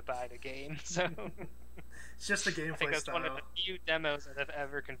convinced me to buy the game. So It's just the I think gameplay that's one of style. the few demos that have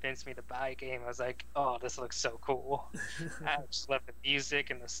ever convinced me to buy a game. I was like, oh, this looks so cool. I just love the music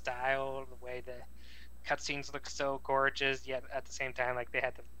and the style, the way the cutscenes look so gorgeous, yet at the same time, like they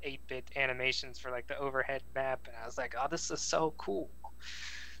had the 8-bit animations for like the overhead map, and I was like, oh, this is so cool.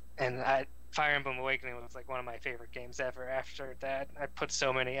 And Fire Emblem Awakening was like one of my favorite games ever. After that, I put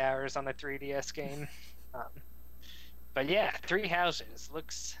so many hours on the 3DS game. Um, but yeah, Three Houses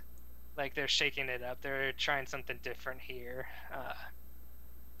looks like they're shaking it up. They're trying something different here.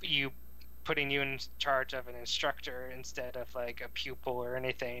 You putting you in charge of an instructor instead of like a pupil or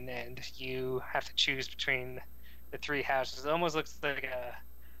anything, and you have to choose between the three houses. It almost looks like a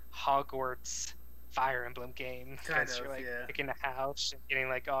Hogwarts Fire Emblem game Kind because of, you're like yeah. picking a house and getting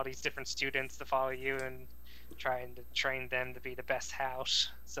like all these different students to follow you and trying to train them to be the best house.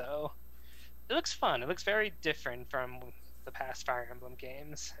 So it looks fun. It looks very different from the past Fire Emblem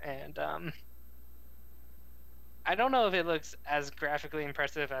games, and I don't know if it looks as graphically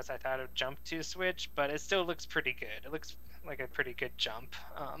impressive as I thought it would jump to Switch, but it still looks pretty good. It looks like a pretty good jump.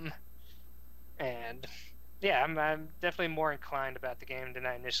 And yeah, I'm definitely more inclined about the game than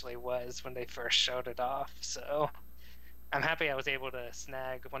I initially was when they first showed it off. So I'm happy I was able to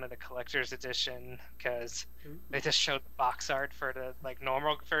snag one of the collector's edition because they just showed the box art for the like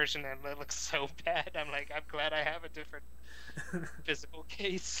normal version and it looks so bad. I'm like, I'm glad I have a different physical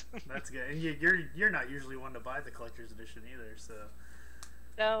case. That's good. And you're not usually one to buy the collector's edition either, so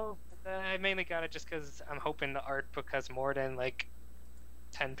No, I mainly got it just because I'm hoping the art book has more than like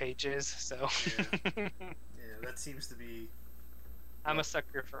 10 pages. So yeah, that seems to be. I'm a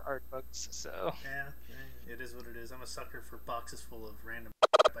sucker for art books. So Yeah, it is what it is. I'm a sucker for boxes full of random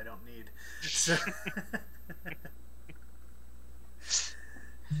I don't need. So,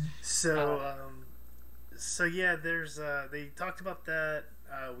 so, so yeah, there's they talked about that.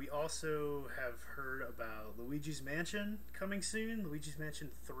 We also have heard about Luigi's Mansion coming soon. Luigi's Mansion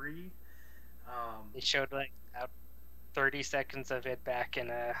 3. they showed like about 30 seconds of it back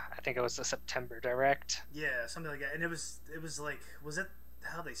in I think it was the September direct. Yeah, something like that. And it was like, was it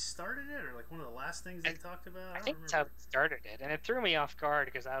how they started it, or like one of the last things they talked about? I don't think that's how remember. they started it, and it threw me off guard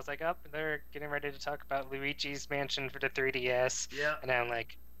because I was like, "Oh, they're getting ready to talk about Luigi's Mansion for the 3DS," Yeah, and I'm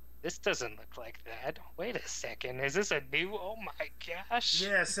like, "This doesn't look like that. Wait a second, is this a new? Oh my gosh!"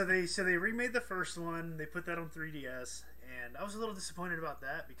 yeah. So they remade the first one. They put that on 3DS, and I was a little disappointed about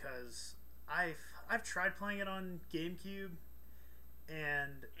that because I've tried playing it on GameCube,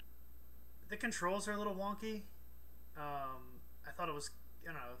 and the controls are a little wonky. I thought it was,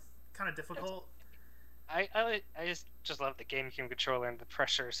 kind of difficult. I just love the GameCube controller and the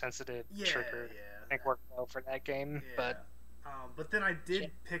pressure sensitive Yeah, trigger. I think yeah, worked well for that game, yeah. but But then I yeah,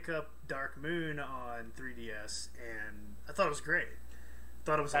 did pick up Dark Moon on 3DS, and I thought it was great.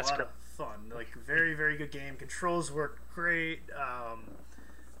 Thought it was a that's lot great. of fun. Like, very, very good game. Controls worked great.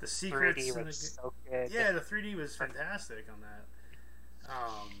 The secrets. 3D was so good. Yeah, the 3D was fantastic on that.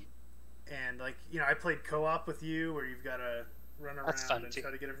 And like, I played co-op with you, where you've got to run That's around fun and too. try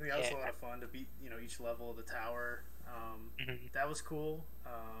to get everything. That was a Yeah. lot of fun to beat, each level of the tower. Mhm. That was cool.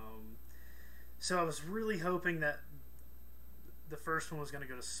 So I was really hoping that the first one was going to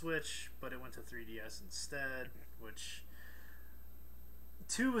go to Switch, but it went to 3DS instead, which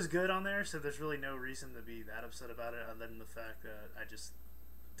 2 was good on there, so there's really no reason to be that upset about it other than the fact that I just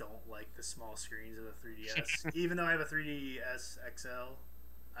don't like the small screens of the 3DS. Even though I have a 3DS XL,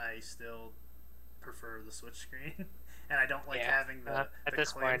 I still prefer the Switch screen, and I don't like Yeah. having At the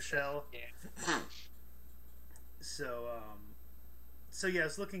this point, clamshell. yeah. So, so yeah, I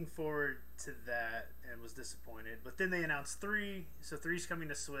was looking forward to that and was disappointed. But then they announced 3, so 3's coming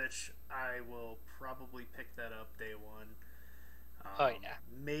to Switch. I will probably pick that up day one. Oh yeah.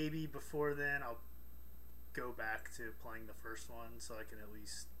 Maybe before then I'll go back to playing the first one so I can at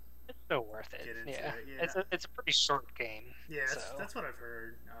least it's still worth it. get into Yeah, it. it's Yeah, a pretty short game, yeah, so that's what I've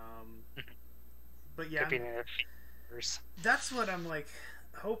heard. But yeah, could be in a few years. that's what I'm like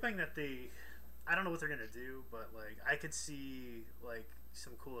hoping that they. I don't know what they're gonna do, but like I could see like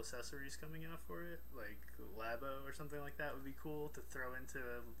some cool accessories coming out for it, like Labo or something like that would be cool to throw into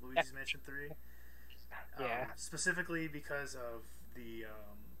Luigi's Mansion 3. Yeah. Specifically because of the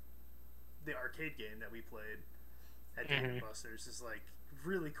arcade game that we played at Dave & Buster's is like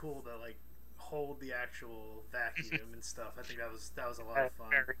really cool to like hold the actual vacuum and stuff. I think that was a lot of fun.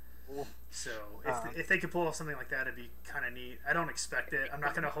 Very cool. So if they could pull off something like that, it'd be kind of neat. I don't expect it. I'm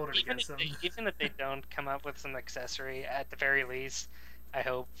not going to hold it against them. Even if they don't come up with some accessory, at the very least, I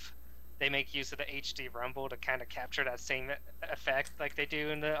hope they make use of the HD Rumble to kind of capture that same effect like they do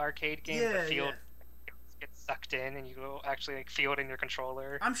in the arcade game. Yeah, the field yeah. gets sucked in, and you will actually like feel it in your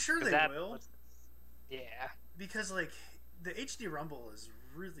controller. I'm sure they will. Yeah. Because like the HD Rumble is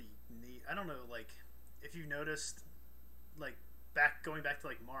really neat. I don't know, like if you've noticed, like going back to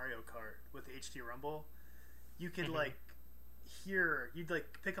like Mario Kart with the HD Rumble, you could like you'd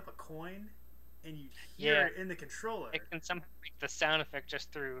like pick up a coin and you'd hear it in the controller. It can somehow make the sound effect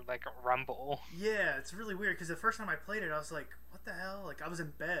just through like a rumble. Yeah, it's really weird because the first time I played it, I was like, "What the hell?" Like I was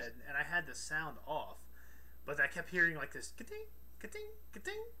in bed and I had the sound off, but I kept hearing like this ka-ting, ka-ting,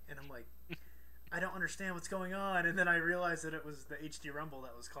 ka-ting, and I'm like, I don't understand what's going on. And then I realized that it was the HD Rumble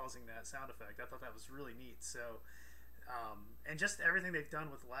that was causing that sound effect. I thought that was really neat. So, and just everything they've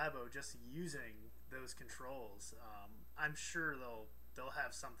done with Labo, just using those controls, I'm sure they'll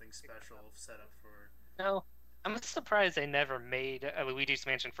have something special set up for. No, I'm surprised they never made a Luigi's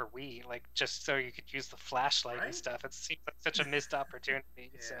Mansion for Wii, like just so you could use the flashlight and stuff. It seems like such a missed opportunity.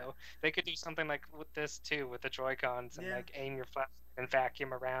 Yeah. So they could do something like with this too, with the Joy-Cons, and like aim your flashlight and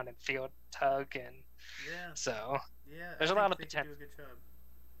vacuum around and feel it tug, and so there's a lot of potential. Do a good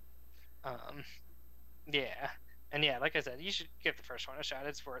job. Yeah, and yeah, like I said, you should give the first one a shot.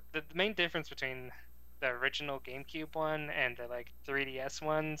 It's worth the main difference between the original GameCube one and the like 3DS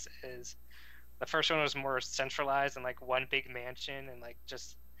ones is the first one was more centralized in like one big mansion and like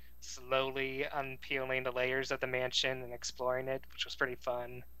just slowly unpeeling the layers of the mansion and exploring it, which was pretty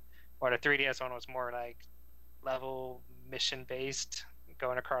fun. Or the 3DS one was more like level mission based,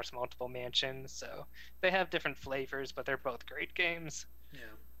 going across multiple mansions. So they have different flavors, but they're both great games.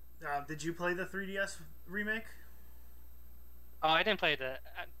 Yeah. Did you play the 3DS remake? Oh, I didn't play the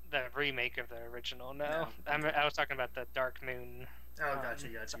remake of the original. No. I was talking about the Dark Moon. Oh, gotcha.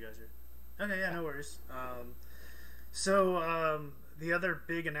 Okay, yeah, no worries. So the other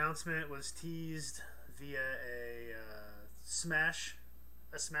big announcement was teased via a Smash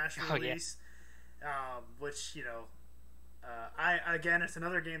release, which it's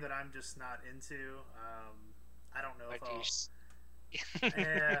another game that I'm just not into. I don't know if I'll.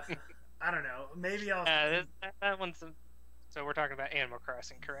 Yeah, I don't know. Maybe I'll. That one's. So we're talking about Animal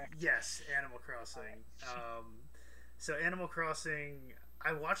Crossing, correct? Yes, Animal Crossing. So Animal Crossing,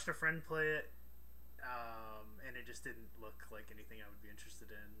 I watched a friend play it, and it just didn't look like anything I would be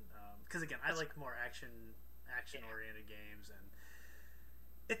interested in. Because again, I like more action-oriented games, and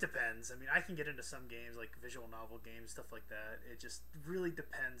it depends. I mean, I can get into some games like visual novel games, stuff like that. It just really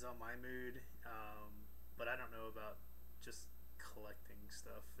depends on my mood. But I don't know about just collecting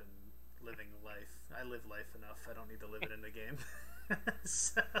stuff and living life. I live life enough. I don't need to live it in the game.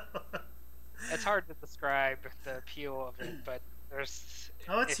 So it's hard to describe the appeal of it, but there's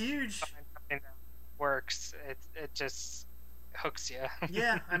it's huge. Something that works. It just hooks you.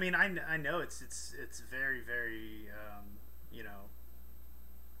 Yeah, I mean, I know it's very very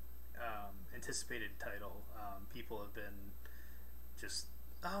anticipated title. People have been just,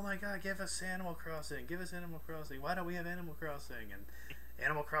 oh my god, give us Animal Crossing. Why don't we have Animal Crossing? And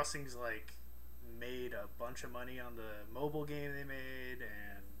Animal Crossing's like made a bunch of money on the mobile game they made,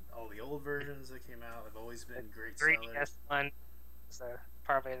 and all the old versions that came out have always been great sellers. 3DS one is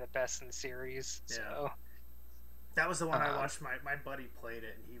probably the best in the series. Yeah. So that was the one I watched. My buddy played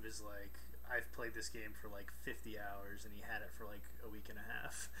it, and he was like, I've played this game for like 50 hours, and he had it for like a week and a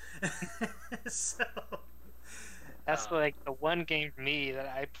half. So that's like the one game for me that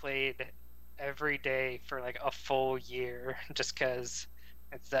I played every day for like a full year, just because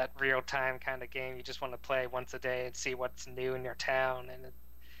it's that real-time kind of game. You just want to play once a day and see what's new in your town, and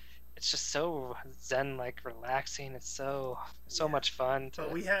it's just so zen, like relaxing. It's so much fun.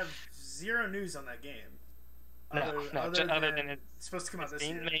 But we have zero news on that game. Other than it's supposed to come out this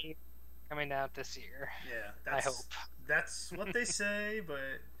year. Coming out this year. Yeah, I hope. That's what they say,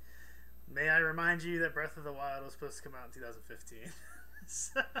 but may I remind you that Breath of the Wild was supposed to come out in 2015.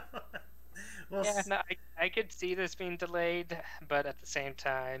 So Well, Yeah, no, I could see this being delayed, but at the same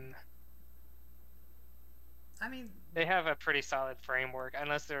time, I mean, they have a pretty solid framework,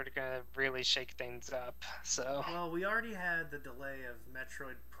 unless they're gonna really shake things up. So, well, we already had the delay of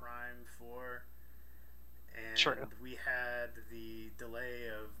Metroid Prime 4, true. and we had the delay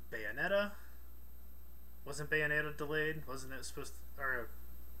of Bayonetta. Wasn't Bayonetta delayed? Wasn't it supposed to, or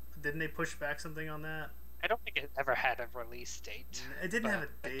didn't they push back something on that? I don't think it ever had a release date, It didn't have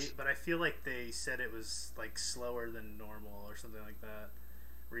but a date, but I feel like they said it was like slower than normal or something like that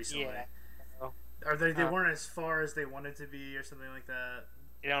recently. yeah. So, Or they weren't as far as they wanted to be or something like that.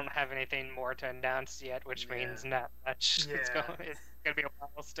 they don't have anything more to announce yet, which Yeah. means not much. Yeah. It's gonna be a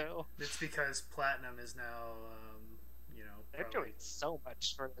while still. It's because Platinum is now, They're probably, doing so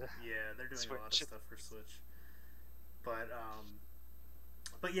much for the yeah, they're doing a lot of Switch. stuff for Switch. But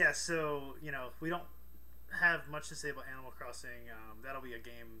yeah, so we don't have much to say about Animal Crossing. That'll be a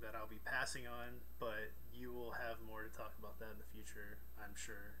game that I'll be passing on, but you will have more to talk about that in the future, I'm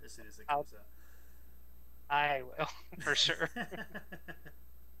sure, as soon as it comes out. I will for sure.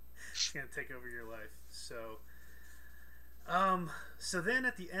 It's gonna take over your life. So then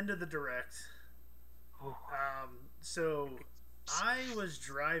at the end of the direct, so I was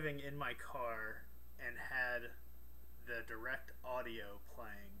driving in my car and had the direct audio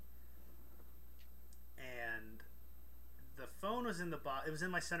playing, and the phone was in the it was in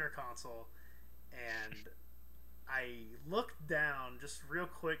my center console, and I looked down, just real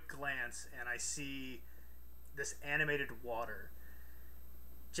quick glance, and I see this animated water.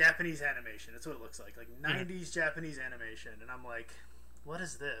 Japanese animation. That's what it looks like 90s Japanese animation. And I'm like, what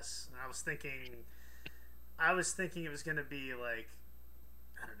is this? And I was thinking it was going to be like,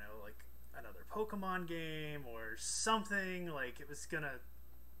 I don't know, like another Pokemon game or something. Like it was going to,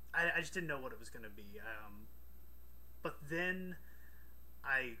 I just didn't know what it was going to be. But then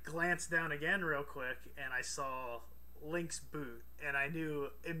I glanced down again real quick and I saw Link's boot, and I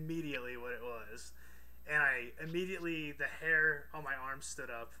knew immediately what it was. And the hair on my arm stood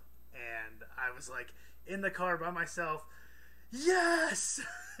up, and I was like in the car by myself, yes!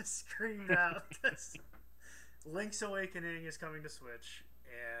 Screamed out. Link's Awakening is coming to Switch,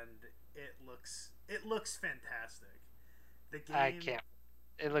 and it looks fantastic. The game, I can't.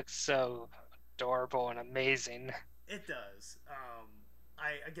 It looks so adorable and amazing. it does.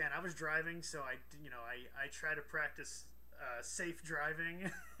 I was driving, so I try to practice safe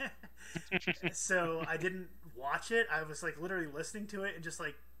driving. So I didn't watch it. I was like literally listening to it and just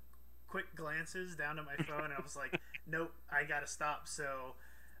like quick glances down at my phone, and I was like, nope, I gotta stop. So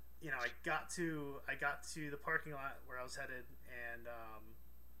I got to the parking lot where I was headed, and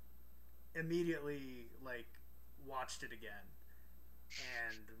immediately like watched it again,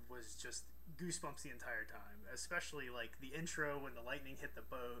 and was just goosebumps the entire time, especially like the intro when the lightning hit the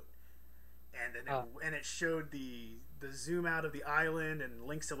boat, and then it showed the zoom out of the island, and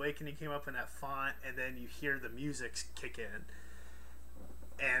Link's Awakening came up in that font, and then you hear the music kick in,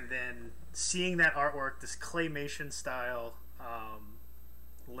 and then seeing that artwork, this claymation style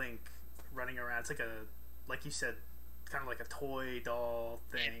Link running around. It's like you said, kind of like a toy doll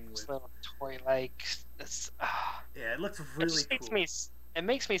thing with little toy like this. Yeah, it looks really cool. It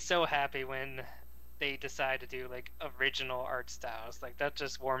makes me so happy when they decide to do like original art styles. Like that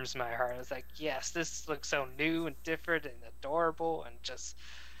just warms my heart. It's like, yes, this looks so new and different and adorable, and just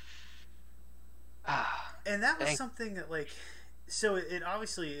and that was something that like, so it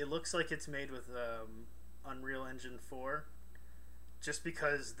obviously it looks like it's made with Unreal Engine 4, just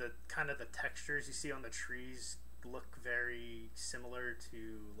because the kind of the textures you see on the trees look very similar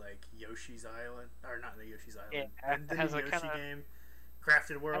to like Yoshi's Island, or not the Yoshi's Island, yeah, the new Yoshi game,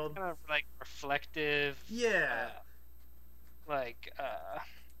 Crafted World. Kind of like reflective, yeah,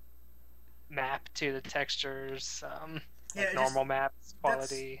 map to the textures, yeah, normal maps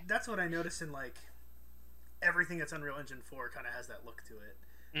quality. That's what I noticed in like everything that's Unreal Engine 4 kind of has that look to it.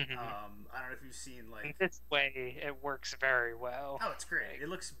 Mm-hmm. I don't know if you've seen like in this way, it works very well. Oh, it's great! It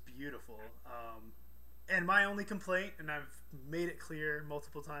looks beautiful. And my only complaint, and I've made it clear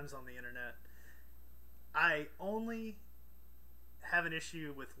multiple times on the internet, I only have an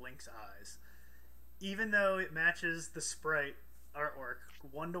issue with Link's eyes. Even though it matches the sprite artwork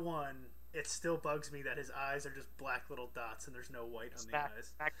 1-to-1, it still bugs me that his eyes are just black little dots and there's no white on the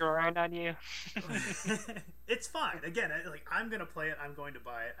eyes. Back around on you. It's fine. Again, I'm gonna play it. I'm going to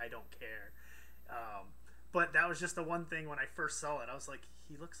buy it. I don't care. But that was just the one thing when I first saw it. I was like,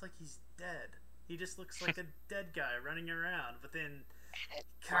 he looks like he's dead. He just looks like a dead guy running around. But then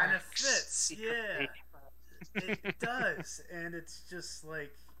kind of fits. Yeah, it does. And it's just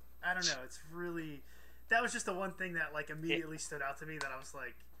like, I don't know. It's really, that was just the one thing that like immediately stood out to me, that I was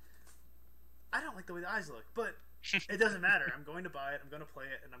like, I don't like the way the eyes look, but it doesn't matter. I'm going to buy it. I'm going to play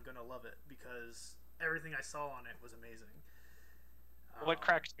it, and I'm going to love it because everything I saw on it was amazing. What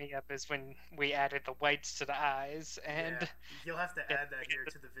cracked me up is when we added the whites to the eyes, and yeah, you'll have to add that here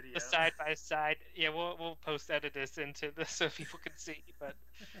to the video. The side by side. Yeah, we'll post edit this into this so people can see. But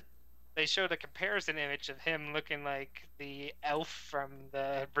they showed a comparison image of him looking like the elf from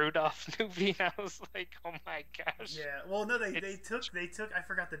the Rudolph movie, and I was like, oh my gosh. Yeah. Well, no, they took. I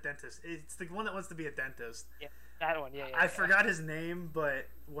forgot the dentist. It's the one that wants to be a dentist. Yeah, that one. Yeah. I forgot his name, but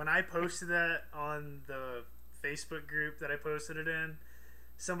when I posted that on the Facebook group that I posted it in,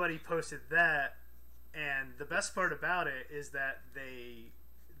 somebody posted that, and the best part about it is that they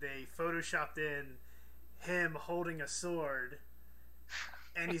photoshopped in him holding a sword,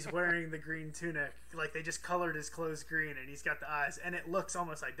 and he's wearing the green tunic. Like, they just colored his clothes green, and he's got the eyes, and it looks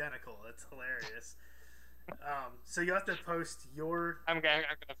almost identical. It's hilarious. So you have to post your... I'm gonna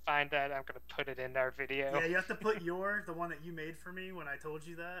find that. I'm gonna put it in our video. Yeah, you have to put the one that you made for me when I told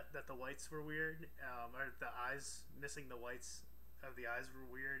you that the whites were weird, or the eyes, missing the whites of the eyes were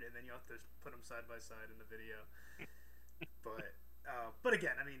weird, and then you have to put them side by side in the video. But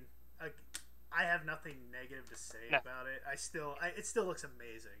again, I mean, I have nothing negative to say about it. It still looks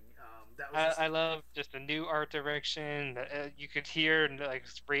amazing. I love just the new art direction. You could hear like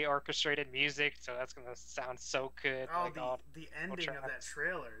reorchestrated music, so that's gonna sound so good. Oh, like the ending of that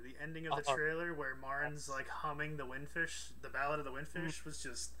trailer. The ending of the trailer where Martin's like humming the Windfish, the Ballad of the Windfish, was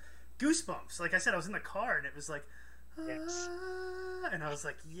just goosebumps. Like I said, I was in the car and it was like, yes. And I was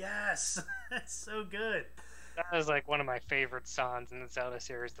like, yes, that's so good. That is like one of my favorite songs in the Zelda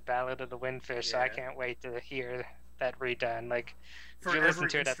series, the Ballad of the Windfish. Yeah. So I can't wait to hear that redone. Like, if you listen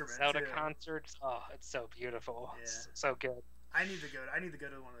to it at the Zelda concerts, oh, it's so beautiful. Yeah. It's so good. I need to go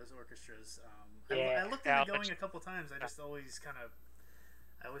to one of those orchestras. I looked into going a couple times. I just always kind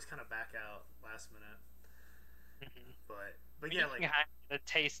of back out last minute. Mm-hmm. But yeah, like the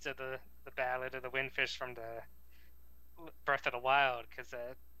taste of the Ballad of the Windfish from the Breath of the Wild, because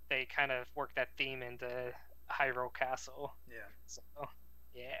they kind of work that theme into Hyrule Castle. Yeah. So,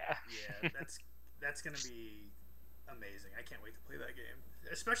 yeah. Yeah, that's gonna be amazing. I can't wait to play that game,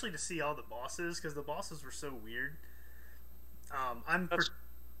 especially to see all the bosses, because the bosses were so weird.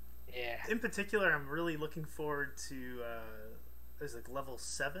 In particular, I'm really looking forward to there's like level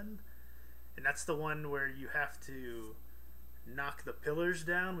 7, and that's the one where you have to knock the pillars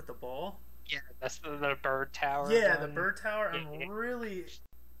down with the ball. Yeah, that's the bird tower. Yeah, the bird tower.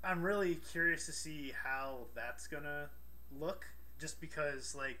 I'm really curious to see how that's gonna look, just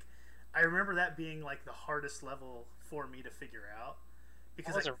because like I remember that being like the hardest level for me to figure out,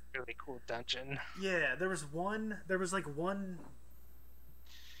 because that was a really cool dungeon. Yeah, there was like one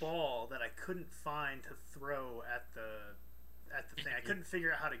ball that I couldn't find to throw at the thing. I couldn't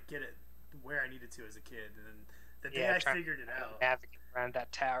figure out how to get it where I needed to as a kid, and then the day I figured it out, navigate around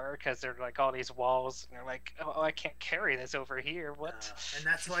that tower, because there are like all these walls, and they're like, oh, I can't carry this over here. What? And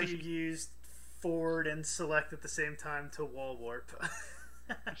that's why you used forward and select at the same time to wall warp.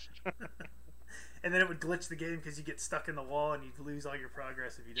 And then it would glitch the game because you get stuck in the wall and you'd lose all your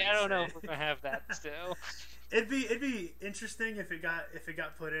progress if you didn't. Yeah, I don't know if we're gonna have that still. It'd be interesting if it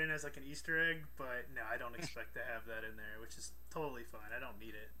got put in as like an Easter egg, but no, I don't expect to have that in there, which is totally fine. I don't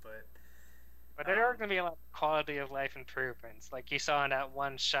need it, but there are going to be a lot of quality of life improvements, like you saw in that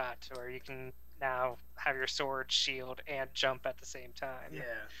one shot where you can now have your sword, shield, and jump at the same time. Yeah,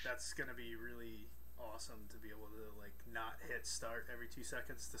 that's going to be really awesome to be able to like not hit start every 2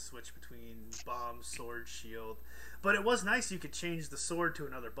 seconds to switch between bomb, sword, shield. But it was nice you could change the sword to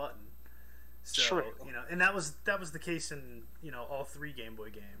another button. So, true. And that was the case in all 3 Game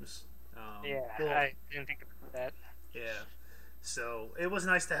Boy games. I didn't think about that. Yeah. So it was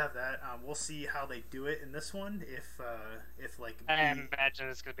nice to have that. We'll see how they do it in this one. If like I imagine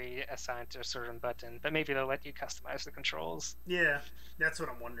it's going to be assigned to a certain button, but maybe they'll let you customize the controls. Yeah, that's what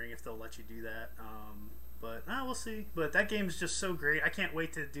I'm wondering, if they'll let you do that. But we'll see. But that game's just so great. I can't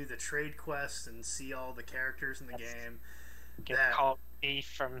wait to do the trade quest and see all the characters in the game. Get called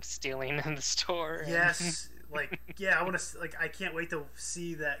thief from stealing in the store. Yes, I want to. I can't wait to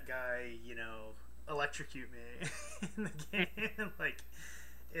see that guy. Electrocute me in the game.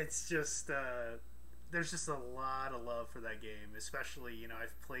 It's just there's just a lot of love for that game, especially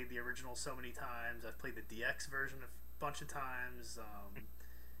I've played the original so many times. I've played the DX version a bunch of times.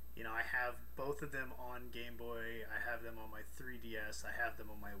 I have both of them on Game Boy. I have them on my 3DS. I have them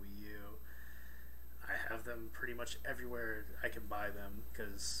on my Wii U. I have them pretty much everywhere I can buy them,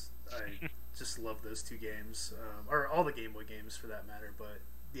 because I just love those 2 games, or all the Game Boy games for that matter. But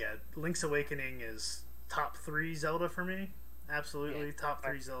yeah, Link's Awakening is top 3 Zelda for me. Absolutely, top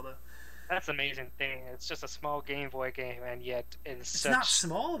 3 Zelda. That's the amazing thing. It's just a small Game Boy game, and yet it is It's not such.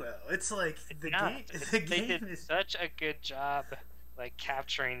 small though. It's like It's the not. game. It, The they did game is. such a good job, like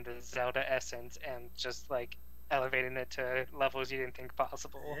capturing the Zelda essence and just like elevating it to levels you didn't think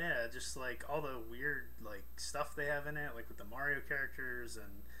possible. Yeah, just like all the weird like stuff they have in it, like with the Mario characters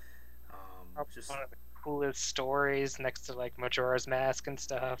and Probably just one of the coolest stories next to like Majora's Mask and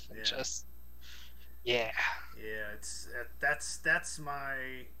stuff, and yeah, just yeah. yeah. It's that's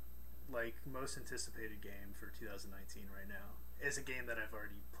my like most anticipated game for 2019 right now. Is a game that I've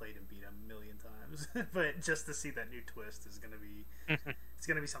already played and beat a million times, but just to see that new twist is gonna be it's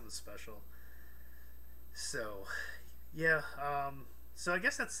gonna be something special. So, yeah. So I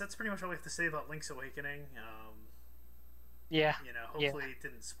guess that's pretty much all we have to say about Link's Awakening. Yeah, Hopefully it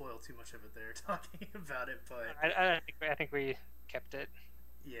didn't spoil too much of it there talking about it, but I think we kept it.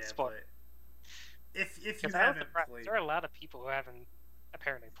 yeah, Spoil. but if you Because haven't played, there are a lot of people who haven't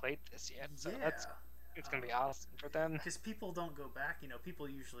apparently played this yet, so yeah, it's gonna be awesome for them. because people don't go back. People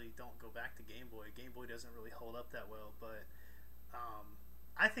usually don't go back to Game Boy. Game Boy doesn't really hold up that well, but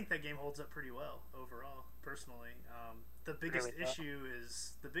I think that game holds up pretty well overall. Personally, the biggest Really well. issue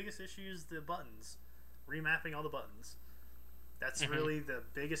is the buttons, remapping all the buttons. That's really the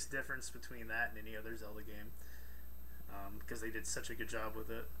biggest difference between that and any other Zelda game, because they did such a good job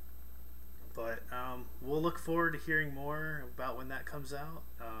with it. But we'll look forward to hearing more about when that comes out.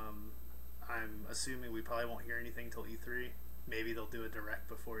 I'm assuming we probably won't hear anything till E3. Maybe they'll do a direct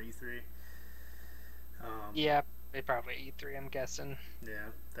before E3. Yeah, they probably E3. I'm guessing. Yeah,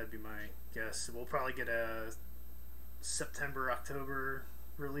 that'd be my guess. We'll probably get a September, October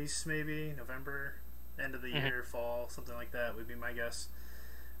release, maybe November, end of the year, fall, something like that would be my guess.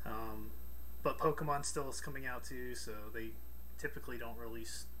 But Pokemon still is coming out too, so they typically don't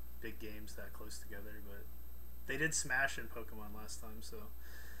release big games that close together. But they did Smash and Pokemon last time, so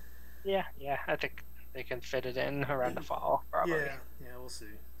Yeah, I think they can fit it in around the fall, probably. yeah, we'll see.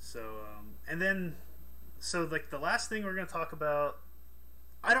 So and then like the last thing we're gonna talk about,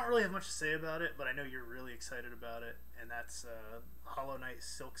 I don't really have much to say about it, but I know you're really excited about it, and that's Hollow Knight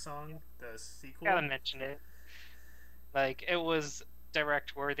Silk Song, the sequel. Gotta mention it. Like, it was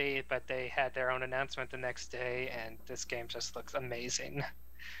direct worthy, but they had their own announcement the next day, and this game just looks amazing.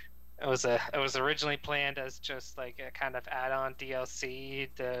 It was originally planned as just like a kind of add-on DLC,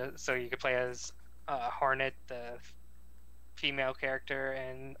 so you could play as Hornet, the female character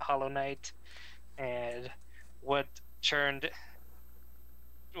in Hollow Knight, and what turned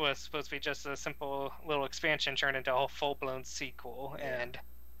was supposed to be just a simple little expansion turned into a whole full-blown sequel, and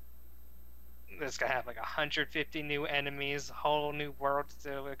it's gonna have like 150 new enemies, a whole new world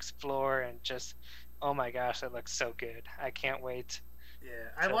to explore, and just oh my gosh, it looks so good. I can't wait. Yeah,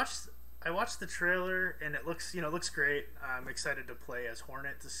 I watched the trailer and it looks great. I'm excited to play as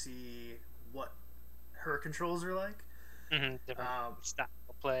Hornet to see what her controls are like. Different style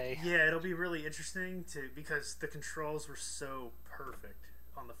of play. Yeah, it'll be really interesting because the controls were so perfect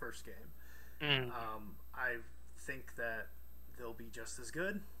on the first game. I think that they'll be just as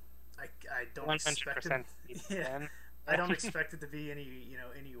good. I don't 100% expect it. Yeah, I don't expect it to be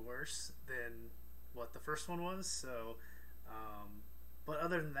any worse than what the first one was. So, but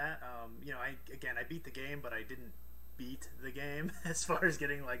other than that, I beat the game, but I didn't beat the game as far as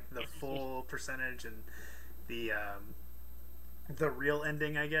getting like the full percentage and the real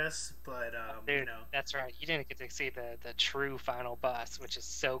ending, I guess. But Dude, that's right. You didn't get to see the true final boss, which is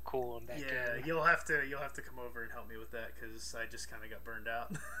so cool in that game. Yeah, you'll have to come over and help me with that because I just kind of got burned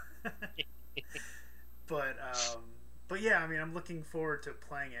out. But yeah, I mean, I'm looking forward to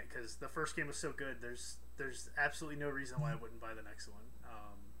playing it because the first game was so good. There's absolutely no reason why I wouldn't buy the next one.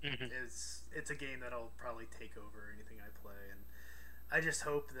 It's a game that'll probably take over anything I play, and I just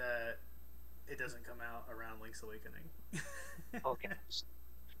hope that it doesn't come out around Link's Awakening. Okay.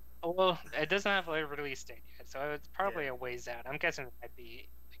 Well, it doesn't have a release date yet, so it's probably a ways out. I'm guessing it might be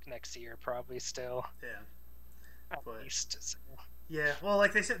like next year, probably still. Yeah. At least. So. Yeah. Well,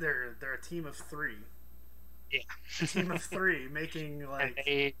 like they said, they're a team of 3. Yeah. A team of 3 making like. And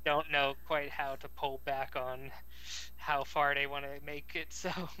they don't know quite how to pull back on how far they want to make it. So.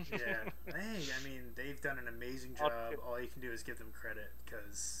 Yeah. Hey, I mean, they've done an amazing job. All you can do is give them credit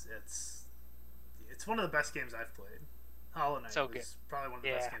because it's one of the best games I've played. Hollow Knight was probably one of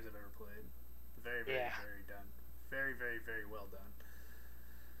the best games I've ever played. Very, very, very done. Very, very, very well done.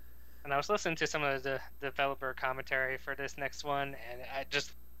 And I was listening to some of the developer commentary for this next one, and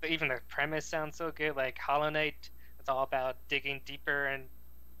even the premise sounds so good. Like Hollow Knight, it's all about digging deeper and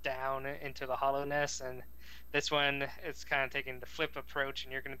down into the hollowness, and this one it's kind of taking the flip approach,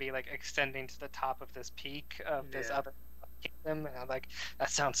 and you're going to be like extending to the top of this peak of this other them, and I'm like, that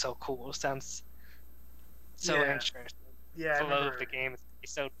sounds so cool. Sounds so Yeah, interesting. yeah, The flow of the game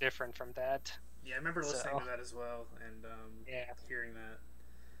is so different from that. I remember listening So to that as well and yeah, hearing that.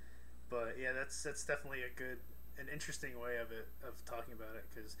 But yeah, that's definitely a good, an interesting way of talking about it.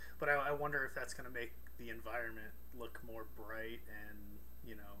 But I wonder if that's going to make the environment look more bright and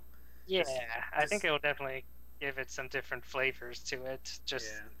you know, yeah. just I think just it will definitely give it some different flavors to it.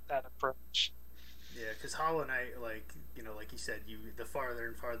 Just yeah. that approach. Yeah, because Hollow Knight, like you know, like you said, you the farther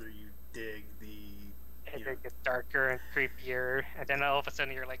and farther you dig, you know, It gets darker and creepier, and then all of a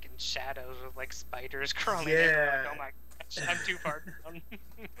sudden you're like in shadows with like spiders crawling everywhere. yeah, Like, oh my gosh, I'm too far down.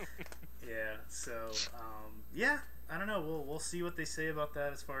 yeah. So yeah, I don't know. We'll see what they say about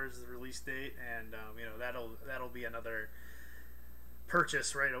that as far as the release date, and you know that'll be another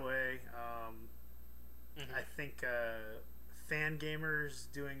purchase right away. I think Fan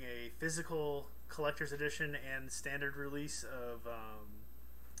Gamers doing a physical collector's edition and standard release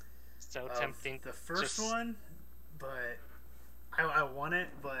So of tempting. the first one, but I want it,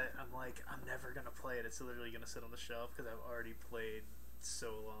 but I'm like, I'm never gonna play it. It's literally gonna sit on the shelf because I've already played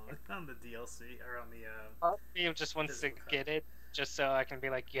so long on the DLC or on the Part of me just wants to physical get it just so I can be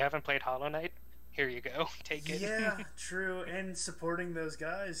like, you haven't played Hollow Knight? Here you go, take it. yeah, true, and supporting those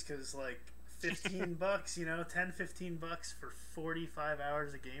guys because like $15, you know, 10-15 bucks for 45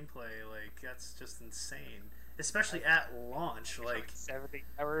 hours of gameplay, like that's just insane, especially at launch. Like 70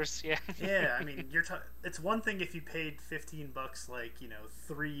 hours, yeah. yeah, I mean, it's one thing if you paid $15, like you know,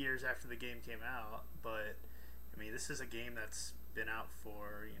 3 years after the game came out, but I mean, this is a game that's been out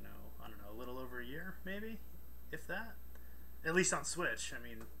for you know, I don't know, a little over a year, maybe, if that. At least on Switch. I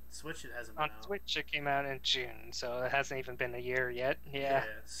mean, Switch it hasn't been On out. Switch, it came out in June, so it hasn't even been a year yet. Yeah.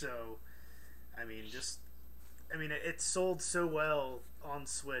 So, I mean, it sold so well on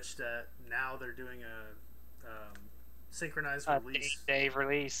Switch that now they're doing a synchronized release. Day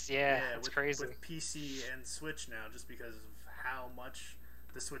release, yeah, it's crazy. With PC and Switch now, just because of how much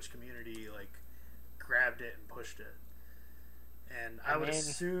the Switch community like grabbed it and pushed it. And I would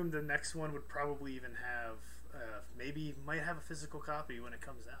assume the next one would probably even have, maybe might have a physical copy when it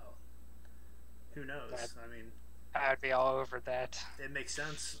comes out. Who knows? I mean, I'd be all over that. it makes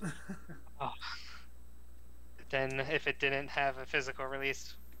sense. Oh. Then if it didn't have a physical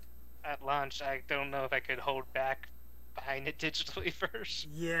release at launch, I don't know if I could hold back buying it digitally first.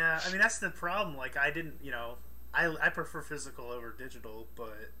 Yeah, I mean that's the problem. Like I didn't, you know, I prefer physical over digital,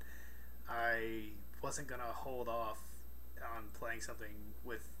 but I wasn't gonna hold off on playing something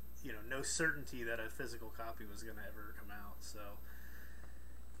with you know no certainty that a physical copy was gonna ever come out.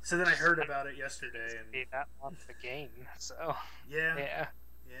 So then I heard about it yesterday, and Be that long of a game, so yeah.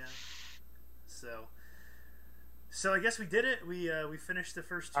 So I guess we did it. We finished the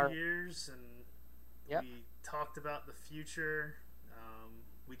first 2 years, and we talked about the future.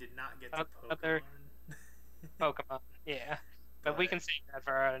 We did not get to Pokemon. Pokemon, yeah. But we can save that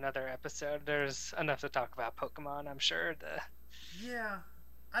for another episode. There's enough to talk about Pokemon, I'm sure. Yeah,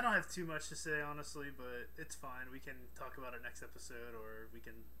 I don't have too much to say honestly, but it's fine. We can talk about it next episode, or we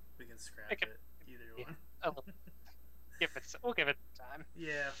can scrap it. Either one. We'll give it time.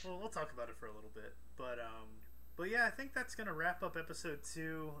 Yeah, we'll talk about it for a little bit, but yeah, I think that's gonna wrap up episode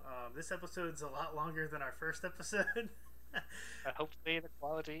 2. This episode's a lot longer than our first episode. Hopefully the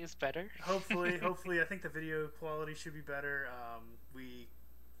quality is better. hopefully, I think the video quality should be better. We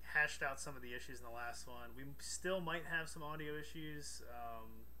hashed out some of the issues in the last one. We still might have some audio issues,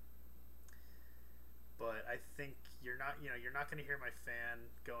 but I think you're not going to hear my fan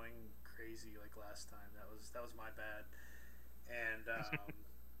going crazy like last time. That was my bad. And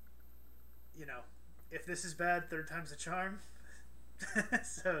you know, if this is bad, third time's a charm.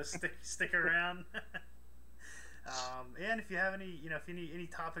 So stick around. And if you have any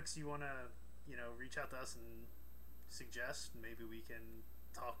topics you want to reach out to us and suggest, maybe we can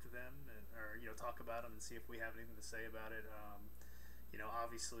talk to them or talk about them and see if we have anything to say about it.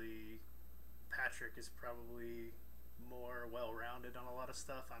 Obviously Patrick is probably more well-rounded on a lot of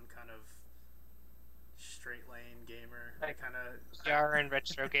stuff. I'm kind of straight lane gamer. I kind of jar and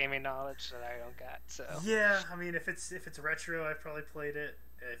retro gaming knowledge that I don't got. So yeah, I mean, if it's retro, I've probably played it.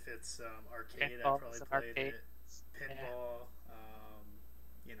 If it's arcade, I've probably played it. Pinball,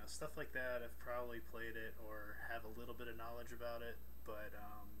 stuff like that. I've probably played it or have a little bit of knowledge about it. But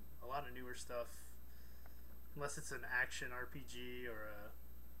a lot of newer stuff, unless it's an action RPG or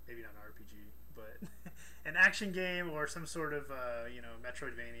maybe not an RPG, but an action game or some sort of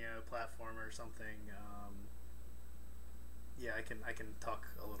Metroidvania platformer or something. Yeah, I can talk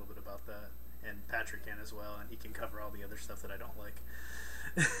a little bit about that, and Patrick can as well, and he can cover all the other stuff that I don't like.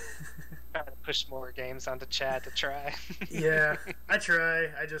 push more games onto Chad to try. Yeah, I try.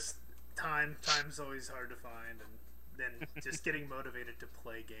 I just time's always hard to find, and then just getting motivated to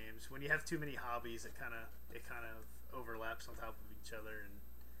play games. When you have too many hobbies, it kind of overlaps on top of each other, and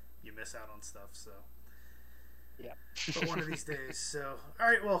you miss out on stuff. So yeah, but one of these days. So all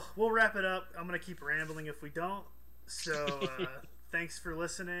right, well, we'll wrap it up. I'm gonna keep rambling if we don't. So thanks for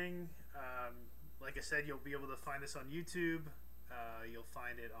listening. Like I said, you'll be able to find this on YouTube. You'll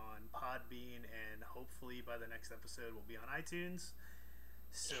find it on Podbean, and hopefully by the next episode we'll be on iTunes.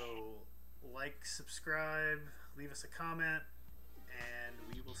 So like, subscribe, leave us a comment, and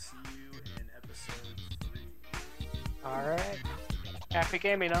we will see you in episode 3. All right. Happy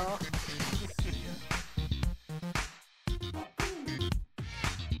gaming, all.